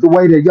taught versus the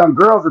way that young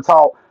girls are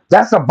taught,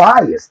 that's a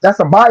bias. That's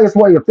a biased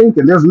way of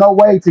thinking. There's no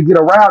way to get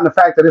around the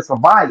fact that it's a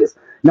bias.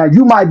 Now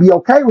you might be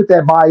okay with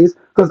that bias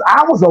because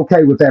I was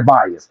okay with that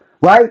bias,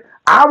 right?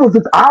 I was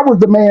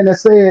the man that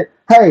said,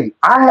 "Hey,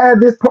 I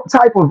had this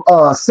type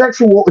of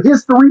sexual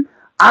history.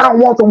 I don't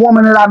want the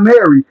woman that I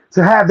marry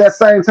to have that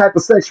same type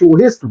of sexual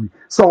history."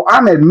 So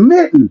I'm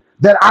admitting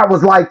that I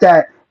was like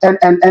that, and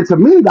to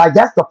me, like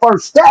that's the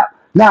first step.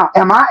 Now,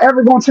 am I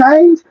ever gonna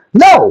change?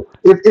 No.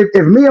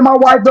 If me and my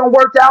wife don't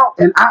work out,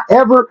 and I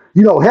ever,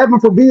 heaven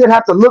forbid,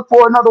 have to look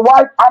for another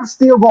wife, I'm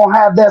still gonna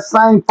have that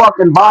same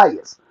fucking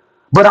bias.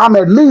 But I'm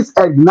at least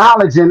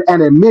acknowledging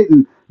and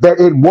admitting that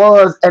it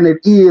was and it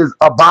is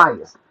a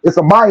bias. It's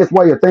a biased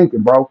way of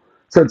thinking, bro.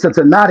 To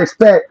not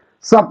expect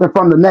something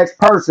from the next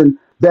person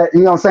that,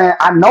 you know what I'm saying?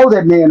 I know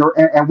that men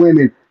and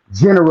women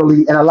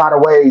generally, in a lot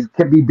of ways,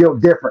 can be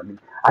built differently.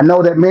 I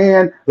know that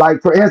men,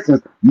 like for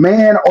instance,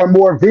 men are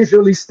more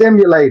visually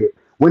stimulated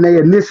when they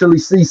initially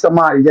see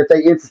somebody that they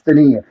interested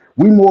in.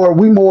 We more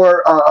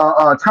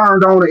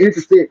turned on or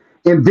interested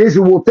in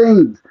visual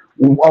things.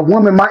 A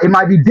woman might, it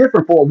might be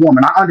different for a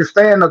woman. I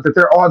understand that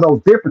there are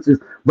those differences,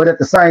 but at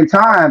the same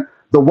time,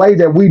 the way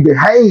that we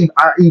behave,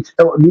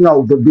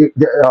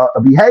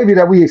 the behavior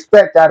that we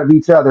expect out of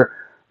each other,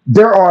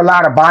 there are a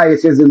lot of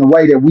biases in the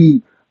way that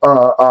we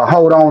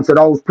hold on to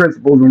those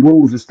principles and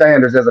rules and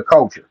standards as a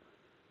culture.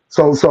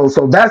 So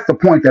that's the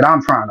point that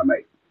I'm trying to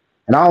make.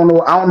 And I don't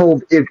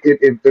know if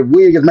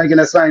Wig is making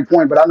that same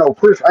point, but I know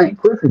Chris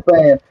is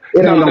saying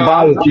it ain't No, no no,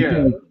 bias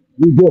yeah, because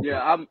we yeah,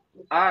 different.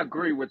 I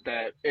agree with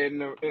that,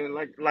 and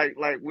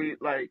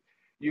like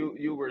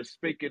you were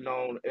speaking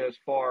on as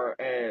far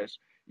as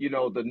the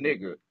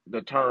nigger,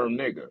 the term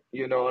nigger.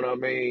 You know what I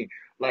mean?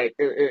 Like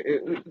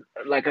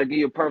like I give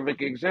you a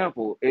perfect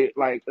example. If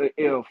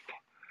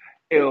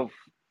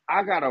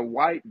I got a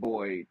white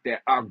boy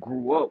that I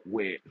grew up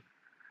with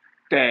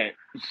that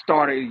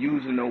started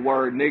using the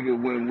word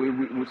nigga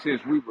when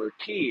since we were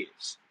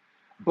kids.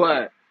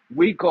 But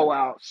we go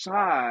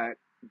outside,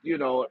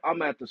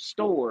 I'm at the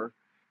store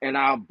and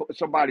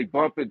somebody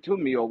bump into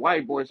me, a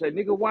white boy say,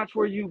 "Nigga, watch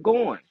where you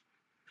going."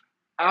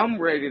 I'm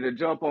ready to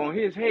jump on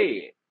his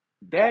head.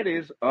 That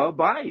is a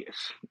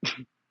bias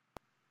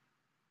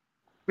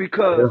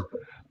because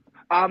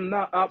I'm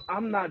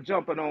not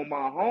jumping on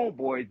my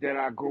homeboy that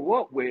I grew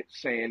up with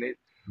saying it,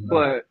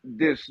 but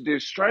this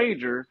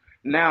stranger,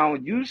 now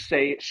you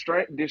say it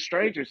this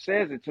stranger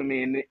says it to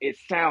me and it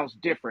sounds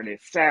different.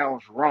 It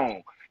sounds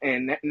wrong.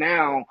 And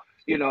now,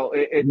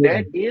 Yeah.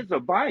 that is a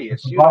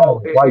It's bias. a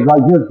bias. Like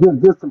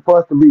just for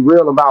us to be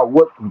real about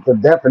what the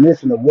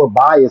definition of what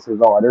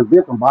biases are. There's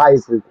different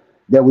biases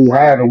that we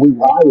have, and Right. we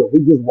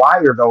just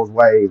wire those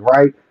ways,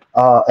 right?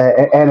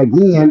 And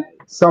again,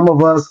 some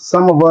of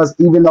us,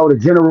 even though the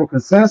general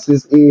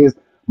consensus is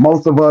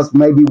most of us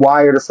may be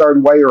wired a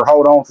certain way or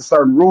hold on to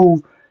certain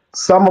rules,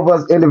 some of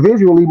us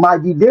individually might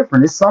be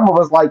different. It's some of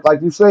us, like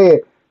you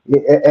said,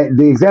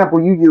 the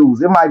example you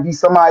use, it might be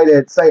somebody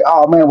that say,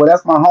 "Oh man, well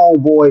that's my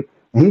homeboy,"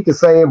 and he can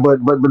say it, but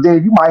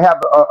then you might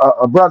have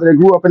a brother that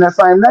grew up in that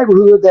same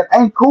neighborhood that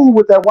ain't cool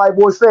with that white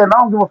boy saying, "I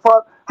don't give a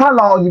fuck how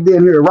long you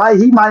been here," right?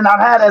 He might not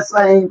have that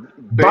same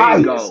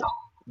bias, Bingo.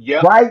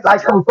 Yep. right?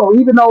 Like so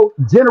even though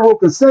general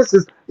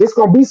consensus, it's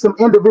gonna be some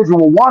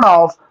individual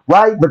one-offs,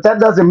 right? But that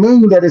doesn't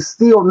mean that it's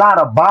still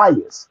not a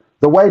bias.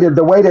 The way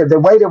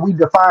that we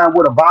define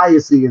what a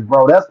bias is,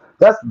 bro. That's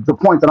the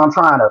point that I'm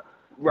trying to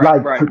Right,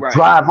 like right,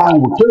 right. drive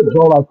home with Chris,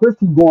 bro. Like Chris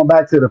keep going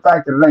back to the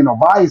fact that it ain't no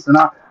bias, and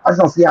I just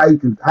don't see how you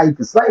can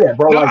say that,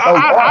 bro. No, Like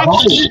those are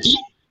biases.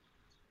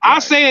 I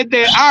Right. said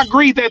that I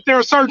agree that there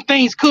are certain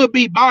things could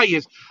be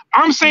biased.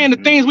 I'm saying the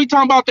Mm-hmm. things we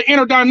talking about, the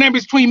inner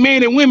dynamics between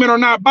men and women, are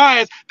not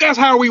biased. That's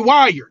how we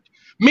wired.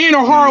 Men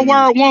are Mm.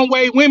 hardwired one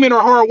way, women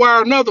are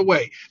hardwired another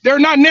way. They're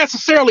not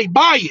necessarily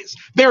biased.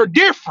 They're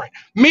different.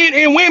 Men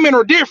and women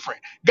are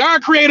different.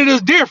 God created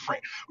us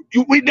different.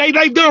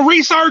 They've done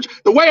research.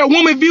 The way a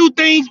woman view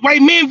things, way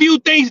men view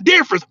things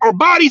different. Our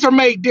bodies are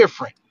made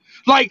different.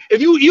 Like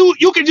if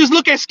you can just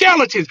look at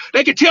skeletons,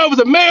 they can tell if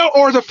it's a male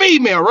or it's a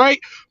female, right?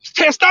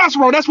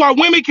 Testosterone. That's why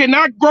women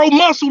cannot grow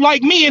muscle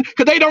like men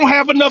because they don't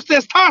have enough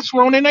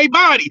testosterone in their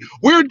body.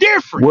 We're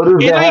different. What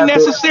does It that ain't have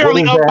to? What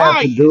necessarily does a that have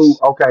to do?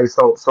 bias. Okay,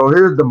 so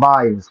here's the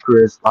bias,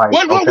 Chris. Like,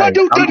 What okay,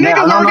 do the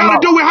now nigga no word no got to no.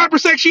 do with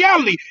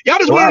hypersexuality? Y'all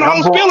just went on Right, a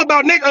whole I'm going. spiel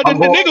about I'm the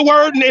going. nigga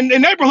word in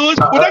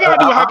neighborhoods. What they got to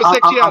do with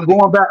I'm hypersexuality?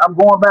 going back. I'm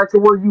going back to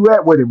where you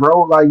at with it,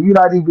 bro. Like you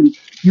not even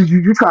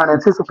you trying to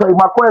anticipate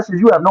my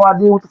questions. You have no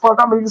idea what the fuck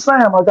I'm even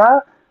saying, my guy.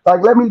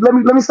 Like let me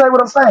say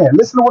what I'm saying.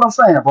 Listen to what I'm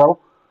saying, bro.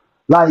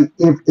 Like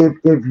if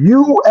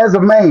you as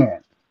a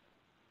man,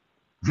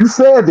 you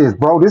said this,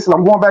 bro.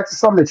 I'm going back to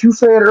something that you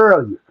said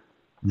earlier.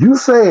 You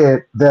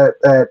said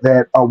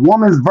that a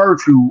woman's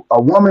virtue,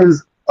 a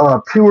woman's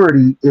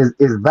purity is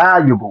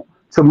valuable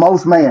to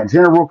most men,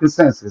 general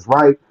consensus,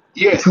 right?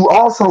 But you Yes.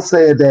 also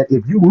said that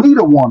if you meet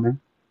a woman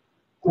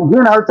who's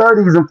in her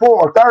 30s and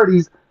four or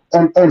 30s,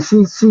 and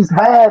she's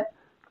had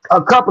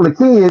a couple of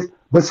kids,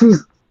 but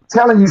she's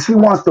telling you she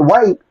wants to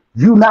wait,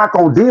 you not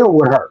gonna deal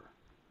with her.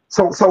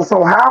 So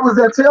how is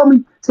that?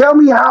 Tell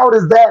me how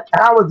is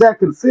that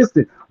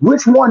consistent?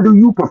 Which one do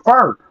you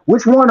prefer?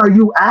 Which one are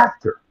you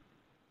after?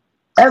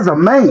 As a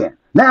man.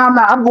 Now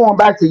I'm going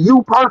back to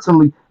you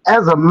personally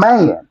as a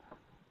man.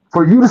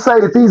 For you to say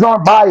that these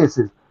aren't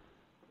biases,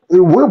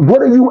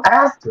 what are you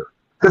after?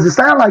 Because it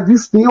sounds like you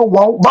still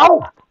want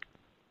both.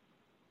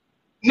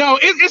 No,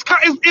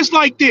 it's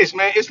like this,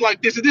 man. It's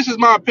like this. And this is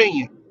my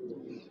opinion.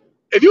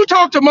 If you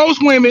talk to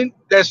most women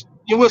that's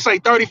you will say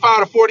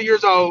 35 to 40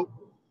 years old,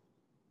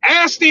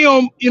 ask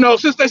them,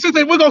 since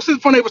they we're gonna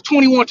sit from they was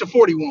 21 to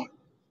 41.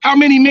 How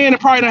many men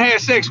have probably done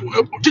had sex with,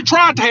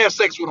 tried to have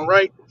sex with them,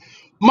 right?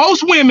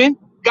 Most women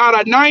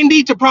got a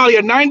 90 to probably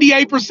a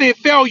 98%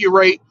 failure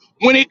rate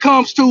when it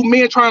comes to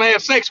men trying to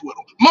have sex with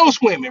them.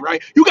 Most women,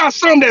 right? You got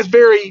some that's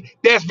very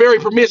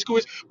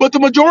promiscuous, but the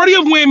majority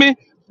of women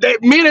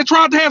that men that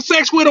tried to have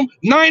sex with them,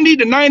 90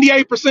 to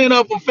 98%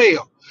 of them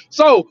fail.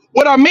 So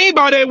what I mean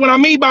by that, when I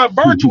mean by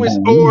virtuous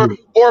or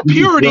you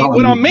just purity,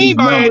 what throwing I mean these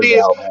by that numbers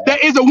is out, man.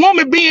 that is a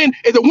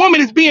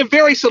woman is being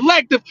very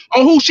selective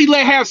on who she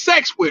let have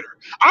sex with her.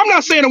 I'm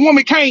not saying a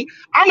woman can't.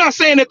 I'm not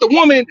saying that the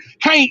woman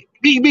can't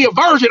be a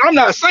virgin. I'm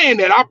not saying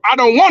that. I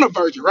don't want a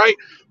virgin, right?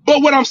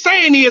 But what I'm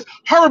saying is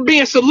her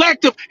being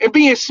selective and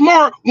being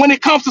smart when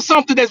it comes to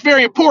something that's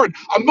very important.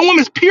 A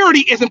woman's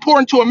purity is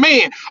important to a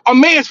man. A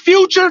man's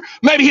future,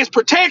 maybe his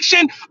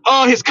protection,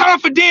 his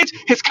confidence,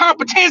 his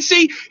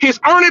competency, his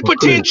earning But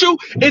Chris, potential.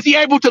 Is he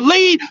able to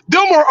lead?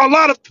 Them are a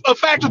lot of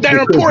factors that but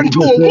are Chris, you important to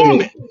just a said,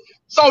 woman.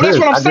 So that's Chris,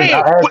 what I'm I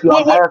saying. asked you,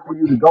 I'm asking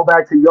you to go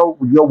back to your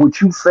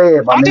what you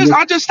said, my nigga.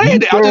 I just said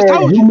You that. I just said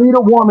told you. you meet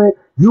a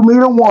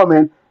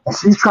woman, and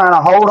she's trying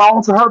to hold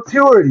on to her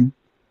purity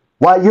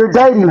while you're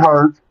dating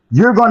her.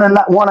 You're gonna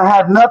not want to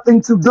have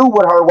nothing to do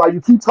with her while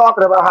you keep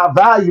talking about how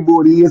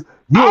valuable it is.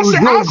 I You'll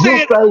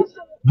said say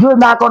you're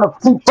not gonna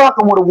keep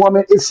fucking with a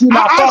woman if she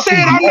not I fucking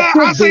said you I'm at not.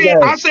 this big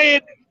I ass.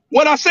 said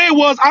what I said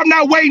was I'm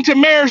not waiting to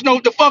marriage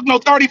to fuck no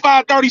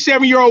 35,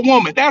 37 year old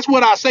woman. That's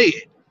what I said.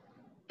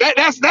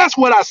 That's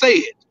what I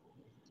said.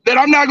 That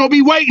I'm not gonna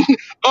be waiting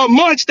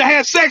months to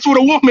have sex with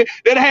a woman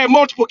that had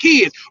multiple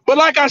kids. But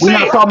like I We're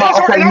not said, talking that's about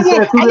her, and okay. You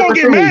said two I won't different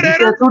get things. mad You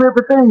at said her. two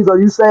different things, or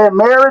you said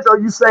marriage, or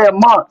you said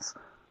months.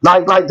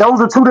 Like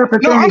those are two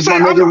different No, I'm things, my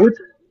saying nigga.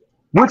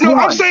 Which no,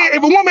 I'm one? saying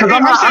if a woman, Because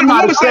I'm saying I'm if a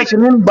not woman say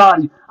expecting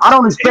anybody. I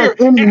don't here,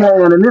 expect any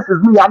man, and this is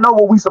me. I know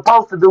what we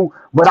supposed to do,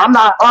 but I'm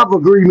not of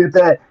agreement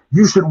that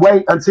you should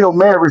wait until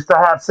marriage to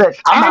have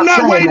sex. I'm I'm not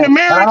not saying waiting to that,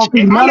 and I marriage. don't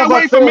think I'm none not of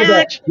us waiting for said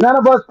that. marriage. None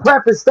of us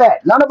prefaced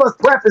that. None of us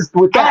prefaced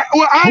with that.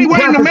 I We ain't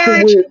waiting to prefaced it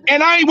marriage, with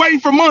and I ain't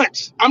waiting for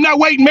months. I'm not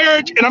waiting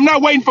marriage, and I'm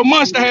not waiting for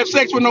months to have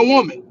sex with no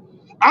woman.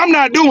 I'm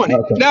not doing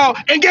it okay. now.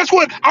 And guess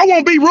what? I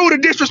won't be rude or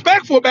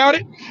disrespectful about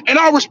it, and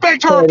I'll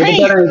respect her Okay,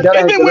 but opinion.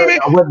 It's been women.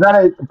 that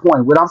ain't the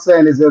point. What I'm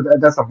saying is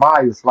that's a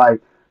bias.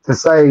 Like to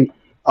say,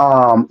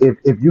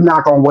 if you're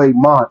not gonna wait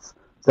months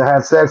to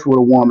have sex with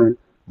a woman,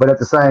 but at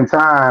the same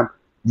time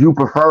you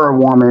prefer a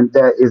woman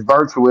that is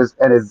virtuous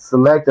and is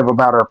selective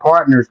about her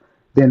partners,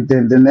 then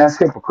that's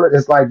hypocrite.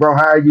 It's like, bro,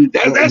 how are you?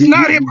 That's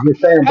not him. You're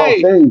saying both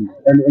Hey, things,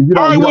 and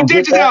all right. you Well, don't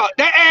check get this that. out.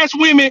 They asked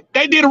women.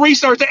 They did a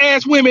research. They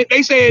asked women.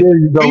 They said, There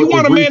you "Do go. you It's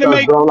want a man to research,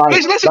 make?" bro.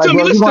 Listen, listen Like, to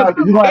me. bro, Listen to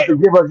me. They,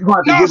 you're gonna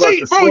have to No, give us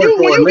see, the bro, source when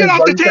or a you get link,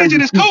 off bro. the You can't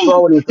tangent, just it's keep cool.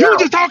 throwing this You were out.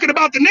 just talking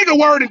about the nigga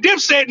word and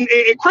dipset and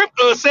crip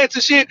sets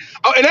and shit,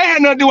 and that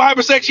had nothing to do with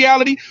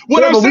hypersexuality.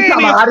 What Yeah, I'm but we saying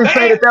talking is, about. I didn't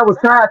say that was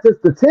tied to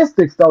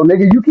statistics, though,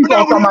 nigga. You keep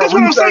no, on talking this about is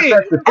what I'm research saying.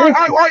 and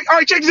statistics. All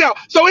right, check this out.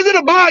 So is it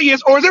a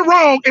bias or is it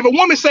wrong if a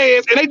woman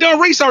says, and they done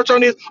research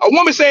on this, a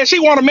woman says she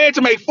want a man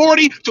to make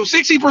 40 to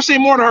 60%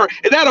 more than her?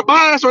 Is that a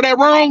bias or that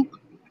wrong?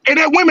 And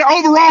that women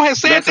overall has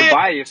said That's a that.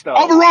 bias, though.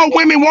 Overall,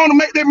 women want to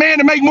make their man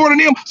to make more than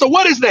them. So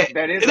what is that?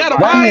 That is Is a that a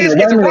bias. bias? Is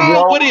Wait a it minute, wrong?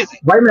 bro. What is it?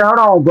 Wait a minute, hold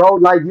on, bro.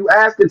 Like you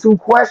asking two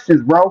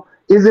questions, bro.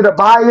 Is it a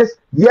bias?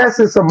 Yes,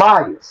 it's a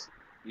bias.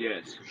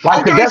 Yes.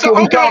 Like, cause Okay, that's so what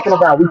we okay, talking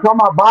about. We talking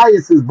about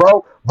biases,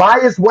 bro.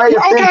 Biased way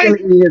of okay. thinking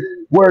is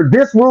where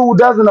this rule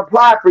doesn't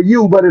apply for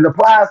you, but it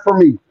applies for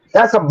me.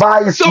 That's a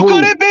biased So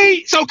could rule. it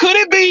be? So could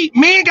it be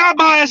men got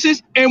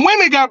biases and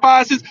women got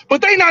biases,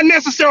 but they not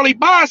necessarily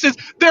biases.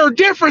 They're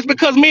different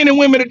because men and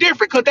women are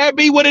different. Could that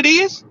be what it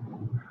is?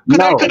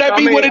 Could No, that I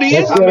be what mean, it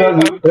that is? I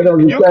mean,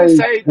 doesn't you could change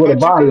say, what a but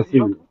bias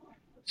is.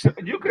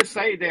 you could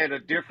say that a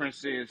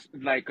difference is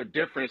like a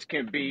difference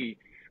can be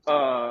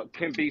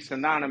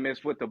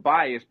synonymous with the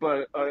bias,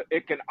 but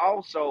it can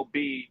also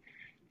be,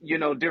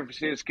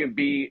 differences can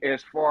be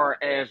as far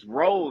as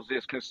roles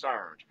is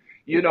concerned.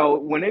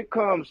 When it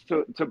comes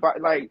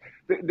like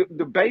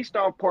the based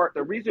off part,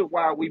 the reason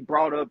why we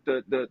brought up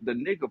the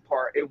nigga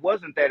part, it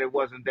wasn't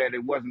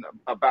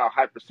about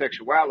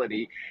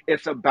hypersexuality.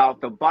 It's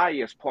about the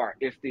bias part.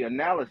 It's the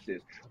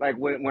analysis. Like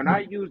when I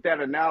use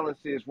that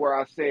analysis where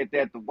I said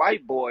that the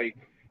white boy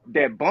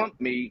that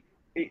bumped me,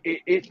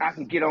 I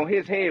can get on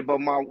his head,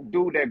 but my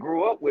dude that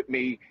grew up with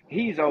me,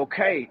 he's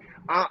okay.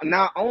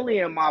 Not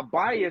only am I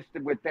biased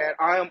with that,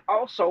 I am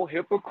also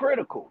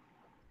hypocritical.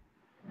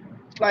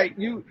 Like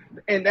you,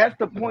 and that's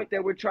the point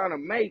that we're trying to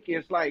make.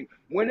 Is like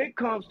when it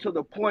comes to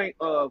the point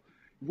of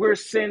we're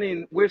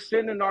sending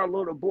our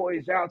little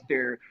boys out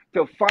there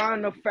to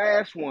find the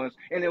fast ones,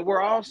 and then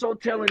we're also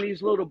telling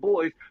these little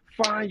boys,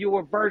 find you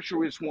a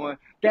virtuous one.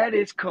 That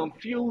is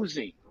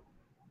confusing.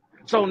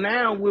 So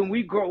now when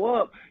we grow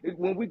up,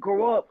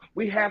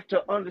 we have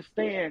to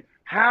understand,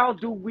 how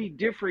do we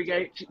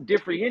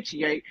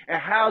differentiate, and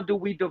how do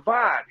we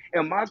divide?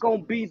 Am I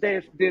gonna be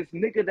this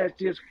nigga that's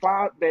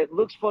that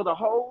looks for the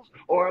hoes,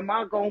 or am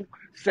I gonna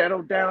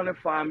settle down and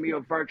find me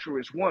a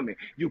virtuous woman?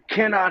 You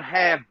cannot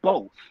have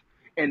both.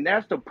 And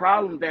that's the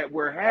problem that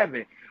we're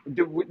having.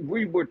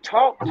 We were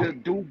taught to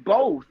do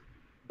both,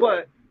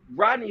 but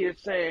Rodney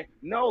is saying,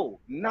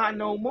 no, not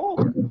no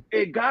more.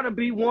 It gotta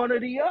be one or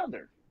the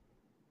other.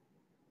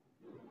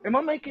 Am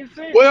I making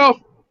sense? Well,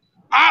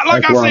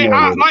 like That's I where I'm said,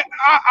 at with it.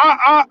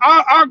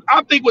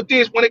 I think with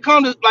this, when it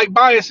comes to like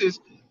biases,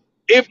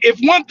 if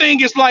one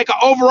thing is like an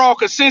overall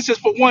consensus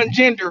for one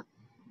gender,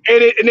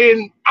 and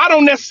then I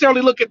don't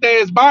necessarily look at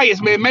that as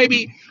bias, man.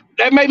 Maybe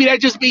that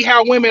just be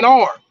how women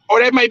are,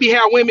 or that may be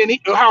how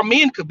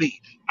men could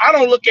be. I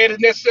don't look at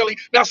it necessarily.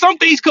 Now, some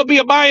things could be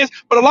a bias,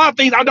 but a lot of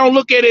things I don't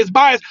look at it as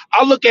bias.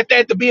 I look at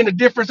that to being the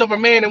difference of a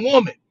man and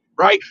woman.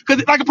 right?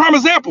 Because, like a prime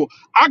example,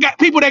 I got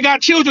people that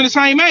got children the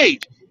same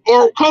age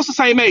or close to the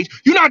same age.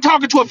 You're not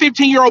talking to a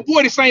 15-year-old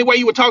boy the same way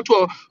you would talk to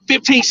a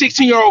 15,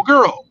 16-year-old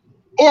girl.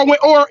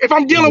 Or if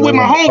I'm dealing with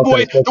my Right.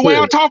 Okay, homeboy, so the way I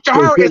Chris, talk to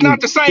Chris, her is not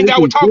the same way I this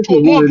would is talk this to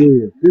a is where it woman.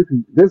 is.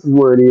 This is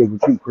where it is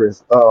with you,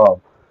 Chris.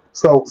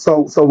 So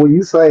when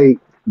you say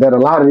that a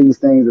lot of these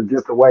things are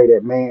just the way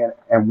that men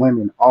and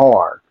women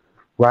are,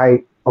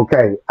 right?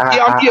 Okay,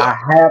 Yeah, I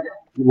have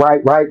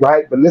right.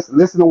 But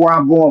listen to where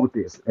I'm going with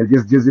this, and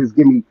just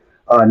give me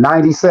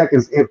 90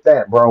 seconds, if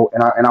that, bro.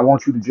 And I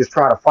want you to just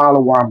try to follow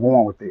where I'm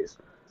going with this.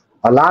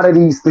 A lot of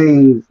these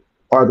things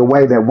are the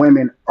way that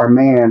women or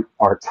men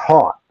are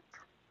taught,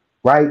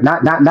 right?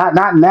 Not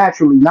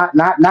naturally.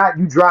 Not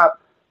you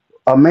drop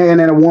a man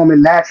and a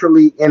woman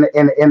naturally in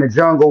the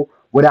jungle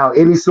without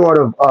any sort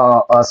of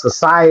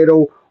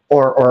societal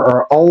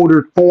or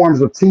older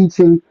forms of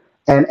teaching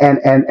and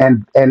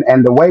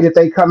the way that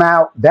they come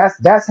out.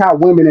 That's how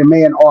women and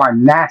men are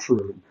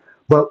naturally.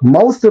 But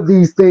most of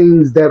these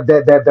things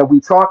that we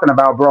talking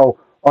about, bro,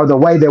 are the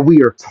way that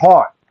we are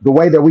taught, the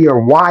way that we are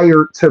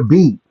wired to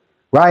be,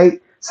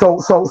 right? So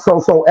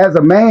as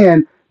a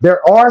man,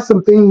 there are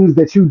some things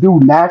that you do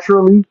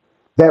naturally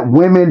that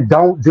women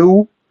don't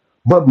do,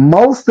 but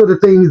most of the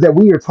things that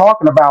we are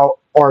talking about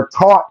are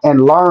taught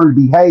and learned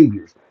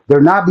behaviors.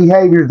 They're not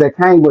behaviors that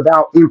came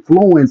without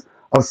influence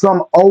of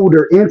some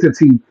older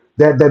entity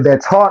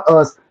that taught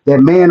us that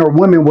man or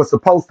women was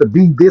supposed to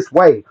be this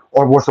way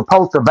or were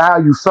supposed to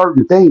value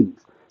certain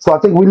things. So I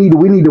think we need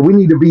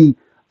to be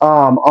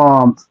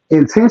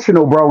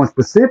intentional, bro, and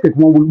specific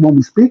when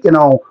we speaking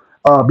on.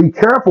 Be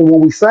careful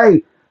when we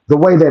say the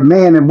way that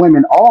men and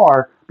women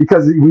are,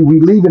 because we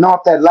leaving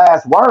off that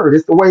last word.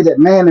 It's the way that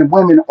men and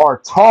women are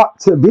taught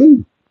to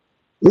be.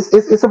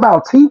 It's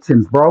about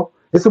teachings, bro.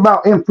 It's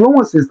about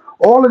influences.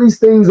 All of these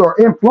things are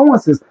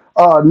influences.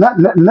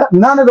 None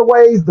of the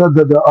ways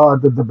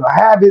the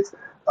habits,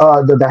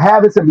 the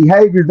habits and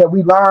behaviors that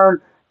we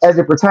learn as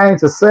it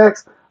pertains to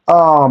sex,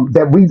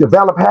 that we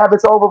develop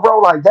habits over, bro.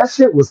 Like that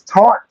shit was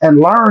taught and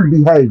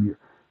learned behavior.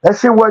 That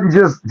shit wasn't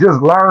just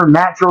learned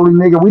naturally,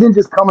 nigga. We didn't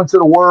just come into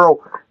the world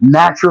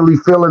naturally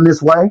feeling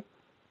this way,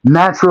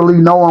 naturally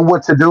knowing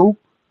what to do.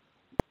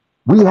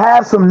 We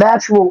have some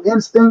natural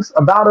instincts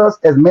about us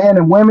as men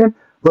and women,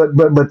 but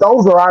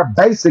those are our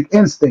basic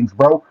instincts,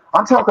 bro.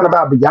 I'm talking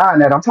about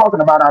beyond that. I'm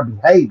talking about our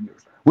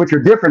behaviors, which are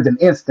different than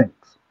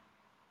instincts.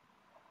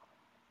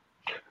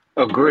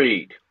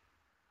 Agreed.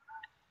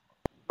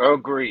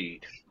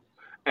 Agreed.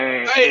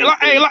 And Hey,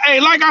 and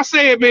and like I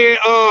said, man.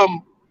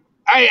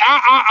 Hey,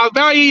 I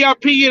value your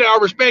opinion. I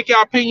respect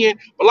your opinion,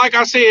 but like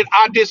I said,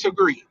 I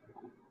disagree.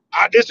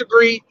 I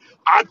disagree.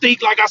 I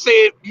think, like I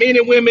said, men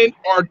and women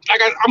are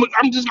like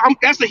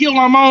that's the hill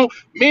I'm on.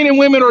 Men and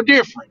women are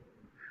different,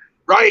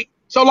 right?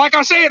 So, like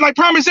I said, like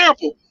prime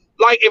example,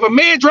 like if a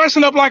man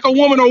dressing up like a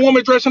woman or a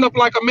woman dressing up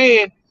like a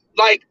man,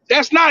 like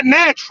that's not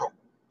natural.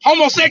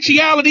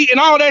 Homosexuality and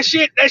all that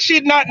shit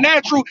not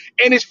natural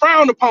and it's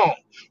frowned upon.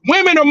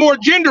 Women are more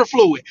gender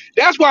fluid.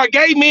 That's why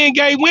gay men,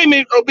 gay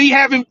women will be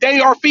having they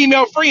are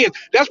female friends.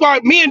 That's why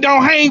men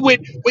don't hang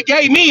with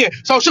gay men.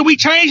 So should we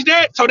change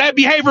that? So that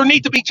behavior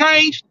need to be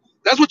changed?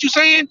 That's what you're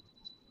saying?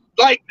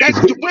 Like that's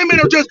women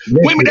are just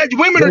women. Listen, That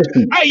women are.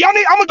 listen. Hey, y'all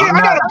need. I'm gonna get. I'm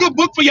I not, got a good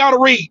book for y'all to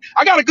read.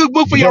 I got a good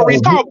book for y'all to read.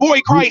 It's bro. called Boy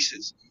You,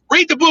 Crisis.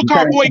 Read the book you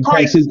called can't Boy you can't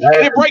Crisis, keep and it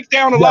asking. breaks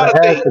down a You lot gotta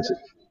of ask things. the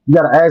you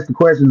gotta ask the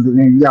questions, and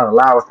then you gotta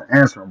allow us to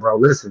answer them, bro.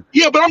 Listen,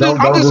 Yeah, but I'm just. those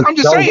I'm those just. are, I'm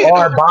just those saying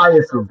are though.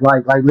 biases.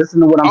 Like listen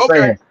to what I'm Okay.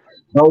 saying.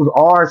 Those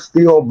are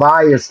still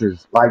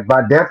biases. Like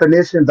by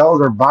definition,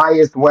 those are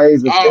biased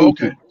ways of Oh,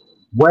 okay. thinking.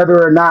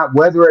 Whether or not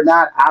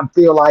I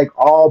feel like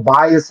all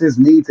biases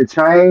need to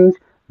change,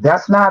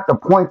 that's not the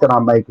point that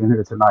I'm making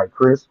here tonight,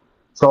 Chris.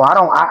 So I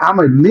don't. I'm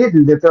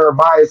admitting that there are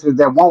biases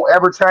that won't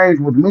ever change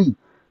with me.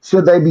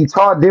 Should they be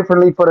taught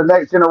differently for the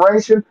next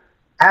generation?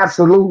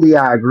 Absolutely,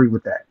 I agree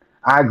with that.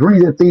 I agree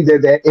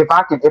that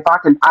if I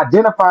can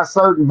identify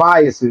certain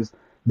biases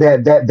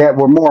that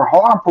were more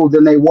harmful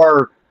than they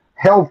were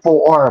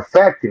helpful or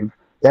effective,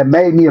 that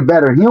made me a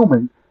better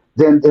human,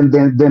 then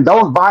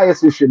those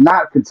biases should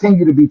not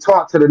continue to be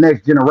taught to the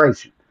next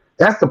generation.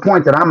 That's the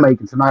point that I'm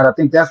making tonight. I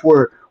think that's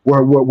where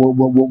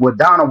what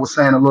Donna was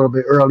saying a little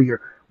bit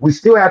earlier. We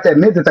still have to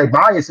admit that they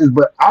biases,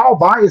 but all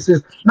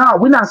biases. No,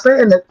 we're not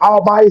saying that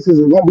all biases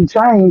are going to be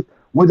changed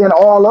within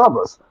all of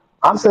us.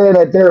 I'm saying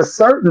that there are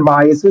certain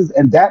biases,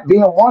 and that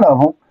being one of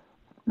them.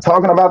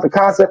 Talking about the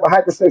concept of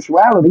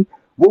hypersexuality,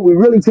 what we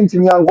really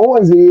teaching young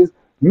boys is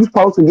you're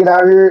supposed to get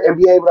out here and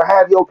be able to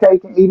have your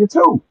cake and eat it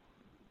too.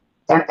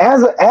 And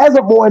as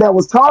a boy that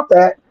was taught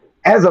that,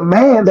 as a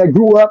man that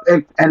grew up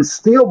and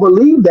still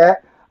believed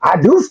that,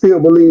 I do still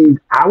believe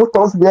I was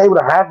supposed to be able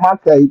to have my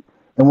cake.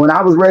 And when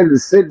I was ready to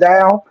sit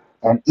down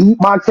and eat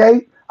my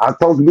cake, I was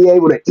supposed to be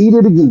able to eat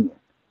it again.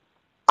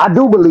 I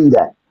do believe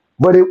that.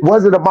 But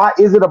is it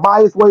a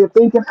biased way of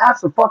thinking?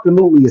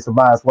 Absolutely, it's a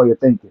biased way of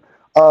thinking.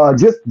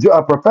 Just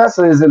a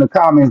professor is in the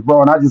comments,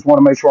 bro, and I just want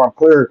to make sure I'm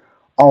clear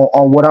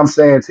on what I'm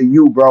saying to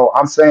you, bro.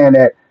 I'm saying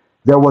that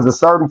there was a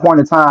certain point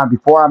in time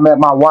before I met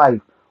my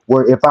wife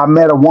where if I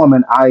met a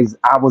woman, I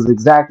was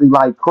exactly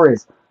like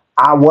Chris.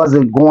 I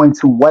wasn't going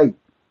to wait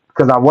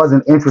because I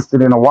wasn't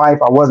interested in a wife.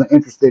 I wasn't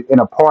interested in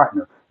a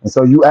partner. And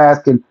so you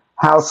asking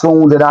how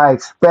soon did I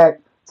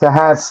expect to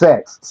have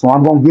sex? So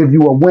I'm gonna give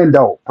you a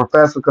window,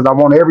 Professor, because I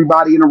want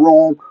everybody in the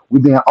room. We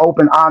being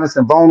open, honest,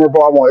 and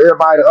vulnerable. I want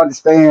everybody to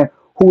understand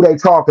who they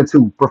talking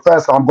to.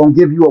 Professor, I'm gonna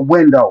give you a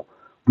window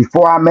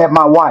before I met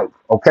my wife.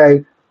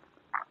 Okay,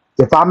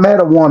 if I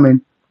met a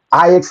woman,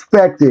 I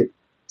expected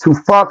to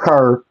fuck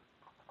her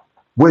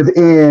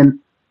within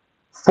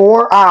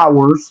 4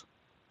 hours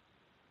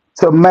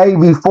to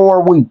maybe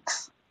 4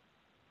 weeks.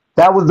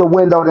 That was the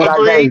window that I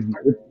Agreed. gave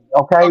you.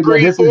 Okay, now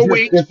Agreed. this is 4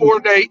 weeks, this is 4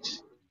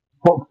 dates.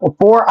 for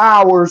 4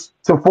 hours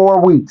to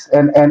 4 weeks.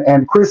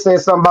 And Chris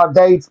said something about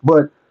dates,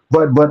 but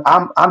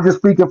I'm just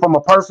speaking from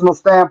a personal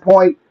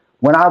standpoint.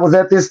 When I was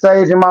at this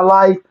stage in my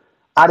life,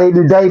 I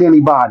didn't date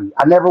anybody.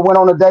 I never went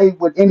on a date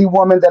with any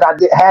woman that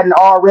hadn't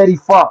already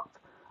fucked.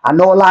 I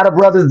know a lot of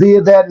brothers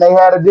did that and they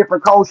had a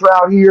different culture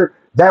out here.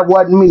 That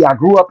wasn't me. I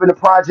grew up in the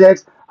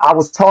projects. I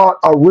was taught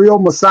a real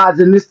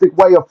misogynistic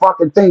way of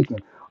fucking thinking.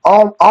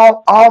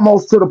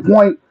 Almost to the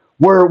point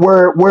where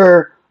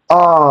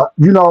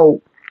you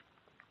know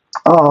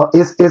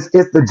it's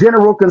the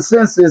general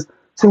consensus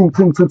to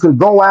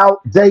go out,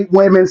 date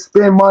women,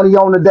 spend money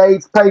on the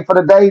dates, pay for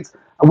the dates.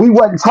 We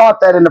wasn't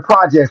taught that in the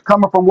projects.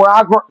 Coming from where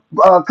I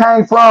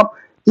came from,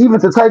 even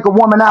to take a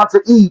woman out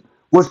to eat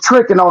was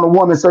tricking on a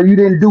woman, so you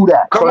didn't do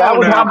that. So Come that on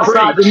was how now,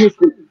 preach.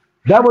 misogynistic.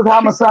 That was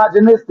how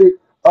misogynistic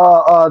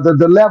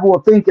the level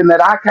of thinking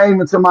that I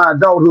came into my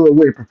adulthood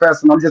with,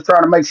 Professor. And I'm just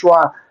trying to make sure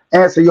I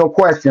answer your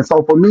question.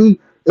 So for me,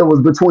 it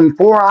was between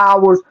 4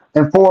 hours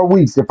and 4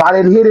 weeks. If I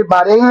didn't hit it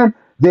by then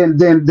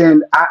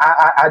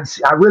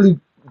I really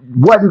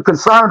wasn't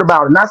concerned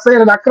about it. Not saying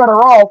that I cut her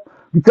off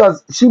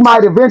because she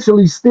might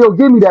eventually still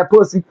give me that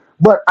pussy,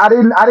 but I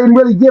didn't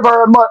really give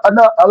her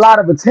a lot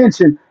of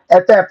attention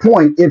at that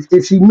point.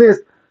 If she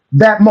missed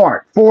that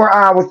mark, 4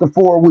 hours to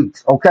 4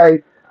 weeks,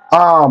 okay.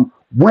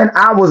 When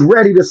I was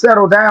ready to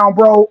settle down,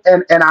 bro,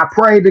 and I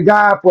prayed to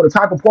God for the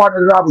type of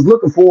partner that I was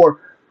looking for,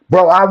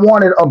 bro, I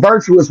wanted a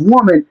virtuous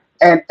woman,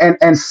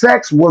 and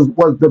sex was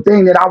the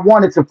thing that I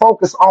wanted to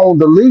focus on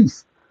the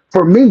least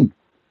for me,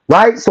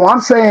 right? So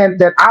I'm saying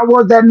that I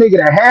was that nigga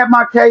that had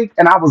my cake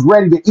and I was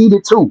ready to eat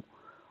it too.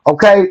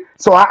 Okay,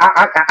 so I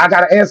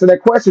got to answer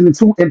that question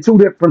from two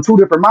different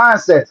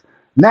mindsets.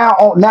 Now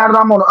that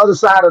I'm on the other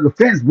side of the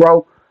fence,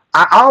 bro,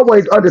 I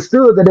always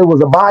understood that it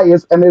was a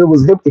bias and that it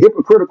was a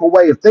hypocritical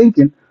way of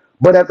thinking,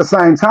 but at the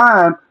same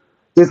time,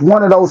 it's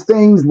one of those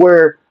things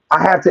where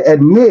I have to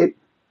admit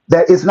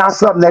that it's not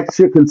something that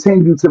should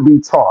continue to be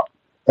taught.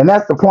 And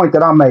that's the point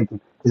that I'm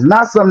making. It's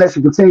not something that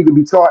should continue to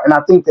be taught. And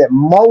I think that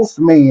most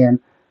men,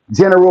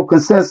 general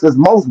consensus,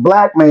 most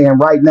black men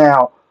right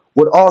now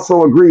would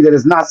also agree that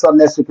it's not something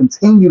that should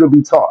continue to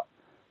be taught.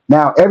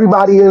 Now,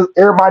 everybody has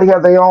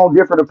their own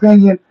different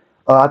opinion.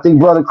 I think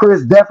Brother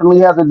Chris definitely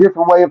has a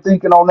different way of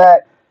thinking on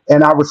that,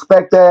 and I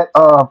respect that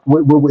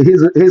with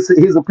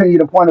his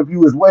opinion and point of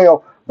view as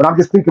well. But I'm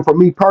just speaking for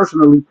me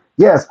personally.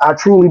 Yes, I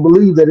truly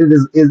believe that it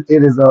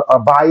is a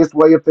biased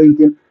way of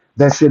thinking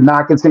that should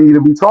not continue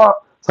to be taught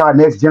to our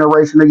next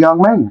generation of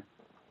young men.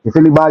 If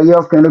anybody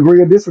else can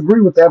agree or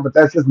disagree with that, but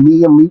that's just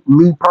me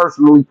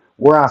personally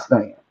where I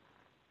stand.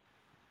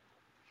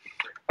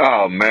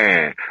 Oh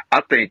man,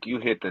 I think you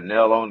hit the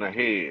nail on the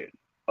head.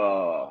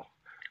 Uh,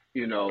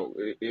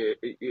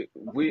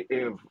 we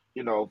if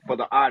for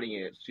the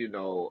audience,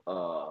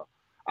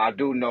 I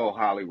do know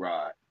Holly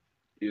Rod.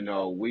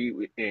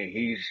 And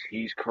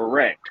he's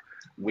correct.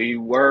 We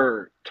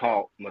were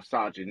taught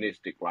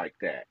misogynistic like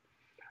that.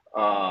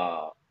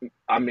 Uh,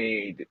 I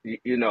mean,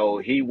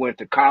 he went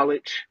to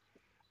college.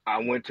 I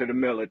went to the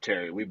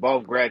military. We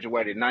both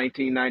graduated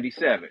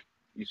 1997.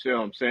 You see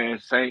what I'm saying?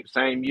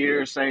 Same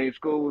year, same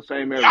school,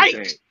 same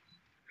everything. Yikes.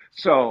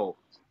 So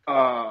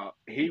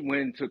he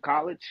went to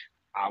college.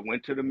 I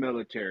went to the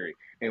military.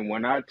 And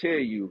when I tell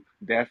you,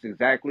 that's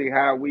exactly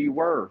how we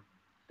were.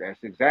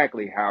 That's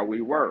exactly how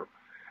we were.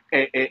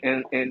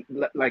 And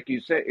like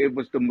you said, it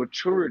was the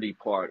maturity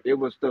part. It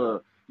was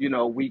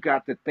we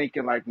got to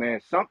thinking like,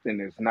 man, something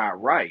is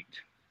not right.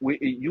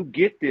 You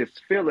get this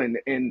feeling,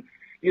 and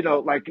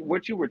like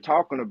what you were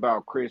talking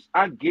about, Chris.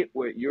 I get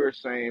what you're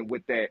saying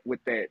with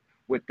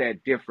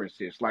that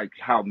differences, like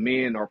how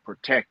men are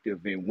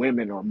protective and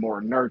women are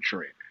more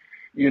nurturing.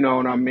 You know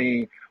what I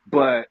mean?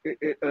 But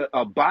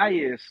a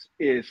bias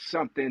is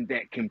something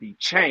that can be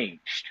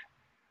changed.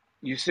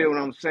 You see what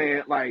I'm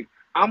saying? Like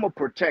I'm a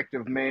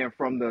protective man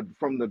from the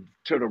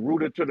to the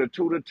rooter to the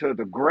tutor to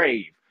the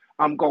grave.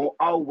 I'm gonna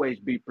always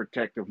be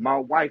protective. My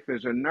wife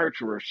is a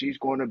nurturer. She's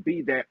gonna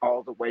be that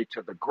all the way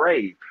to the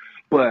grave.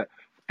 But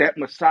that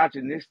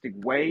misogynistic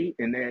way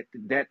and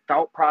that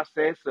thought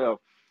process of,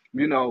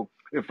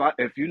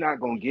 if you're not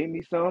gonna give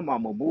me some,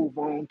 I'm gonna move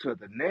on to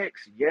the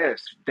next.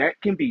 Yes,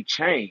 that can be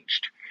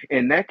changed.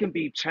 And that can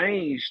be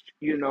changed,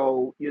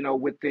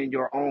 within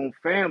your own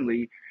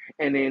family,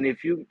 and then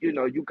if you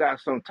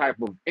got some type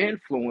of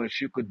influence,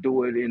 you could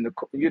do it in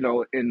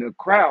the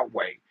crowd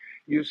way.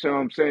 You see what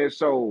I'm saying?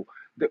 So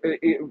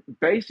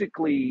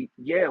basically,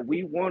 yeah,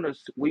 we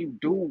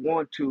do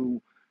want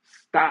to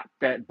stop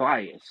that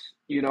bias.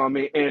 You know what I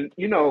mean? And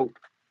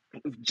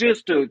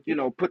just to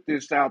put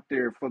this out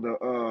there for the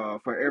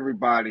for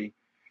everybody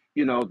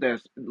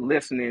that's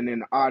listening in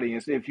the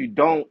audience. If you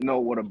don't know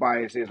what a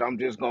bias is, I'm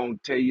just going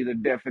to tell you the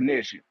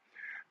definition: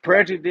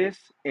 prejudice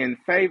in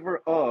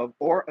favor of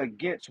or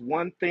against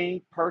one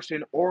thing,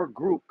 person, or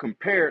group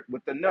compared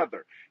with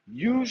another,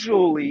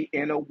 usually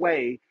in a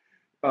way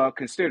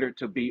considered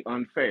to be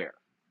unfair.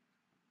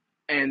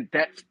 And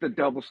that's the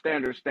double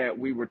standards that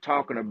we were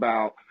talking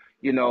about.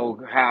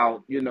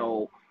 How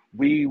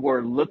we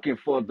were looking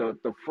for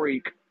the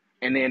freak,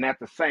 and then at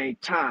the same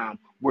time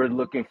we're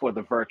looking for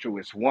the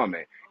virtuous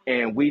woman.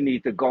 And we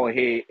need to go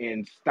ahead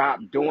and stop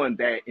doing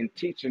that and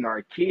teaching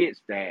our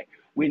kids that.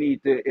 We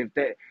need to, if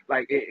that,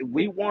 like,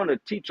 we want to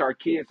teach our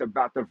kids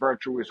about the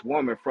virtuous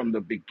woman from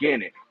the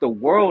beginning. The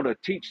world will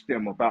teach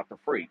them about the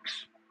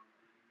freaks.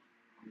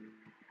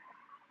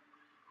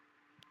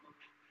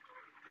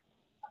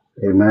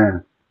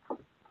 Amen.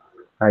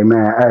 Hey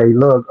man, hey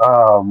look,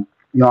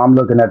 I'm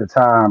looking at the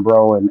time,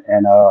 bro, and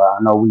I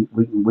know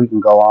we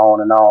can go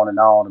on and on and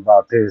on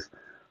about this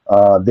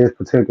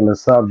particular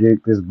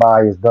subject, this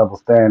bias, double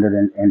standard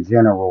in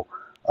general.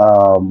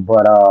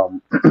 But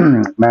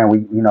man, we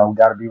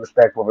got to be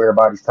respectful of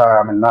everybody's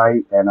time and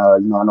night, and I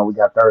know we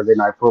got Thursday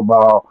night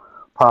football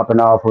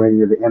popping off for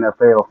any of the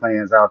NFL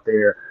fans out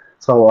there.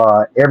 So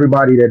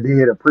everybody that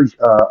did appreciate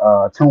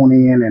tune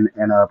in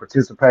and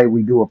participate,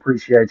 we do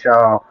appreciate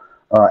y'all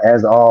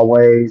as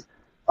always.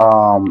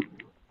 Um,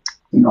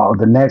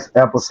 the next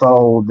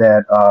episode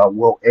that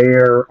will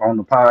air on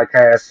the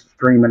podcast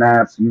streaming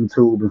apps,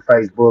 YouTube and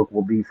Facebook,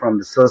 will be from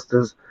the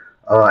sisters,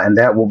 and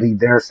that will be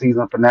their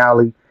season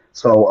finale.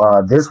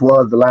 So this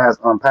was the last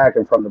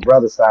unpacking from the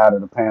brother side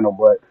of the panel,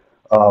 but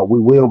we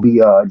will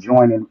be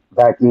joining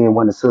back in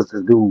when the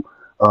sisters do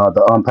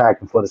the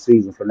unpacking for the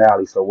season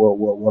finale. So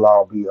we'll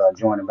all be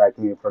joining back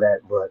in for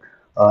that. But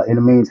in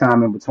the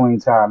meantime, in between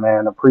time,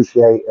 man,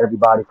 appreciate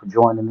everybody for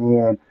joining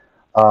in.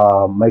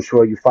 Make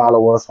sure you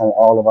follow us on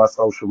all of our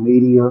social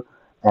media.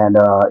 And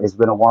it's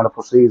been a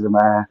wonderful season,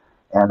 man.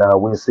 And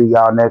we'll see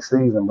y'all next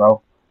season,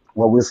 bro.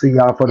 Well, we'll see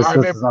y'all for the All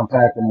right, man. sisters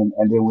unpacking,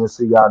 and then we'll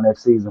see y'all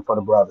next season for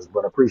the brothers.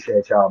 But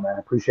appreciate y'all, man.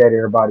 Appreciate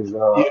everybody's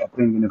Yeah,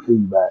 opinion and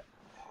feedback.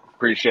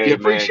 Appreciate yeah.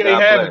 it, man. Appreciate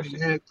God having me, bless you.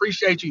 man.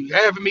 Appreciate you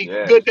having me.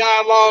 Yes. Good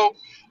dialogue.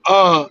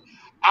 Uh,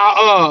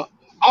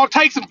 I'll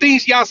take some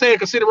things y'all say in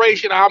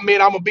consideration. I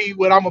admit I'm gonna be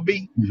what I'm gonna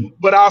be,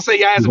 but I'll say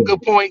y'all had some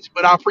good points.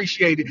 But I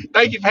appreciate it.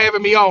 Thank you for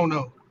having me on,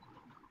 though.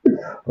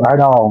 Right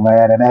on,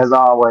 man. And as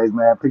always,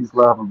 man, peace,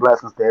 love, and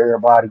blessings to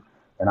everybody.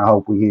 And I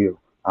hope we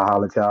heal. I'll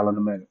holler at y'all in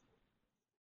a minute.